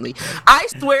nonchalantly. I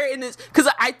swear in this, because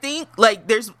I think like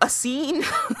there's a scene.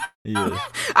 Yeah.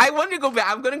 I want to go back.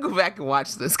 I'm gonna go back and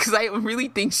watch this because I really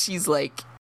think she's like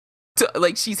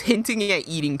she's hinting at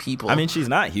eating people. I mean, she's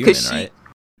not human, right?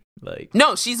 Like,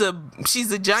 no, she's a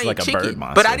giant like a chicken. bird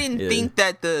monster. But I didn't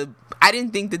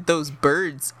think that those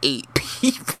birds ate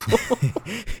people.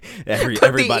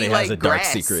 Everybody has a dark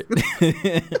grass. secret.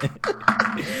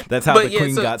 That's how the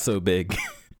queen got so big.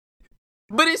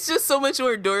 But it's just so much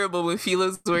more adorable when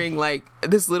Philo's wearing like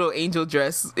this little angel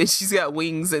dress, and she's got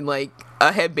wings and like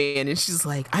a headband, and she's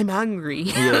like, "I'm hungry."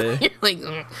 Yeah. You're like,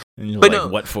 and you're but like, no,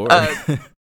 what for?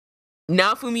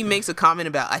 Naofumi makes a comment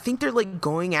about, I think they're like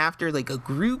going after like a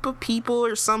group of people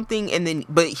or something, and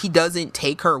but he doesn't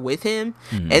take her with him,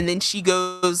 and then she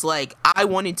goes like, "I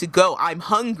wanted to go, I'm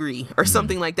hungry," or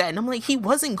something like that, and I'm like, he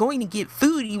wasn't going to get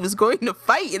food, he was going to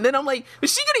fight, and then I'm like,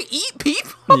 is she gonna eat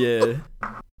people? Yeah.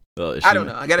 Well, I don't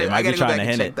know. I gotta go back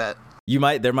and check that.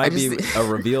 There might be a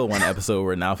reveal one episode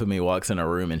where Naofumi walks in a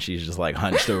room and she's just like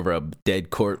hunched over a dead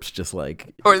corpse, just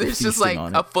like, or there's just like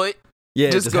a foot. Yeah,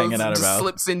 just hanging out her mouth.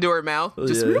 Slips into her mouth.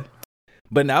 Just yeah.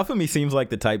 But Naofumi seems like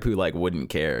the type who like wouldn't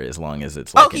care as long as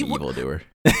it's like an evildoer.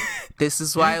 This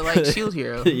is why I like Shield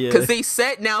Hero, because they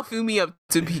set Naofumi up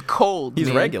to be cold.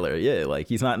 He's regular, yeah. Like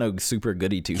he's not no super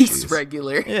goody two shoes. He's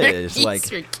regular. Yeah, it's like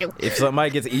regular. If somebody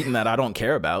gets eaten that I don't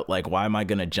care about, like why am I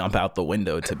gonna jump out the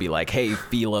window to be like, "Hey,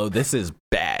 Philo, this is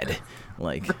bad."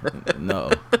 Like,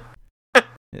 no.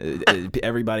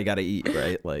 Everybody got to eat,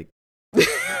 right? Like,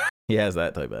 he has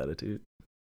that type of attitude,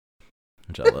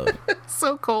 which I love.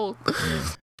 So cold.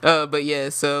 Yeah. But yeah,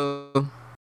 so.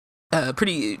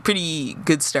 Pretty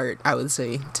good start, I would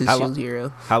say, to Shield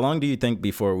Hero. How long do you think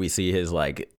before we see his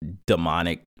like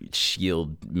demonic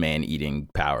shield man-eating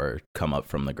power come up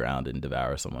from the ground and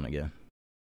devour someone again?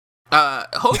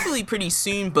 Hopefully pretty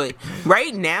soon, but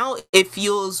right now it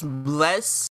feels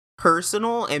less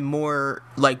personal and more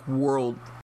like world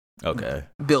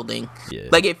building. Yeah.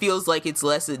 Like it feels like it's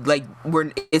less like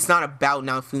it's not about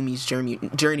Naofumi's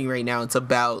journey right now. It's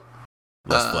about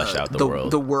let's flesh out the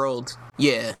world. The world.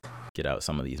 Yeah. Get out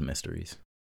some of these mysteries.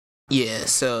 Yeah,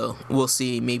 so we'll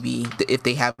see maybe if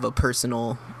they have a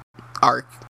personal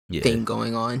arc thing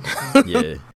going on.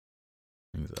 Yeah.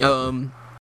 Exactly.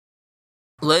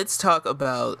 Let's talk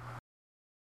about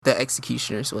the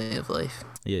Executioner's Way of Life.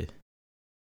 Yeah.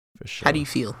 For sure. How do you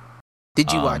feel?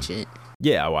 Did you watch it?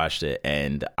 Yeah, I watched it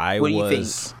and I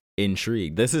was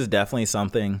intrigued. This is definitely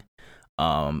something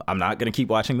I'm not going to keep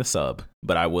watching the sub,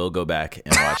 but I will go back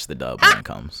and watch the dub when it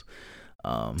comes.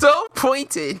 So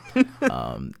pointed.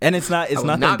 And it's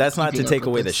nothing. That's not to take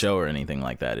away the show or anything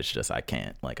like that. It's just I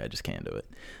just can't do it.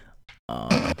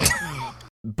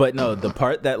 But no, the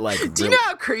part that like do you know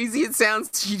how crazy it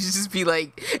sounds? You just be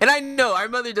like, and I know our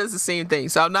mother does the same thing,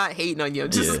 so I'm not hating on you. I'm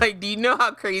just like, do you know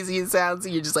how crazy it sounds?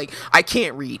 And you're just like, I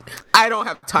can't read. I don't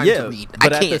have time to read.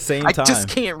 But I can't. At the same time, I just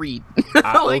can't read.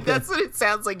 Like that's what it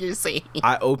sounds like you're saying.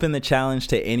 I open the challenge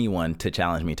to anyone to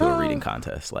challenge me to a reading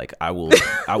contest. Like I will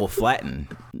flatten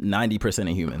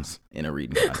 90% of humans in a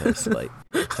reading contest. Like,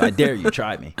 so I dare you,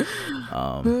 try me.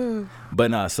 But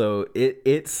no, so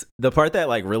it's the part that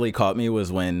like really caught me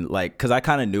was when like, cause I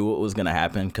kind of knew what was gonna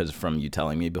happen cause from you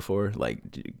telling me before, like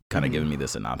kind of giving me the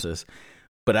synopsis,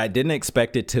 but I didn't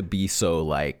expect it to be so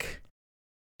like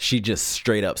she just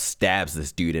straight up stabs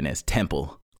this dude in his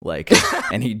temple, like,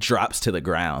 and he drops to the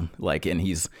ground, like, and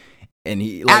he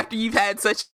like, after you've had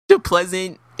such a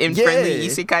pleasant and friendly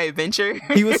isekai adventure.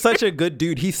 He was such a good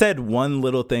dude. He said one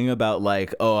little thing about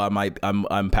like, oh,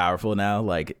 I'm powerful now.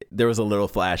 Like there was a little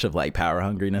flash of like power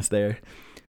hungriness there.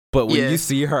 But when you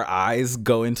see her eyes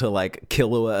go into like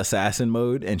Killua assassin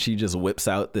mode and she just whips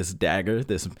out this dagger,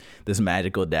 this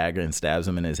magical dagger and stabs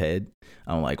him in his head,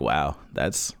 I'm like, wow,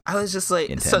 that's I was just like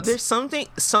intense. So there's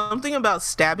something about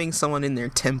stabbing someone in their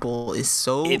temple is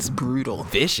so brutal.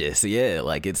 Vicious, yeah.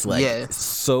 Like it's like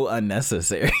so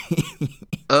unnecessary.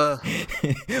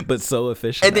 But so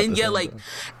efficient. And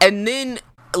then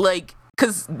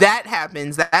cause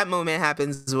that moment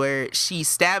happens where she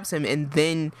stabs him and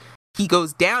then he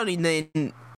goes down and then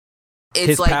it's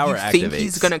his like power you think activates.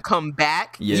 He's gonna come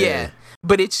back. Yeah.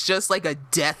 But it's just like a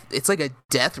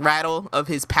death rattle of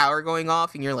his power going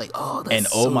off and you're like, oh,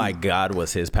 that's oh my god,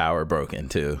 was his power broken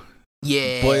too.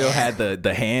 Yeah. Boyo had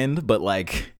the hand, but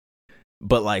like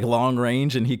long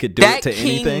range and he could do it to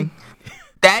anything.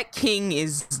 that king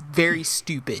is very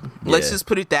stupid. Let's Yeah. just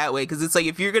put it that way, because it's like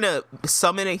if you're gonna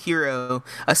summon a hero,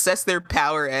 assess their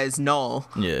power as null,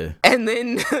 Yeah. and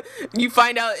then you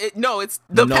find out it's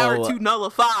the power Null to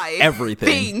nullify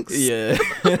Everything. things, Yeah.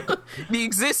 the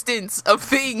existence of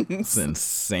things. It's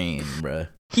insane, bruh.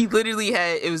 He literally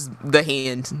it was the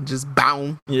hand, just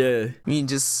bound. Yeah. You can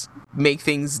just make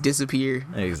things disappear.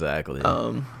 Exactly.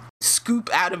 Scoop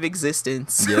out of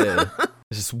existence. Yeah.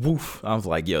 Just woof. I was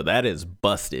like, yo, that is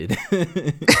busted.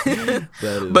 That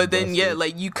is But then, busted. yeah,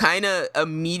 like you kind of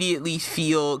immediately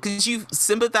feel, because you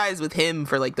sympathize with him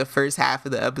for like the first half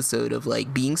of the episode of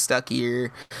like being stuck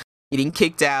here, getting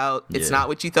kicked out. It's Yeah. not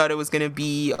what you thought it was gonna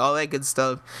be, all that good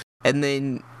stuff. And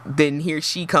then here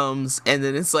she comes, and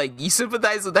then it's like you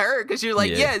sympathize with her because you're like,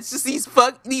 Yeah. it's just these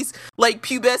like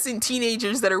pubescent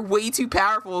teenagers that are way too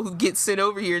powerful who get sent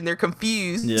over here and they're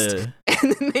confused. Yeah.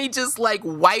 And then they just like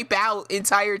wipe out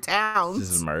entire towns. This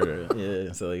is murder.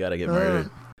 Yeah. So they gotta get murdered.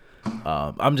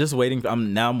 I'm just waiting.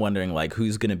 I'm wondering like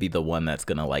who's gonna be the one that's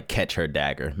gonna like catch her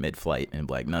dagger mid-flight and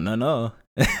be like, no,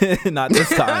 not this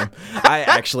time. I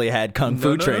actually had kung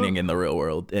fu training in the real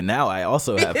world, and now I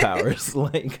also have powers.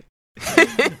 Like,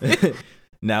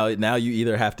 now you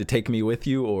either have to take me with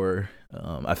you, or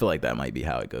I feel like that might be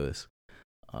how it goes.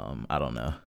 I don't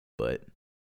know, but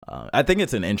I think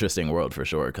it's an interesting world for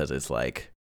sure because it's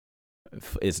like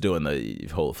it's doing the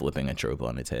whole flipping a trope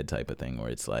on its head type of thing, where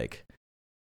it's like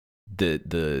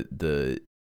the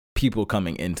people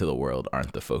coming into the world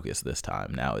aren't the focus this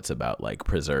time. Now it's about like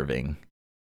preserving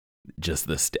just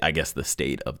the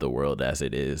state of the world as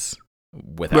it is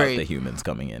without Right. the humans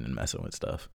coming in and messing with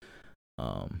stuff.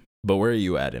 But where are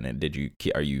you at in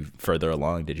it? Are you further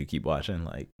along? Did you keep watching?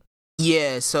 Like,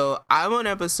 Yeah, so I'm on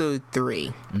episode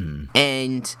 3, mm,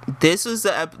 and this is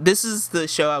the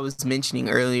show I was mentioning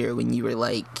earlier when you were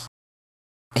like,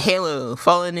 Halo,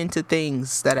 falling into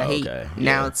things that I hate. Okay,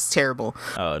 Now yeah. it's terrible.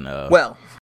 oh no. Well,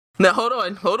 now hold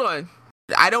on.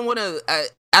 I don't want to.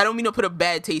 I don't mean to put a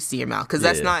bad taste in your mouth because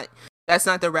Yeah. that's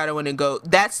not the route I want to go.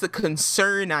 That's the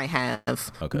concern I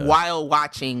have Okay. while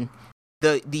watching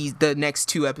the next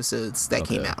 2 episodes that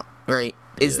came Okay. out. Right?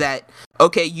 Is Yeah. that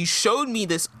okay? You showed me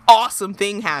this awesome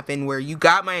thing happen where you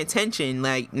got my attention.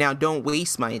 Like, now don't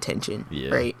waste my attention.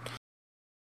 Yeah. Right?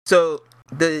 So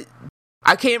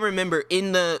I can't remember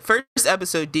in the first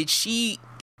episode, did she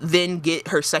then get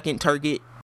her second target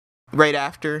right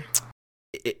after?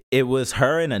 It was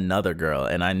her and another girl,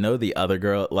 and I know the other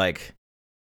girl, like,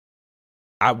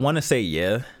 I want to say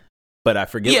yeah, but I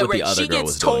forget what the other She girl gets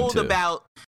was doing told too. about,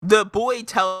 the boy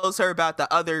tells her about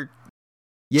the other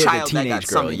Yeah, child the that teenage got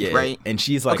girl, summoned, yeah, right? and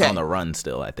she's like Okay. on the run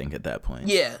still, I think, at that point.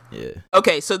 Yeah. Yeah.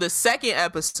 Okay, so the second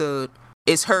episode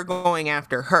is her going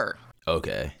after her.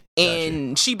 Okay.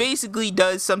 And she basically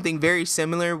does something very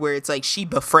similar where it's like she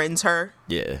befriends her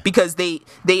Yeah. because they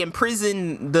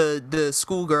imprison the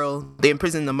schoolgirl, they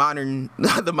imprison the modern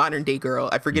day girl.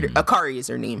 I forget her, Akari is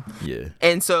her name. Yeah.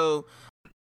 And so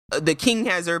the king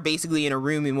has her basically in a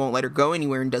room and won't let her go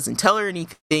anywhere and doesn't tell her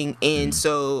anything. And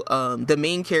so the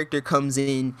main character comes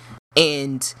in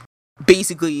and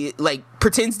basically like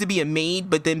pretends to be a maid,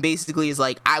 but then basically is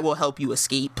like, I will help you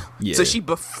escape. Yeah. So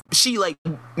she like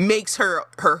makes her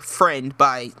friend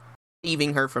by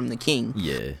saving her from the king.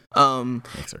 Yeah.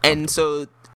 Makes her And so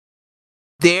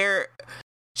there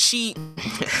she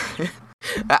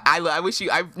I wish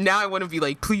I want to be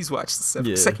like, please watch the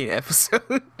Yeah. second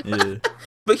episode. Yeah.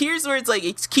 But here's where it's like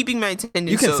it's keeping my attention.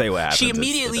 You can So say what happens. She it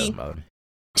immediately doesn't bother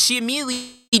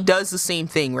me. does the same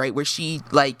thing, right? Where she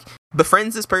like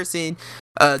befriends this person,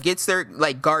 gets their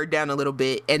like guard down a little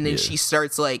bit, and then Yeah. she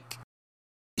starts like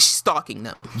stalking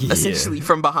them Yeah. essentially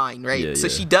from behind, right? Yeah, So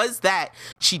yeah. she does that.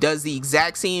 She does the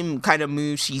exact same kind of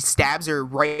move. She stabs her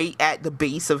right at the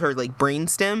base of her like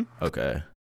brainstem Okay.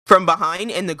 from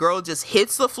behind, and the girl just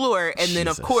hits the floor. And then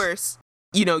of Jesus. course,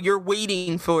 you know, you're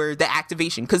waiting for the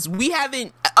activation because we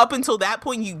haven't up until that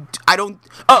point. You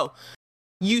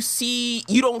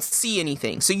don't see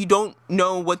anything, so you don't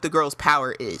know what the girl's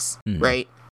power is, Mhm. right?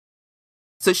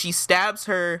 So she stabs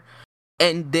her,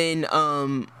 and then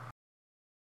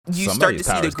you start to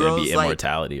see the power's gonna girl's be like,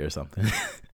 immortality or something.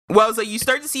 well, it's like you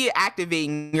start to see it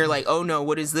activating. You're like, oh no,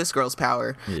 what is this girl's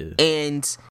power? Yeah.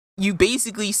 And you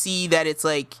basically see that it's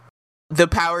like the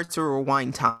power to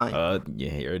rewind time. Yeah,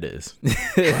 here it is.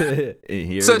 Here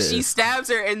So it she is. stabs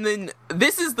her, and then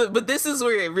this is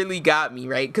where it really got me,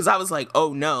 right? Because I was like,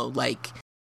 oh no, like,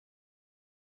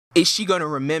 is she gonna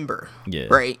remember? Yeah.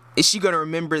 Right? Is she gonna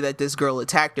remember that this girl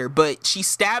attacked her? But she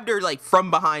stabbed her like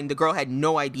from behind. The girl had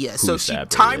no idea. So she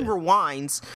stabbed her, time yeah.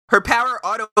 rewinds. Her power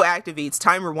auto activates.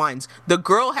 Time rewinds. The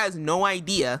girl has no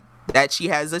idea that she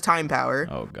has a time power.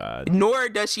 Oh God. Nor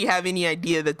does she have any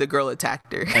idea that the girl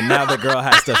attacked her. And now the girl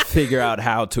has to figure out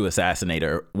how to assassinate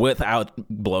her without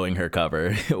blowing her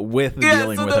cover, with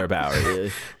dealing with her power. Yeah.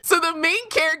 So the main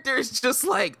character is just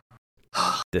like,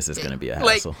 this is gonna be a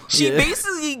like hassle. she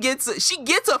basically gets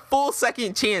a full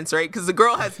second chance, right? Because the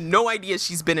girl has no idea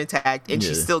she's been attacked, and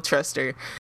she still trusts her.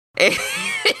 And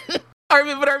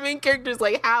but our main character is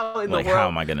like, how in the world how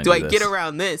am I gonna do do I this? get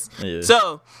around this? Yeah.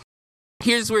 So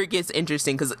here's where it gets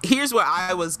interesting, because here's where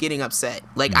I was getting upset.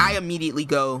 Like I immediately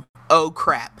go, oh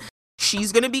crap,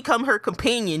 she's gonna become her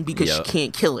companion because she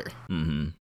can't kill her. Mm-hmm.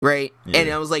 Right? Yeah.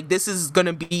 And I was like, this is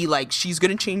gonna be like, she's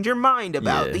gonna change her mind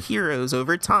about the heroes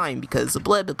over time because of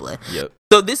blah blah blah. Yep.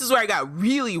 So this is where I got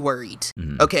really worried.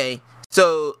 Mm-hmm. Okay,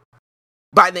 so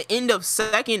by the end of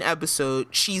second episode,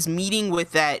 she's meeting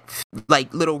with that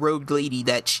like little robed lady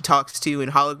that she talks to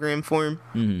in hologram form.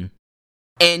 Mm-hmm.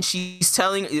 And she's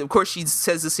telling, of course she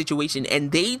says the situation,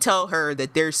 and they tell her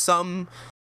that there's some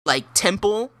like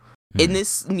temple in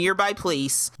this nearby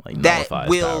place like that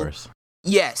will powers.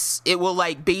 Yes, it will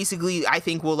like basically, I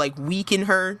think, will like weaken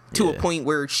her to a point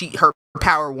where her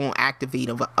power won't activate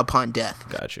upon death.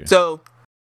 Gotcha. So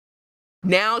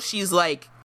now she's like,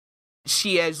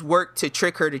 she has worked to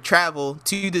trick her to travel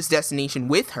to this destination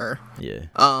with her. Yeah.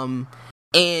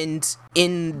 And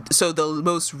so the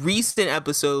most recent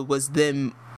episode was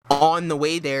them on the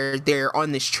way there. They're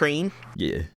on this train.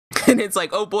 Yeah. And it's like,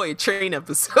 oh boy, a train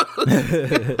episode.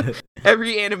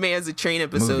 Every anime has a train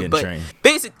episode, but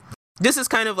basically. This is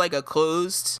kind of like a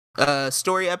closed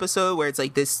story episode where it's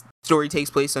like this story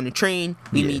takes place on a train.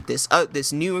 We meet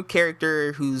this new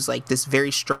character who's like this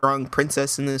very strong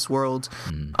princess in this world.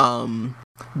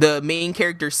 The main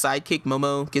character's sidekick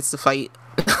Momo gets to fight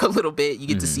a little bit. You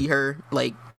get to see her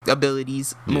like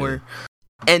abilities more.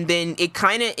 And then it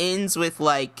kind of ends with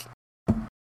like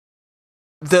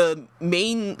the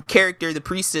main character, the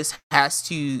priestess, has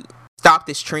to stop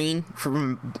this train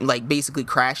from like basically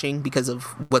crashing because of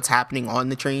what's happening on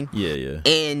the train. Yeah.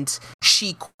 And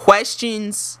she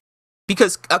questions,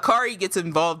 because Akari gets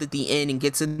involved at the end and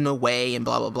gets in the way and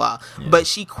blah blah blah. Yeah. But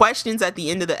she questions at the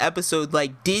end of the episode,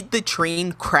 like, did the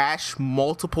train crash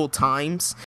multiple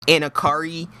times and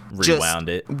Akari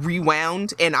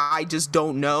rewound and I just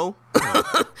don't know.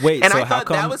 Wait, and so I thought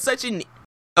that was such an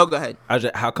go ahead.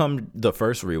 How come the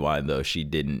first rewind though she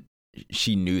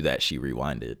knew that she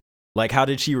rewinded? Like, how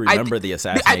did she remember the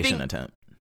assassination attempt?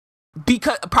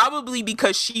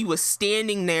 Because she was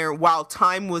standing there while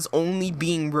time was only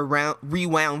being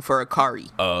rewound for Akari.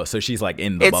 Oh, so she's like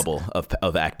in the bubble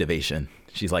of activation.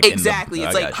 She's like exactly.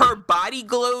 It's like her body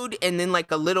glowed, and then like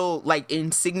a little like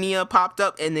insignia popped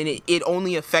up, and then it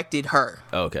only affected her.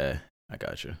 Okay, I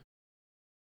got you.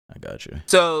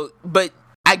 So, but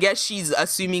I guess she's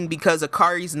assuming because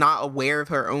Akari's not aware of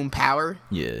her own power.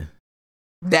 Yeah.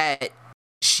 That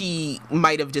she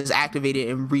might have just activated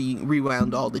and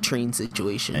rewound all the train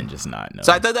situation and just not know.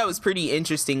 So I thought that was pretty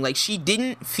interesting. Like she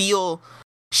doesn't,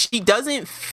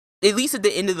 at least at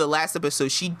the end of the last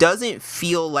episode, she doesn't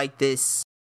feel like this.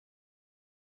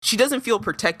 She doesn't feel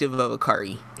protective of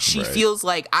Akari. She feels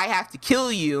like, I have to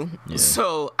kill you,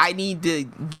 so I need to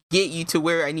get you to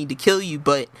where I need to kill you,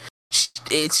 but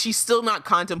she's still not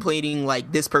contemplating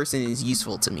like, this person is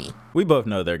useful to me. We both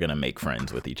know they're gonna make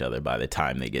friends with each other by the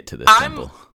time they get to this temple.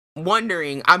 I'm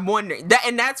wondering that,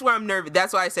 and that's where I'm nervous.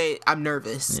 That's why I say I'm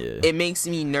nervous. It makes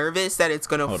me nervous that it's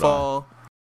gonna fall.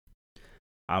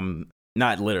 I'm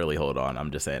not literally. Hold on.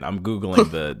 I'm just saying. I'm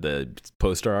googling the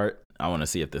poster art. I want to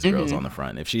see if this girl's on the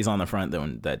front. If she's on the front,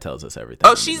 then that tells us everything.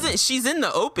 Oh, she's in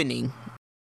the opening.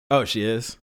 Oh, she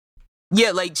is.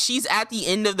 Yeah, like she's at the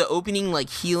end of the opening, like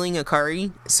healing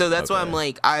Akari. So that's why I'm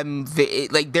like,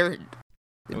 they're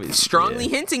strongly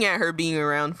hinting at her being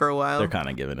around for a while. They're kind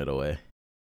of giving it away.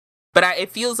 But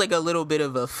it feels like a little bit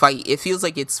of a fight. It feels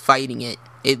like it's fighting it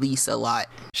at least a lot.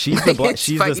 She's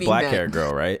she's this black haired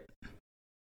girl, right?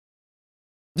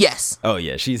 Yes. Oh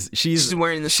yeah, she's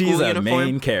wearing the school uniform. She's a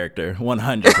main character,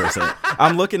 100%.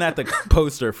 I'm looking at the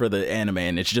poster for the anime,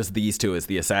 and it's just these two. It's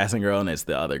the assassin girl and it's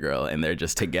the other girl, and they're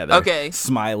just together,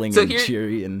 smiling and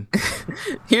cheery. And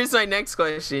here's my next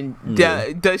question: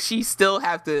 does she still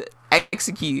have to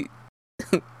execute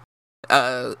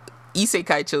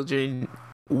isekai children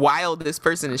while this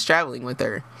person is traveling with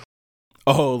her?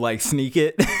 Oh, like sneak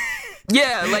it.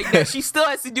 Yeah, like she still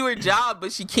has to do her job,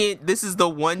 but she can't. This is the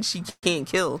one she can't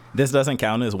kill. This doesn't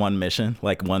count as one mission,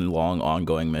 like one long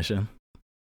ongoing mission.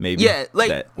 Maybe. Yeah,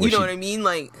 like you know what I mean.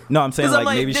 Like no, I'm saying like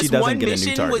maybe she doesn't get a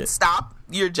new target. Would stop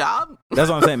your job. That's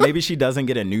what I'm saying. Maybe she doesn't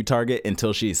get a new target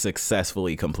until she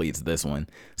successfully completes this one.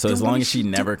 So as long as she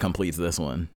never completes this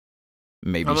one.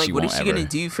 maybe I'm like, she what won't is she ever. gonna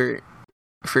do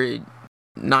for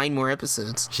 9 more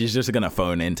episodes? She's just gonna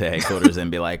phone into headquarters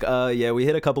and be like, yeah, we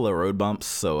hit a couple of road bumps,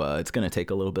 so it's gonna take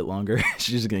a little bit longer.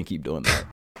 She's just gonna keep doing that.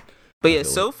 But yeah,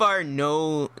 so far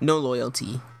no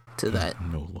loyalty to that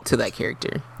to that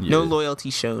character. Yeah. No loyalty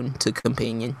shown to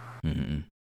companion. Mm-hmm.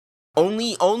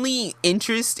 Only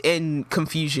interest and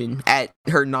confusion at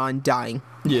her non-dying.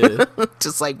 Yeah.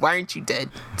 Just like, why aren't you dead?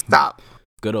 Stop.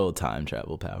 Good old time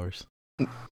travel powers.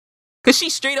 Cause she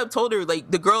straight up told her, like,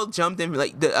 the girl jumped in,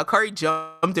 like, the Akari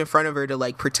jumped in front of her to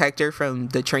like protect her from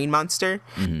the train monster,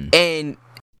 and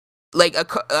like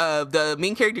the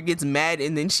main character gets mad,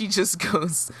 and then she just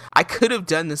goes, "I could have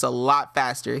done this a lot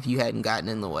faster if you hadn't gotten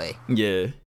in the way." Yeah.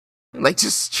 Like,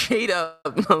 just straight up.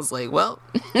 And I was like, well.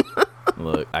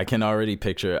 Look, I'm already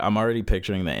picturing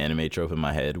the anime trope in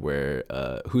my head where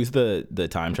who's the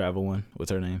time travel one?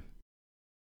 What's her name?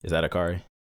 Is that Akari?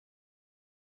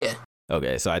 Yeah.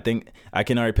 Okay, so I think I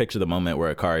can already picture the moment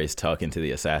where Akari's talking to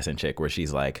the assassin chick where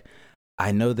she's like,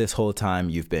 "I know this whole time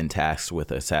you've been tasked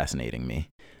with assassinating me,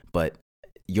 but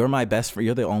you're my best friend.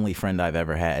 You're the only friend I've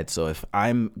ever had. So if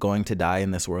I'm going to die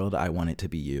in this world, I want it to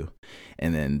be you."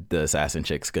 And then the assassin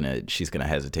chick's she's gonna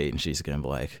hesitate and she's gonna be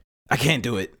like, "I can't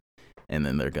do it." And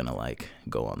then they're gonna like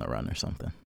go on the run or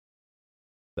something.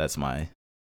 That's my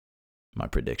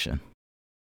prediction.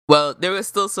 Well, there was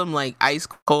still some like ice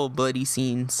cold bloody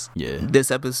scenes. Yeah.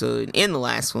 This episode and the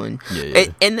last one. Yeah.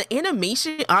 And the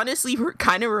animation honestly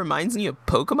kind of reminds me of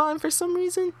Pokemon for some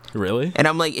reason. Really? And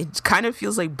I'm like, it kind of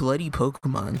feels like bloody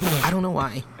Pokemon. I don't know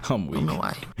why. I'm weak. I don't know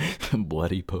why.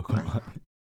 Bloody Pokemon.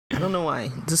 I don't know why.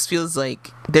 This feels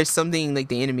like there's something like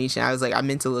the animation. I was like, I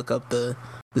meant to look up the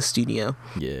studio.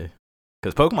 Yeah.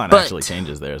 Because Pokemon actually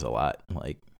changes theirs a lot.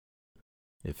 Like,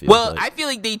 it feels I feel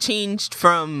like they changed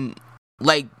from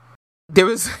like there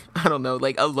was I don't know,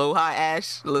 like Aloha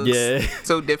Ash looks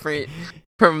so different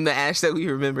from the Ash that we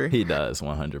remember. He does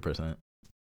 100%.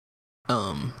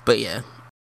 But yeah,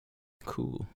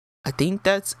 cool. I think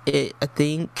that's it.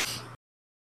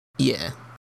 Yeah,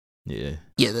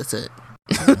 that's it.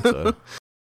 So.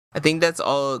 I think that's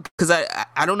all, because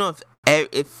I don't know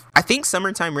if I think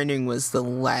Summertime Rendering was the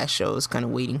last show I was kind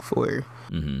of waiting for.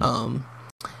 Mm-hmm.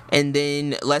 And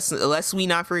then lest we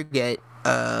not forget,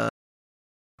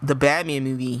 the Batman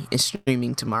movie is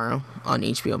streaming tomorrow on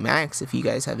HBO Max. If you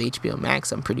guys have HBO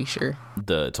Max, I'm pretty sure.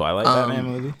 The Twilight Batman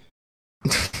movie?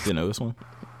 You know this one?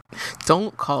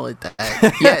 Don't call it that.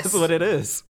 Yes. That's what it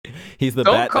is. He's the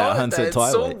bat that hunts at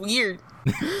Twilight. It's so weird.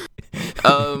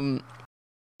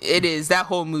 It is. That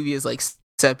whole movie is like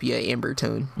sepia amber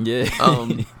tone. Yeah.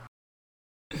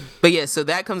 But yeah, so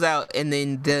that comes out, and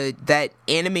then that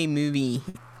anime movie,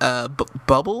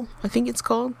 Bubble, I think it's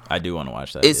called. I do want to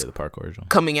watch that. It's the parkour original.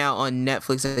 Coming out on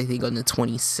Netflix, I think, on the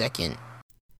 22nd.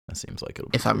 That seems like it'll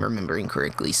be if I'm remembering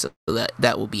correctly. So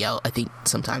that will be out, I think,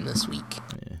 sometime this week.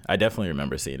 Yeah. I definitely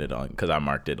remember seeing it on, because I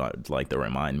marked it on like the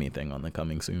remind me thing on the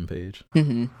coming soon page.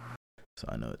 Mm-hmm. So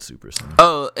I know it's super soon.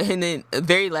 Oh, and then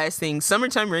very last thing,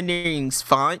 Summertime Rendering's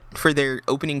font for their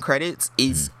opening credits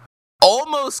is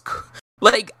almost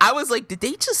like, I was like, did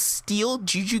they just steal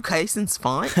Jujutsu Kaisen's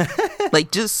font? Like,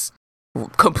 just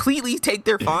completely take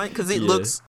their font? Because it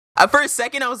looks, for a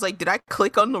second I was like, did I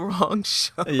click on the wrong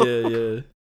show? Yeah.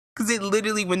 Because it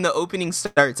literally, when the opening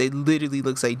starts, it literally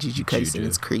looks like Jujutsu Kaisen.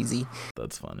 It's crazy.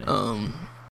 That's funny.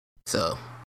 So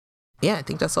yeah, I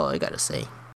think that's all I gotta say.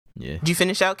 Yeah. Did you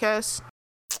finish Outcast?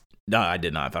 No, I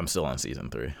did not. I'm still on season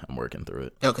 3. I'm working through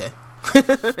it. Okay.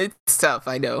 It's tough,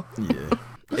 I know. Yeah.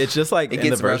 It's just like, in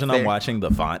the version I'm watching,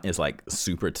 the font is like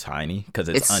super tiny because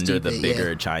it's under stupid, the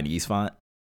bigger Chinese font.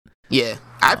 Yeah.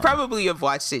 I probably have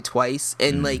watched it twice,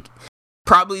 and like,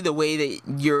 probably the way that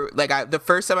you're like, the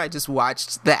first time I just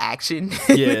watched the action,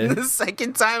 and then the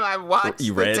second time I watched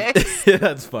the text.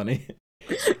 That's funny.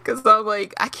 Because I'm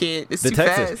like, I can't. It's too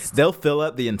fast. They'll fill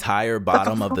up the entire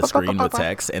bottom of the screen with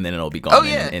text, and then it'll be gone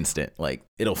in an instant. Like,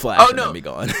 it'll flash and then be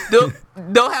gone.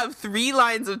 they'll have 3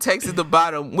 lines of text at the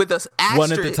bottom with an asterisk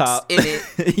one at the top in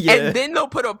it, and then they'll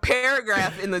put a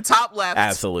paragraph in the top left.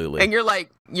 Absolutely. And you're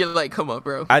like, come on,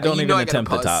 bro. I don't even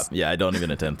attempt the top. Yeah, I don't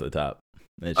even attempt the top.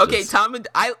 It's okay, Tom and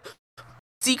I.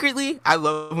 Secretly, I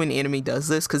love when anime does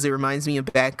this because it reminds me of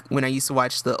back when I used to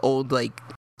watch the old like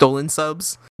stolen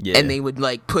subs, and they would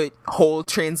like put whole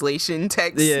translation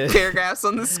text paragraphs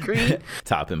on the screen,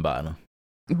 top and bottom.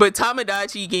 But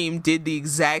Tamagotchi Game did the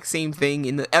exact same thing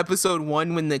in the episode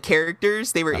 1 when the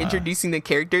characters, they were introducing the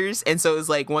characters, and so it was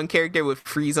like one character would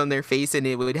freeze on their face and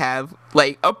it would have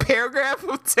like a paragraph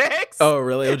of text. Oh,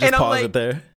 really? It would just pause it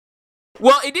there?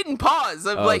 Well, it didn't pause.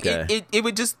 Like okay. it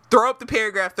would just throw up the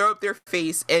paragraph, throw up their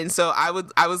face, and so I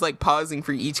was like pausing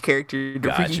for each character to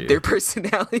read their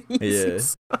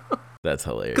personalities. Yeah, that's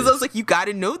hilarious. Because I was like, you got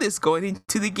to know this going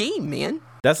into the game, man.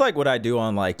 That's like what I do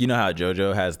on, like, you know how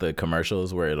JoJo has the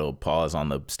commercials where it'll pause on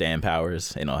the stand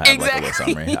powers and it'll have like a little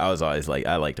summary. I was always like,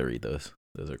 I like to read those.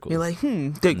 Those are cool. You're like,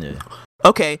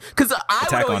 okay. Because I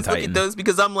would always look at those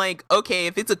because I'm like, okay,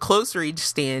 if it's a close range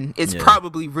stand, it's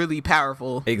probably really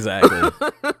powerful. Exactly.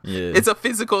 Yeah. It's a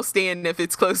physical stand if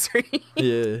it's close range.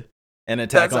 Yeah. And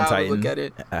Attack on Titan, look at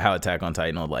it. how Attack on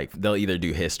Titan will, like, they'll either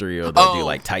do history or they'll do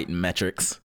like Titan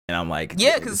metrics. And I'm like,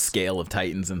 the scale of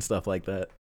Titans and stuff like that.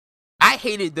 I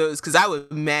hated those because I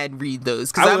would mad read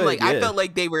those because I felt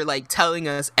like they were like telling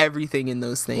us everything in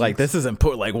those things. Like, this is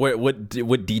important. Like,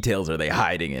 what details are they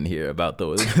hiding in here about the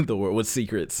world? What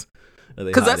secrets are they?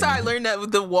 Because that's how I learned that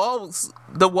with the walls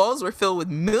were filled with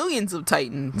millions of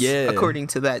Titans. Yeah, according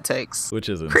to that text, which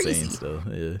is insane. Still,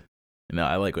 yeah. No,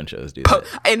 I like when shows do that.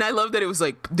 And I love that it was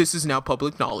like, this is now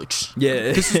public knowledge.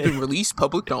 Yeah, this has been released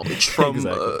public knowledge from.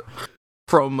 Exactly.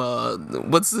 From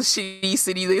what's the shitty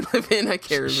city they live in? I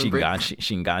can't remember.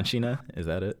 Shinganshina? Is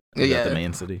that it? Is that the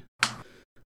main city?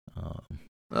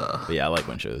 But yeah, I like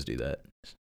when shows do that.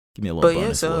 Give me a little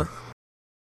bonus. So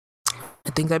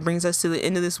I think that brings us to the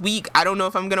end of this week. I don't know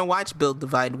if I'm gonna watch Build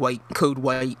Divide Code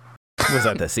White. Was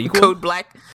that the sequel? Code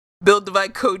Black. Build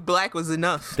Divide Code Black was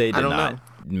enough. They did not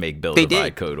make Build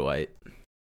Divide Code White.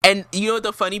 And you know what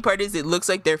the funny part is? It looks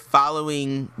like they're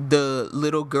following the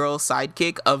little girl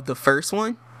sidekick of the first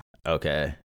one.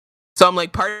 Okay. So I'm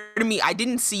like, part of me, I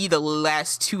didn't see the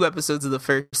last 2 episodes of the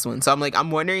first one. So I'm like, I'm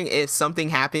wondering if something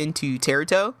happened to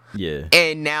Teruto. Yeah.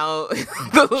 And now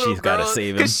the little she's got to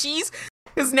save him.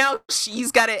 Because now she's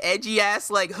got an edgy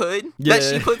ass like hood that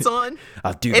she puts on.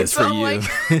 I'll do this for you. Like,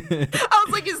 I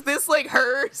was like, is this like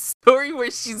her story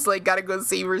where she's like got to go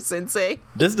save her sensei?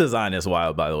 This design is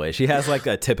wild, by the way. She has like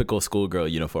a typical schoolgirl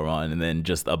uniform on, and then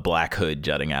just a black hood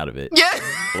jutting out of it. Yeah.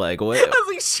 Like, what? I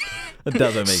was like, it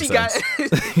doesn't make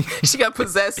sense. She got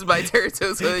possessed by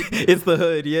Teruto's hood. It's the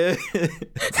hood, yeah.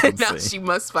 And now she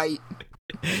must fight.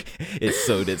 It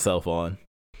sewed itself on.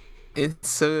 It's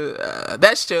so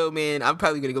that show, man. I'm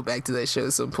probably gonna go back to that show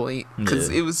at some point because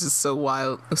it was just so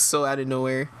wild, it was so out of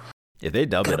nowhere. If they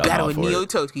dub it, I'm battle all with for Neo it.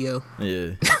 Tokyo.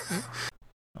 Yeah,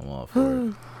 I'm all for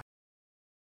it.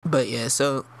 But yeah,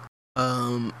 so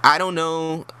I don't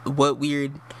know what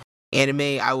weird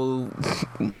anime I will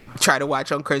try to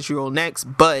watch on Crunchyroll next,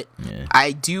 but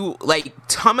I do like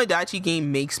Tamagotchi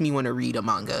game makes me want to read a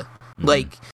manga.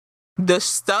 Like the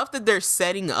stuff that they're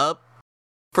setting up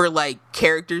for like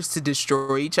characters to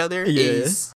destroy each other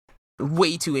is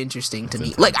way too interesting to me.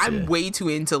 Intense, like I'm way too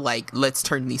into like, let's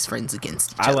turn these friends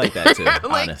against each other. I like that too, like,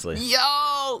 honestly. Yo,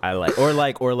 I like or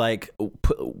like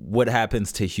what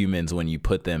happens to humans when you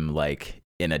put them like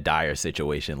in a dire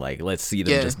situation. Like, let's see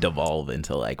them just devolve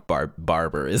into like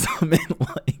barbarism and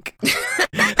like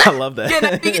I love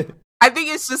that. Yeah, I think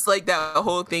it's just like that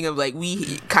whole thing of like,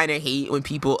 we kind of hate when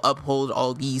people uphold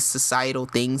all these societal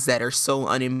things that are so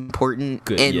unimportant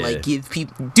like give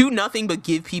people do nothing but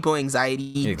give people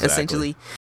anxiety essentially.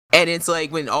 And it's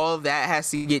like when all of that has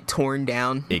to get torn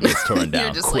down, it gets torn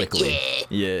down just quickly. Like,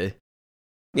 yeah,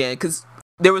 because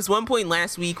there was one point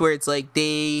last week where it's like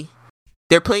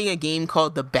they're playing a game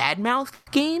called the Badmouth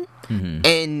game,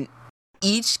 and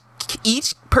each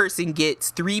person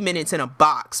gets 3 minutes in a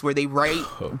box where they write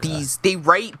they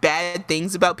write bad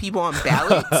things about people on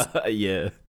ballots. Yeah.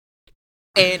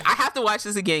 And I have to watch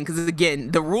this again because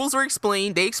again, the rules were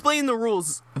explained. They explain the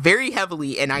rules very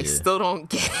heavily, and I still don't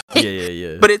get it.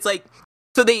 Yeah. But it's like,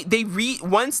 so they read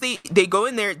once they go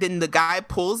in there, then the guy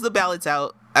pulls the ballots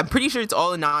out. I'm pretty sure it's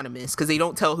all anonymous because they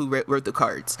don't tell who wrote the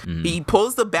cards. He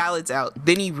pulls the ballots out,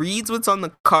 then he reads what's on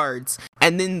the cards,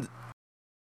 and then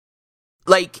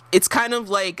like it's kind of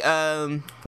like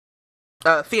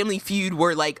Family Feud,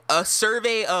 where like a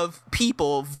survey of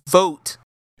people vote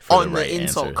for on the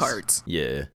insult answers. Cards.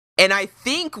 Yeah. And I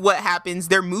think what happens,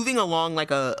 they're moving along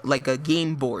like a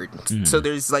game board. So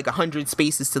there's like 100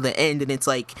 spaces to the end, and it's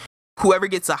like whoever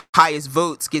gets the highest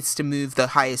votes gets to move the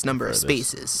highest number of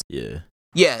spaces.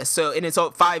 Yeah, so, and it's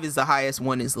all 5 is the highest,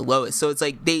 1 is the lowest. So it's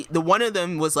like the one of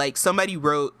them was like somebody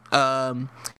wrote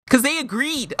because they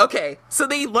agreed. Okay, so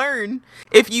they learn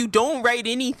if you don't write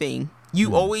anything,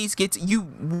 you always you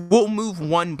will move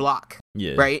 1 block.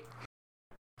 Yeah. Right?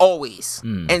 Always.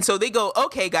 And so they go,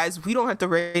 okay, guys, we don't have to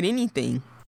write anything.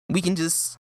 We can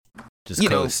just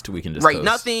coast. We can just write coast.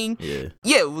 Nothing.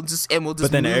 Yeah, we'll just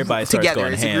But then everybody starts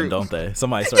going ham, don't they?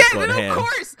 Somebody starts going ham.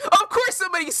 Of course,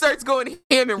 somebody starts going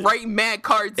ham and writing mad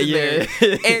cards in there.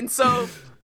 And so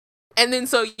And then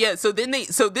so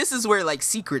this is where like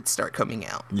secrets start coming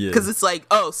out. Yeah. Because it's like,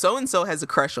 oh, so and so has a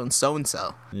crush on so and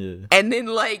so. Yeah. And then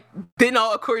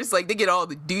all of course like they get all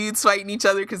the dudes fighting each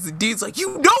other because the dude's like,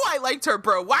 you know I liked her,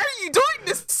 bro. Why are you doing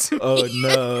this to me? Oh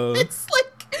no. It's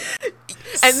like,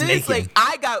 and then it's like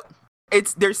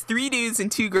there's 3 dudes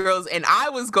and 2 girls, and I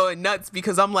was going nuts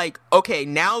because I'm like, okay,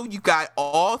 now you got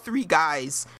all 3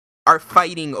 guys are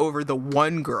fighting over the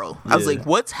one girl. I was like,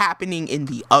 what's happening in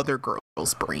the other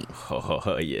girl's brain?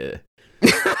 Oh yeah.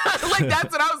 Like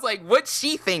that's what I was like, what's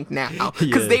she think now?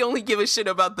 Because they only give a shit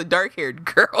about the dark-haired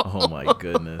girl. Oh my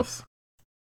goodness.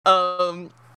 Oh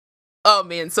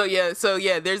man, so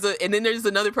there's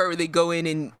another part where they go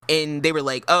in and they were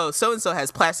like, oh, so and so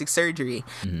has plastic surgery,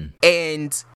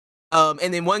 and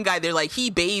then one guy, they're like, he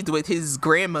bathed with his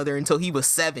grandmother until he was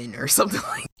 7 or something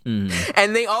like.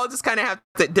 And they all just kind of have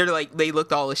to, they're like, they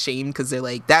looked all ashamed because they're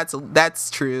like, that's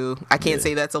true. I can't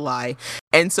say that's a lie.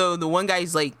 And so the one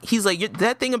guy's like,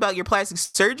 that thing about your plastic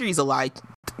surgery is a lie,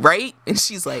 right? And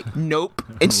she's like, nope.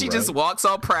 And she just walks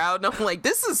all proud. And I'm like,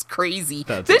 this is crazy.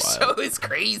 This show is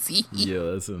crazy. Yeah,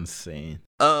 that's insane.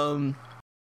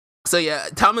 So yeah,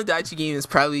 Tomodachi Game is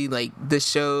probably like the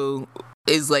show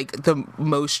is like the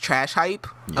most trash hype.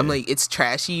 I'm like, it's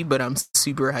trashy, but I'm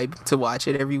super hyped to watch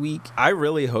it every week. I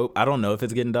really hope, I don't know if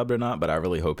it's getting dubbed or not, but I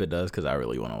really hope it does because I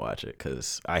really want to watch it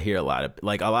because I hear a lot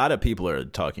of people are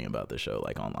talking about the show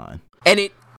like online. And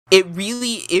it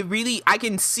really I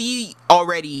can see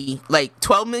already like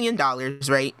 $12 million,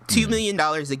 right? $2 million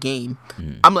a game.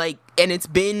 I'm like, and it's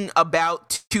been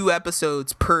about 2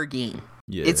 episodes per game.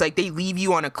 It's like they leave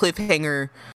you on a cliffhanger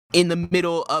in the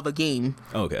middle of a game.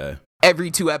 Okay.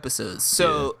 Every 2 episodes.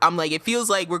 So I'm like, it feels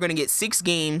like we're going to get 6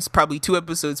 games, probably 2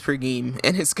 episodes per game,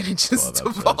 and it's going to just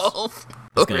evolve.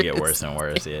 It's going to get worse and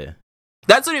worse, yeah.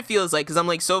 That's what it feels like, because I'm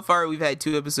like, so far we've had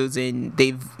 2 episodes in,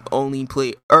 they've only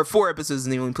played, or 4 episodes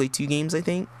and they only played 2 games, I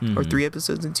think, or 3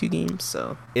 episodes and 2 games,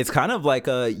 so. It's kind of like,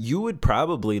 you would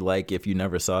probably like, if you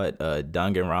never saw it,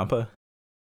 Danganronpa.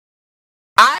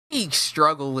 I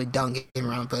struggle with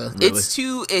Danganronpa. Really?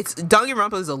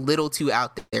 Danganronpa is a little too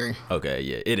out there. Okay,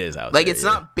 yeah, it is out there. Like, there, it's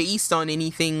not based on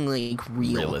anything, like,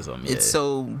 realism, yeah. It's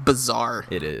so bizarre.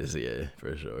 It is, yeah,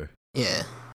 for sure. Yeah.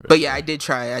 But yeah, I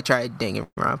tried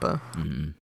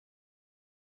Danganronpa.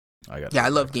 I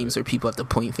love games where people have to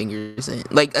point fingers in.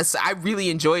 Like, I really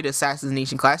enjoyed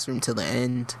Assassination Classroom till the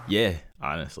end. Yeah,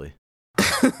 honestly.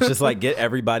 Just like get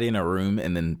everybody in a room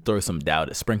and then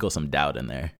sprinkle some doubt in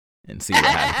there. And see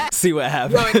what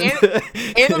happens.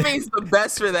 Anime's the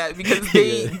best for that because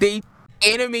they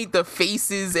animate the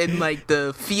faces and like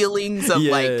the feelings of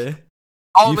like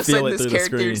all of a sudden this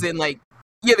character's in like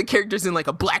the character's in like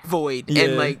a black void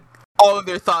and like all of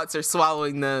their thoughts are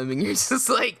swallowing them and you're just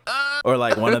like or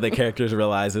like one of the characters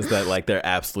realizes that like their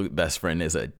absolute best friend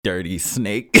is a dirty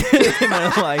snake and they're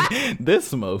like,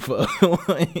 this mofo,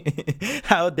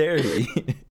 how dare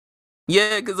he.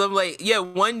 Yeah, because I'm like,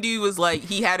 one dude was like,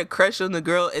 he had a crush on the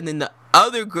girl, and then the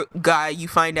other guy, you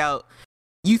find out,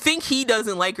 you think he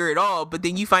doesn't like her at all, but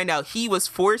then you find out he was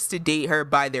forced to date her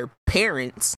by their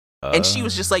parents. And she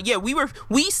was just like,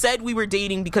 we said we were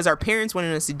dating because our parents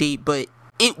wanted us to date, but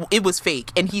it was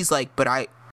fake. And he's like, but I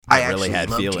really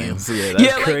had feelings. You. Yeah,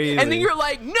 that's crazy. And then you're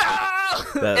like, no!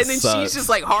 And then she's just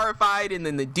like horrified, and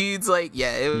then the dude's like,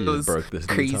 it was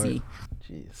crazy.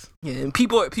 Jeez. Yeah, and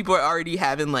people are already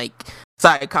having like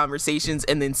side conversations,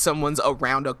 and then someone's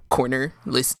around a corner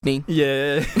listening.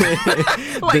 Yeah,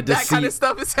 like that kind of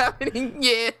stuff is happening.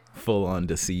 Yeah, full on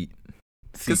deceit.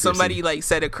 Because somebody like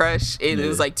said a crush, and it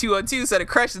was like 2 on 2 said a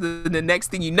crush, and then the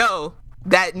next thing you know,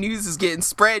 that news is getting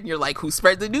spread, and you're like, who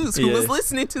spread the news? Who was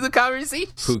listening to the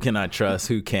conversation? Who can I trust?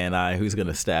 Who can I? Who's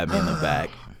gonna stab me in the back?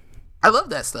 I love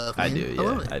that stuff, man. I do.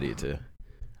 Yeah, I do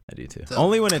too. So,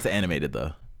 only when it's animated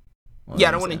though. I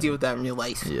don't want to deal with that in real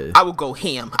life. Yeah. I will go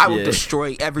ham. I will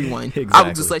destroy everyone. Exactly. I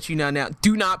will just let you know now.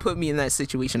 Do not put me in that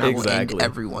situation. I will end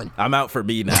everyone. I'm out for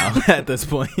me now at this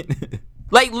point.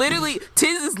 Like, literally,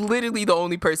 Tiz is literally the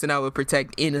only person I would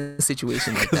protect in a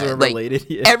situation like that. We're like,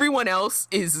 related, everyone else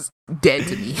is dead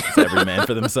to me. It's every man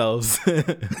for themselves.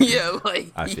 Yeah,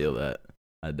 like... I feel that.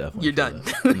 I definitely You're done.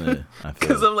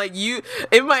 Because I'm like,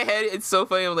 in my head, it's so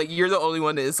funny. I'm like, you're the only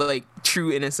one that is like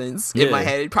true innocence in my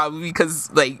head, probably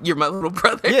because like you're my little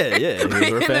brother. Yeah. And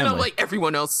then I'm like,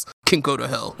 everyone else can go to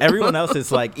hell. Everyone else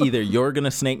is like, either you're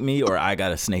gonna snake me or I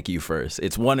gotta snake you first.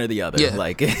 It's one or the other. Yeah.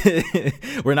 Like,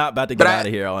 we're not about to get out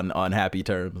of here on happy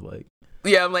terms. Like,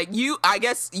 yeah, I'm like, I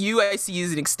guess I see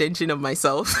as an extension of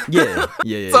myself. Yeah.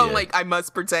 So I'm like, I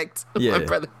must protect my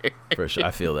brother. For sure.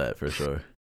 I feel that for sure.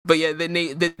 But yeah, then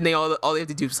they all they have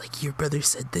to do is like, your brother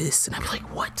said this, and I'm like,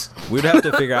 what? We'd have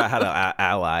to figure out how to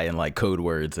ally in like code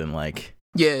words and like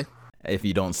Yeah. if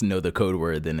you don't know the code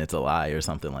word, then it's a lie or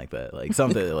something like that. Like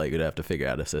something like we'd have to figure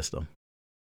out a system.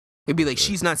 It'd be like,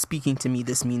 she's not speaking to me.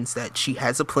 This means that she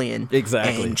has a plan.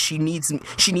 Exactly. And she needs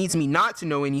me not to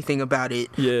know anything about it.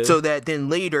 Yeah. So that then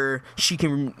later she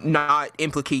can not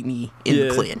implicate me in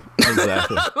the plan.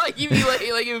 Exactly. Like you'd be like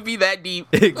it would be that deep.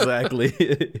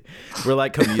 Exactly. We're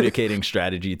like communicating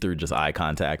strategy through just eye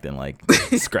contact and like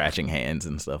scratching hands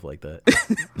and stuff like that.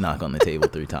 Knock on the table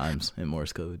 3 times in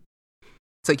Morse code.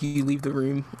 It's like you leave the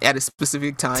room at a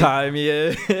specific time.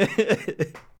 Yeah.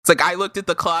 It's like I looked at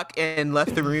the clock and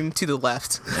left the room to the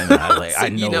left. And I So,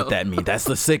 know what that means. That's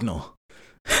the signal.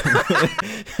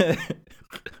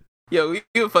 Yo, we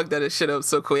would fuck that shit up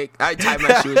so quick. I timed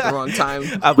my shoe at the wrong time.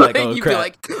 I'm like, oh you'd crap. be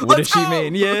like, What does "Let's she go!"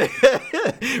 mean? Yeah.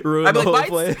 Ruin I'd the be whole like,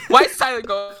 play. why is Tyler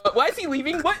going? Why is he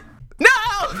leaving? What? No!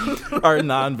 Our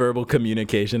nonverbal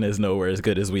communication is nowhere as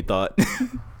good as we thought.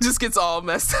 Just gets all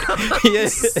messed up. Yeah.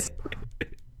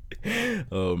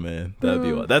 Oh man, that'd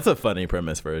be wild. That's a funny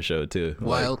premise for a show too.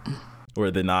 Wild. Like, where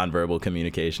the nonverbal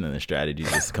communication and the strategy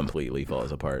just completely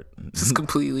falls apart. Just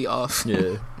completely off.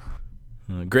 Yeah.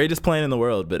 Greatest plan in the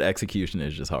world, but execution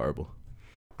is just horrible.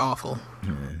 Awful.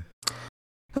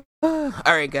 Yeah. All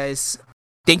right, guys.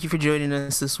 Thank you for joining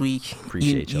us this week.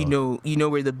 Appreciate y'all. You know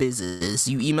where the biz is.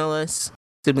 You email us,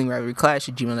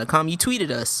 siblingrivalryclash@gmail.com. You tweeted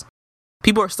us.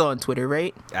 People are still on Twitter,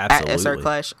 right? Absolutely. At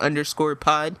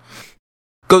 @srclash_pod.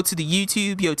 Go to the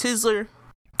YouTube, Yo Tizzler.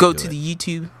 Go to the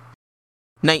YouTube,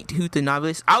 Night Hoot the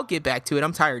Novelist. I'll get back to it.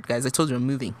 I'm tired, guys. I told you I'm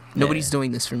moving. Nobody's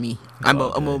doing this for me. I'm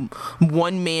a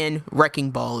one-man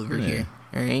wrecking ball over here.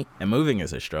 All right. And moving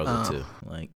is a struggle too.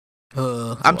 Like,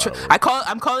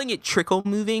 I'm calling it trickle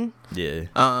moving. yeah.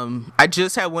 I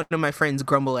just had one of my friends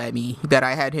grumble at me that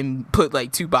I had him put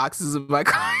like 2 boxes in my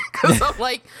car because I'm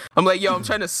like, yo, I'm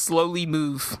trying to slowly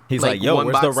move. He's like, yo,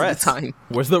 where's the rest?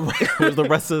 Where's the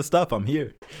rest of the stuff? I'm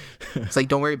here. It's like,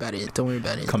 don't worry about it. Don't worry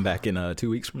about it. Come back in 2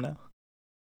 weeks from now.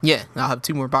 Yeah, I'll have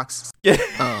 2 more boxes. Yeah.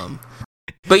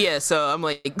 But yeah, so I'm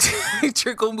like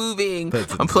trickle moving.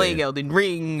 I'm playing Elden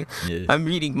Ring. Yeah. I'm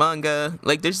reading manga.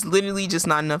 Like, there's literally just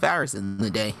not enough hours in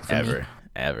the day. For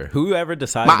Ever. Whoever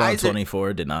decided on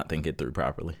 24 did not think it through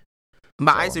properly.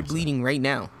 My eyes are bleeding right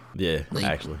now. Yeah, like,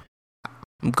 actually.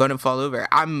 I'm gonna fall over.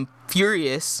 I'm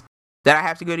furious that I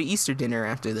have to go to Easter dinner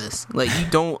after this. Like,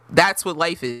 that's what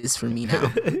life is for me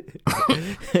now.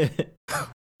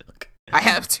 I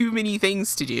have too many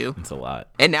things to do. It's a lot.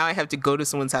 And now I have to go to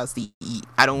someone's house to eat.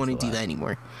 I don't want to do that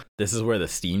anymore. This is where the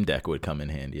Steam Deck would come in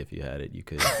handy if you had it. You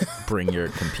could bring your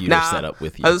computer setup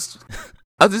with you.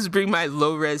 I'll just bring my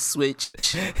low-res Switch.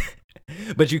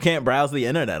 But you can't browse the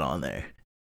internet on there.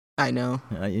 I know.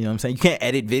 You know what I'm saying? You can't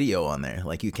edit video on there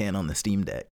like you can on the Steam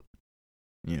Deck.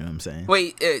 You know what I'm saying?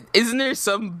 Wait, isn't there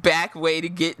some back way to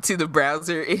get to the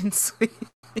browser in Switch?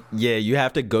 Yeah, you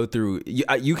have to go through.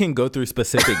 You can go through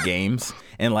specific games,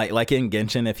 and like in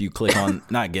Genshin, if you click on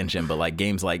not Genshin, but like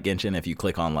games like Genshin, if you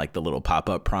click on like the little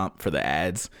pop-up prompt for the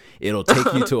ads, it'll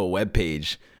take you to a web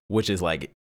page, which is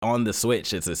like on the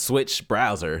Switch. It's a Switch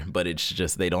browser, but it's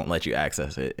just they don't let you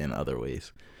access it in other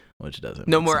ways, which doesn't.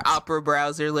 No make more sense. Opera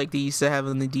browser like they used to have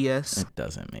on the DS. It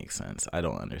doesn't make sense. I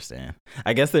don't understand.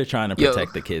 I guess they're trying to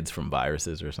protect the kids from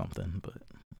viruses or something, but.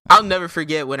 I'll never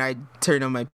forget when I turned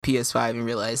on my PS5 and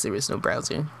realized there was no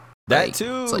browser. That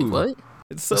too. It's like, what?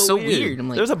 It's so weird. I'm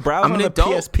like, there's a browser on the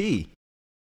PSP.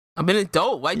 I'm an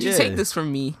adult. Why'd you take this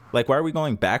from me? Like, why are we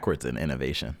going backwards in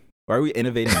innovation? Why are we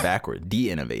innovating backward?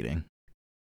 De-innovating.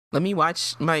 Let me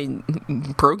watch my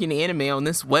broken anime on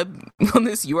this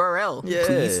URL. Yeah,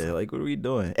 please. like what are we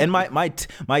doing? And my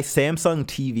Samsung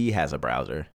TV has a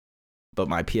browser, but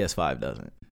my PS5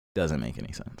 doesn't. Doesn't make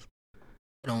any sense.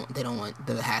 They don't want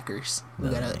the hackers. We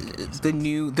gotta the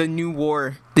new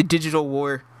war, the digital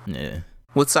war. Yeah.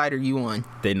 What side are you on?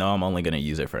 They know I'm only gonna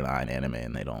use it for 9 anime,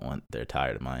 and they're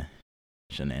tired of my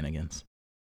shenanigans.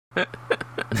 All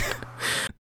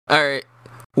right,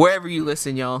 wherever you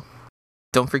listen, y'all,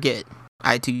 don't forget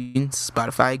iTunes,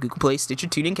 Spotify, Google Play, Stitcher,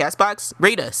 TuneIn, Castbox.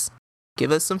 Rate us,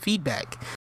 give us some feedback,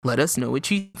 let us know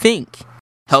what you think.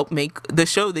 Help make the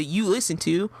show that you listen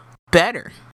to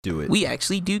better. Do it. We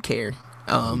actually do care.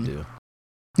 We do.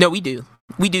 No, we do.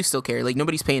 We do still care. Like,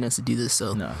 nobody's paying us to do this,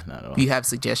 so no, not at all. If you have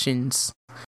suggestions,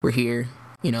 we're here.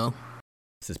 You know,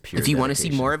 this is pure. If you want to see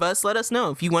more of us, let us know.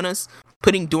 If you want us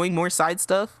doing more side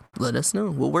stuff, let us know.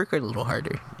 We'll work a little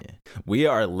harder. Yeah, we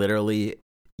are literally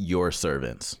your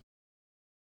servants.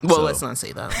 Well, let's not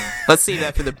say that. Let's save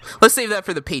that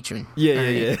for the patron.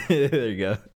 Yeah. There you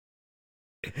go.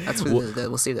 That's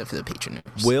we'll save that for the patronage.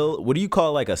 What do you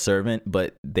call like a servant,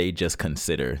 but they just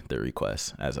consider the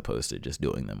requests as opposed to just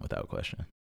doing them without question?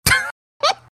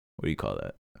 What do you call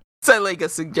that? So like a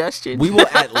suggestion. We will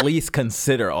at least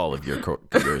consider all of your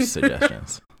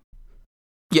suggestions.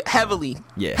 Yeah, heavily.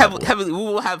 Yeah, heavily. We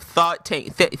will have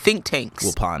think tanks.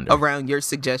 We'll ponder around your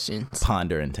suggestions.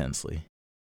 Ponder intensely.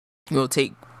 We'll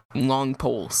take long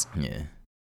polls. Yeah,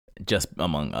 just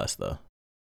among us though.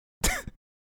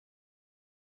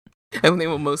 And they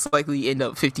will most likely end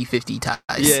up 50-50 ties.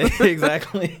 Yeah,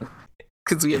 exactly.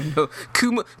 Because we have no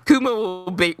Kuma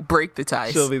will break the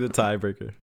ties. She'll be the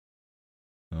tiebreaker.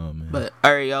 Oh man. But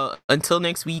all right, y'all. Until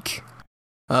next week.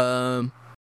 Yeah,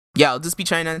 I'll just be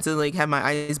trying not to like have my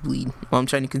eyes bleed while I'm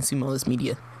trying to consume all this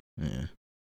media. Yeah.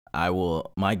 I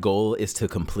will. My goal is to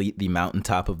complete the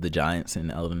mountaintop of the giants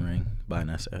in Elden Ring by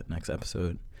next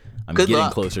episode. I'm Good getting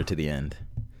luck. closer to the end.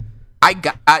 I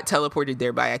got teleported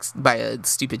there by a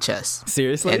stupid chest.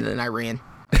 Seriously? And then I ran.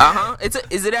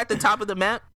 Is it at the top of the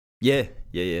map? Yeah.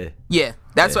 Yeah,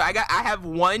 that's what I got. I have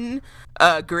one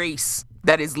grace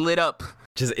that is lit up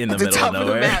just in the at the middle top of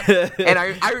nowhere. the map. And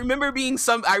I remember being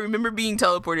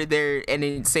teleported there and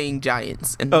it saying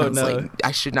giants. And I was like,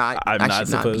 I should not. I'm not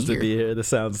supposed to be here. This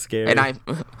sounds scary. And I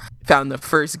found the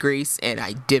first grace and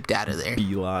I dipped out of there.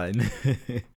 Beeline.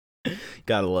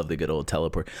 Gotta love the good old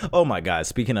teleport. Oh my god,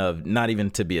 speaking of, not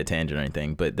even to be a tangent or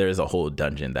anything, but there's a whole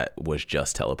dungeon that was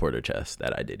just teleporter chests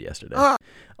that I did yesterday.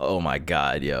 Oh my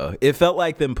god, yo. It felt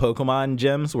like them Pokemon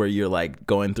gems where you're like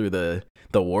going through the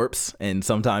warps, and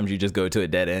sometimes you just go to a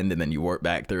dead end and then you warp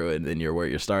back through it and then you're where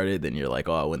you started, then you're like,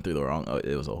 oh, I went through the wrong. Oh,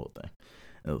 it was a whole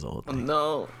thing.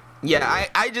 No. Yeah,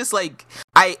 I just like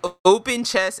I open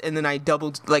chest and then I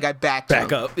back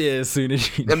up. Yeah, as soon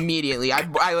as you immediately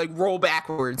I like roll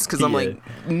backwards because I'm like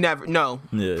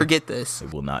forget this.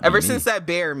 It will not. Ever since that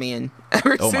bear, man.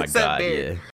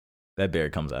 Yeah, that bear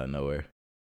comes out of nowhere.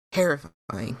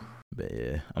 Terrifying. But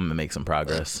yeah, I'm gonna make some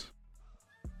progress.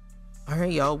 All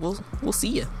right, y'all. We'll see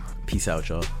you. Peace out,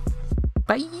 y'all.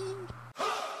 Bye.